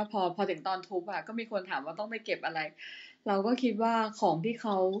ที่ว่าพอถึงตอนทุบก็มีคนถามว่าต้องไปเก็บอะไรเราก็คิดว่าของที่เข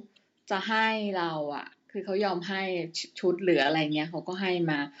าจะให้เราคือเขายอมให้ชุดเหลืออะไรเงี้ยเขาก็ให้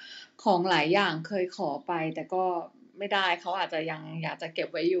มาของหลายอย่างเคยขอไปแต่ก็ไม่ได้เขาอาจจะยังอยากจะเก็บ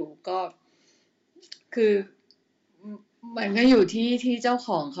ไว้อยู่ก็คือมันก็อยู่ที่เจ้าข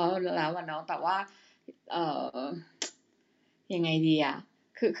องเขาแล้วเนาะแต่ว่ายังไงดี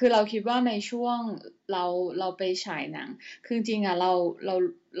คือเราคิดว่าในช่วงเราไปฉายหนังคือจริงเรา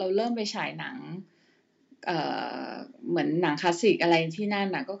เริ่มไปฉายหนังเหมือนหนังคลาสสิกอะไรที่นั่น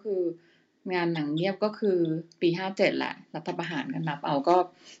ก็คืองานหนังเงียบก็คือปี57แหละรัฐประหารกันนับเอาก็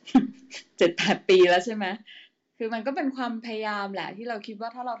 7-8 ปีแล้วใช่ไหมคือมันก็เป็นความพยายามแหละที่เราคิดว่า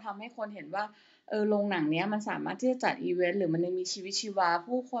ถ้าเราทำให้คนเห็นว่าโรงหนังเนี้ยมันสามารถที่จะจัดอีเวนต์หรือมันยังมีชีวิตชีวา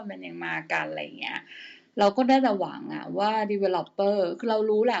ผู้คนมันยังมากันอะไรเงี้ยเราก็ได้แต่หวังว่า developer คือเรา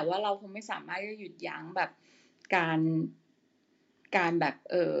รู้แหละว่าเราคงไม่สามารถจะหยุดยั้งแบบการแบบ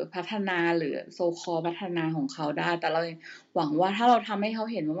พัฒนาหรือโซคอลพัฒนาของเขาได้แต่เราหวังว่าถ้าเราทำให้เขา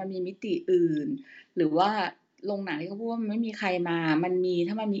เห็นว่ามันมีมิติอื่นหรือว่าโรงหนังที่เขาพูดว่ามันไม่มีใครมามันมี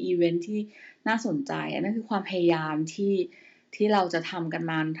ถ้ามันมีอีเวนท์ที่น่าสนใจนั่นคือความพยายามที่เราจะทำกัน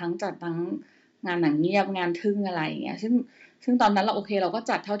มาทั้งงานหนังเงียบงานทึ่งอะไรอย่างเงี้ยซึ่งตอนนั้นเราโอเคเราก็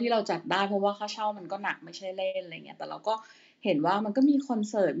จัดเท่าที่เราจัดได้เพราะว่าค่าเช่ามันก็หนักไม่ใช่เล่นอะไรเงี้ยแต่เราก็เห็นว่ามันก็มีคอน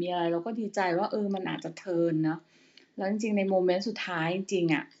เสิร์ตมีอะไรเราก็ดีใจว่ามันอาจจะเทิร์นเนาะแล้วจริงๆในโมเมนต์สุดท้ายจริง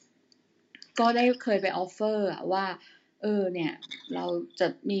ก็ได้เคยไปออฟเฟอร์ว่าเนี่ยเราจะ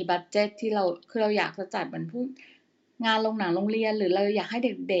มีบัดเจ็ตที่เราอยากจะจัดเหมือนพวกงานโรงหนังโรงเรียนหรือเราอยากให้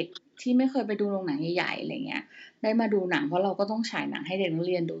เด็กๆที่ไม่เคยไปดูโรงหนังใหญ่ๆอะไรเงี้ยได้มาดูหนังเพราะเราก็ต้องฉายหนังให้เด็กนัก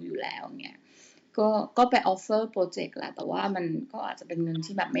เรียนดูอยู่แล้วเงี้ยก็ไปออฟเฟอร์โปรเจกต์แหละแต่ว่ามันก็อาจจะเป็นเงิน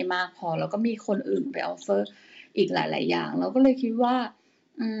ที่แบบไม่มากพอแล้วก็มีคนอื่นไปออฟเฟอร์อีกหลายๆอย่างเราก็เลยคิดว่า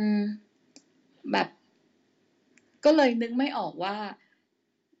แบบก็เลยนึกไม่ออกว่า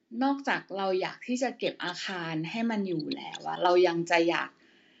นอกจากเราอยากที่จะเก็บอาคารให้มันอยู่แล้วเรายังจะอยาก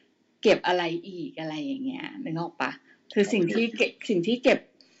เก็บอะไรอีกอะไรอย่างเงี้ยนึกออกปะคือสิ่งที่เก็บ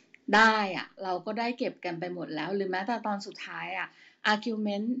ได้เราก็ได้เก็บกันไปหมดแล้วหรือแม้แต่ตอนสุดท้าย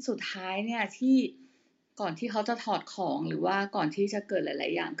argument สุดท้ายเนี่ยที่ก่อนที่เขาจะถอดของหรือว่าก่อนที่จะเกิดหลา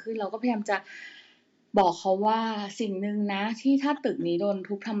ยๆอย่างขึ้นเราก็พยายามจะบอกเขาว่าสิ่งหนึ่งนะที่ถ้าตึกนี้โดน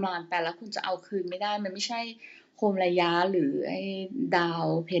ทุบทำลายไปแล้วคุณจะเอาคืนไม่ได้มันไม่ใช่โคมระยะหรือไอ้ดาว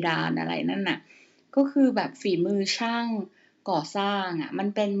เพดานอะไรนั่นน่ะก็คือแบบฝีมือช่างก่อสร้างมัน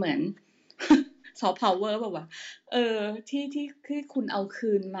เป็นเหมือน ซอฟต์พาวเวอร์แบบว่าที่คุณเอา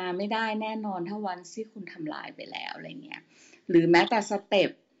คืนมาไม่ได้แน่นอนถ้าวันที่คุณทำลายไปแล้วอะไรเงี้ยหรือแม้แต่สเต็ป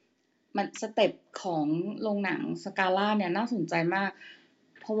มันสเต็ปของโรงหนังสกาล่าเนี่ยน่าสนใจมาก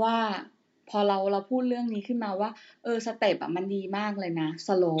เพราะว่าพอเราพูดเรื่องนี้ขึ้นมาว่าสเต็ปมันดีมากเลยนะส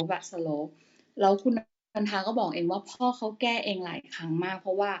โลปแล้วคุณนันทาก็บอกเองว่าพ่อเขาแก้เองหลายครั้งมากเพ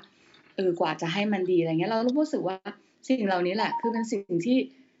ราะว่ากว่าจะให้มันดีอะไรเงี้ยเรารู้สึกว่าสิ่งเหล่านี้แหละคือเป็นสิ่งที่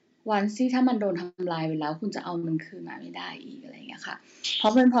วันที่ถ้ามันโดนทำลายไปแล้วคุณจะเอามันคืนมาไม่ได้อีกอะไรเงี้ยค่ะเพรา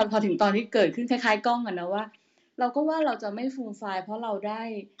ะมันพอถึงตอนที่เกิดขึ้นคล้ายๆกล้องกันนะว่าเราก็ว่าเราจะไม่ฟูมไฟล์เพราะเราได้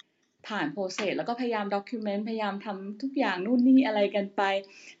ผ่านโปรเซสแล้วก็พยายามด็อกิวเมนต์พยายามทำทุกอย่างนู่นนี่อะไรกันไป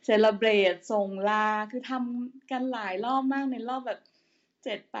เซเลบเรตส่งลาคือทำกันหลายรอบมากในรอบแบบ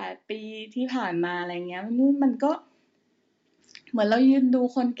 7-8 ปีที่ผ่านมาอะไรเงี้ยมันก็เหมือนเรายืนดู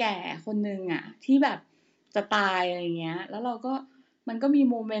คนแก่คนนึงอ่ะที่แบบจะตายอะไรเงี้ยแล้วเราก็มันก็มี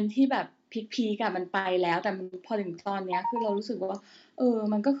โมเมนต์ที่แบบพีคๆอะมันไปแล้วแต่มันพอถึงตอนเนี้ยคือเรารู้สึกว่า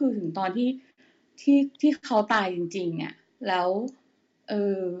มันก็คือถึงตอนที่เขาตายจริงๆอ่ะแล้ว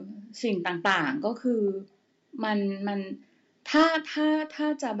สิ่งต่างๆก็คือมันถ้า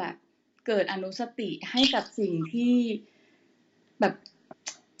จะแบบเกิดอนุสติให้กับสิ่งที่แบบ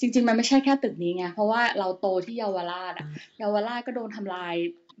จริงๆมันไม่ใช่แค่ตึกนี้ไงเพราะว่าเราโตที่เยาวราชเยาวราชก็โดนทำลาย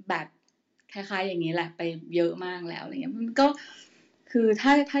แบบคล้ายๆอย่างนี้แหละไปเยอะมากแล้วอะไรเงี้ยมันก็คือ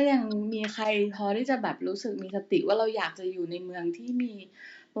ถ้ายังมีใครพอที่จะแบบรู้สึกมีสติว่าเราอยากจะอยู่ในเมืองที่มี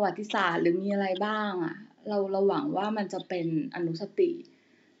ประวัติศาสตร์หรือมีอะไรบ้างอ่ะเราหวังว่ามันจะเป็นอนุสติ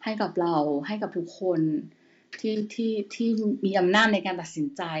ให้กับเราให้กับทุกคนที่มีอำนาจในการตัดสิน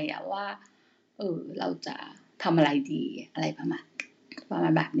ใจอ่ะว่าเราจะทำอะไรดีอะไรประมาณ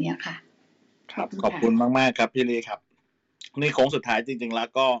แบบนี้ค่ะครับขอบคุณมากๆครับพี่ลีครับนี่โค้งสุดท้ายจริงๆแล้ว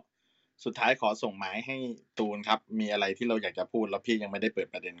ก็สุดท้ายขอส่งหมายให้ตูนครับมีอะไรที่เราอยากจะพูดแล้วพี่ยังไม่ได้เปิด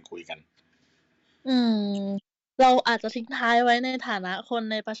ประเด็นคุยกันเราอาจจะทิ้งท้ายไว้ในฐานะคน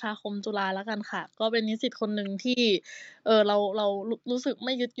ในประชาคมจุฬาแล้วกันค่ะก็เป็นนิสิตคนหนึ่งที่เรารู้สึกไ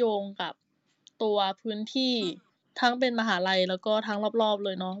ม่ยึดโยงกับตัวพื้นที่ทั้งเป็นมหาลัยแล้วก็ทั้งรอบๆเล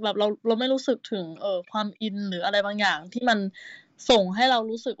ยเนาะแบบเราไม่รู้สึกถึงความอินหรืออะไรบางอย่างที่มันส่งให้เรา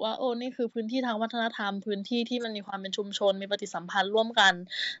รู้สึกว่านี่คือพื้นที่ทางวัฒนธรรมพื้นที่ที่มันมีความเป็นชุมชนมีปฏิสัมพันธ์ร่วมกัน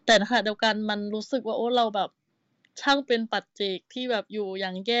แต่ในขณะเดียวกันมันรู้สึกว่าเราแบบช่างเป็นปัจเจกที่แบบอยู่อย่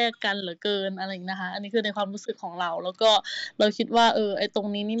างแยกกันเหลือเกินอะไรอย่างนี้นะคะอันนี้คือในความรู้สึกของเราแล้วก็เราคิดว่าไอ้ตรง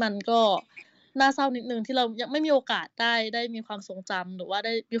นี้นี่มันก็น่าเศร้านิดนึงที่เรายังไม่มีโอกาสได้มีความทรงจำหรือว่าไ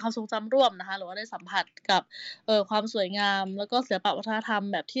ด้มีความทรงจำร่วมนะคะหรือว่าได้สัมผัสกับความสวยงามแล้วก็ศิลปวัฒนธรรม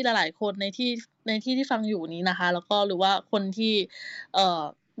แบบที่หลายๆคนในที่ฟังอยู่นี้นะคะแล้วก็หรือว่าคนที่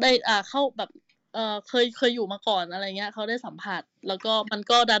ได้เข้าแบบเคยอยู่มาก่อนอะไรเงี้ยเขาได้สัมผัสแล้วก็มัน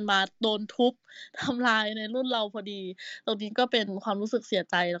ก็ดันมาโดนทุบทำลายในรุ่นเราพอดีตรงนี้ก็เป็นความรู้สึกเสีย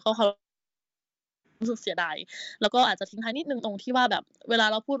ใจแล้วก็ความรู้สึกเสียดายแล้วก็อาจจะทิ้งท้ายนิดนึงตรงที่ว่าแบบเวลา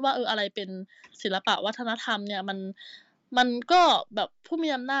เราพูดว่าอะไรเป็นศิลปะวัฒนธรรมเนี่ยมันก็แบบผู้มี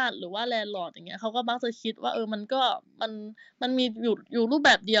อำนาจหรือว่าแลนด์ลอร์ดอย่างเงี้ยเขาก็มักจะคิดว่ามันมีอยู่รูปแ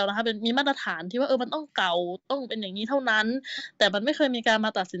บบเดียวนะคะเป็นมีมาตรฐานที่ว่ามันต้องเก่าต้องเป็นอย่างนี้เท่านั้นแต่มันไม่เคยมีการม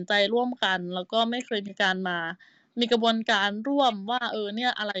าตัดสินใจร่วมกันแล้วก็ไม่เคยมีการมีกระบวนการร่วมว่าเนี่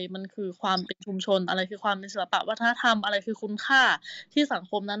ยอะไรมันคือความเป็นชุมชนอะไรคือความเป็นศิลปะวัฒนธรรมอะไรคือคุณค่าที่สัง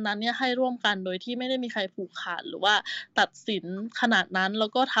คมนั้นๆเนี่ยให้ร่วมกันโดยที่ไม่ได้มีใครผูกขาดหรือว่าตัดสินขนาดนั้นแล้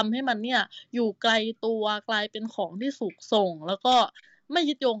วก็ทำให้มันเนี่ยอยู่ไกลตัวกลายเป็นของที่สูงส่งแล้วก็ไม่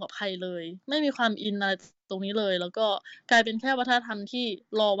ยึดโยงกับใครเลยไม่มีความอินอะไรตรงนี้เลยแล้วก็กลายเป็นแค่วัฒนธรรมที่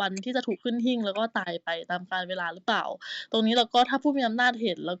รอวันที่จะถูกขึ้นหิ้งแล้วก็ตายไปตามกาลเวลาหรือเปล่าตรงนี้เราก็ถ้าผู้มีอำนาจเ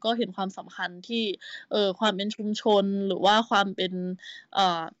ห็นแล้วก็เห็นความสำคัญที่ความเป็นชุมชนหรือว่าความเป็น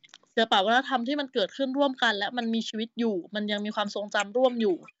ศิลปะวัฒนธรรมที่มันเกิดขึ้นร่วมกันและมันมีชีวิตอยู่มันยังมีความทรงจำร่วมอ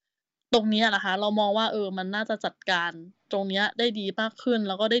ยู่ตรงนี้นะคะเรามองว่ามันน่าจะจัดการตรงนี้ได้ดีมากขึ้นแ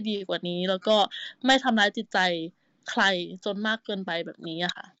ล้วก็ได้ดีกว่านี้แล้วก็ไม่ทำร้ายจิตใจใครจนมากเกินไปแบบนี้อ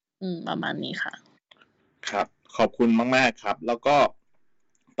ะค่ะประมาณนี้ค่ะครับขอบคุณมากๆครับแล้วก็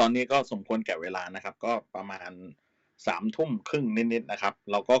ตอนนี้ก็สมควรแก่เวลานะครับก็ประมาณ 3:30 นิดๆนะครับ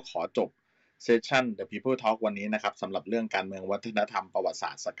เราก็ขอจบเซสชั่น The People Talk วันนี้นะครับสำหรับเรื่องการเมืองวัฒนธรรมประวัติศา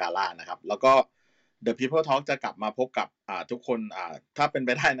สตร์สกาล่านะครับแล้วก็ The People Talk จะกลับมาพบกับทุกคนถ้าเป็นไป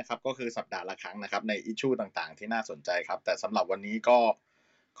ได้นะครับก็คือสัปดาห์ละครั้งนะครับในอิชชูต่างๆที่น่าสนใจครับแต่สำหรับวันนี้ก็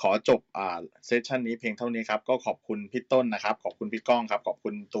ขอจบเซสชั่นนี้เพียงเท่านี้ครับก็ขอบคุณพี่ต้นนะครับขอบคุณพี่ก้องครับขอบคุ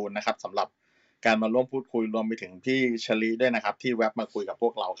ณตูนนะครับสำหรับการมาร่วมพูดคุยรวมไปถึงพี่ชลีด้วยนะครับที่แวะมาคุยกับพว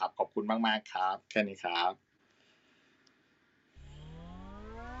กเราครับขอบคุณมากๆครับแค่นี้ครับ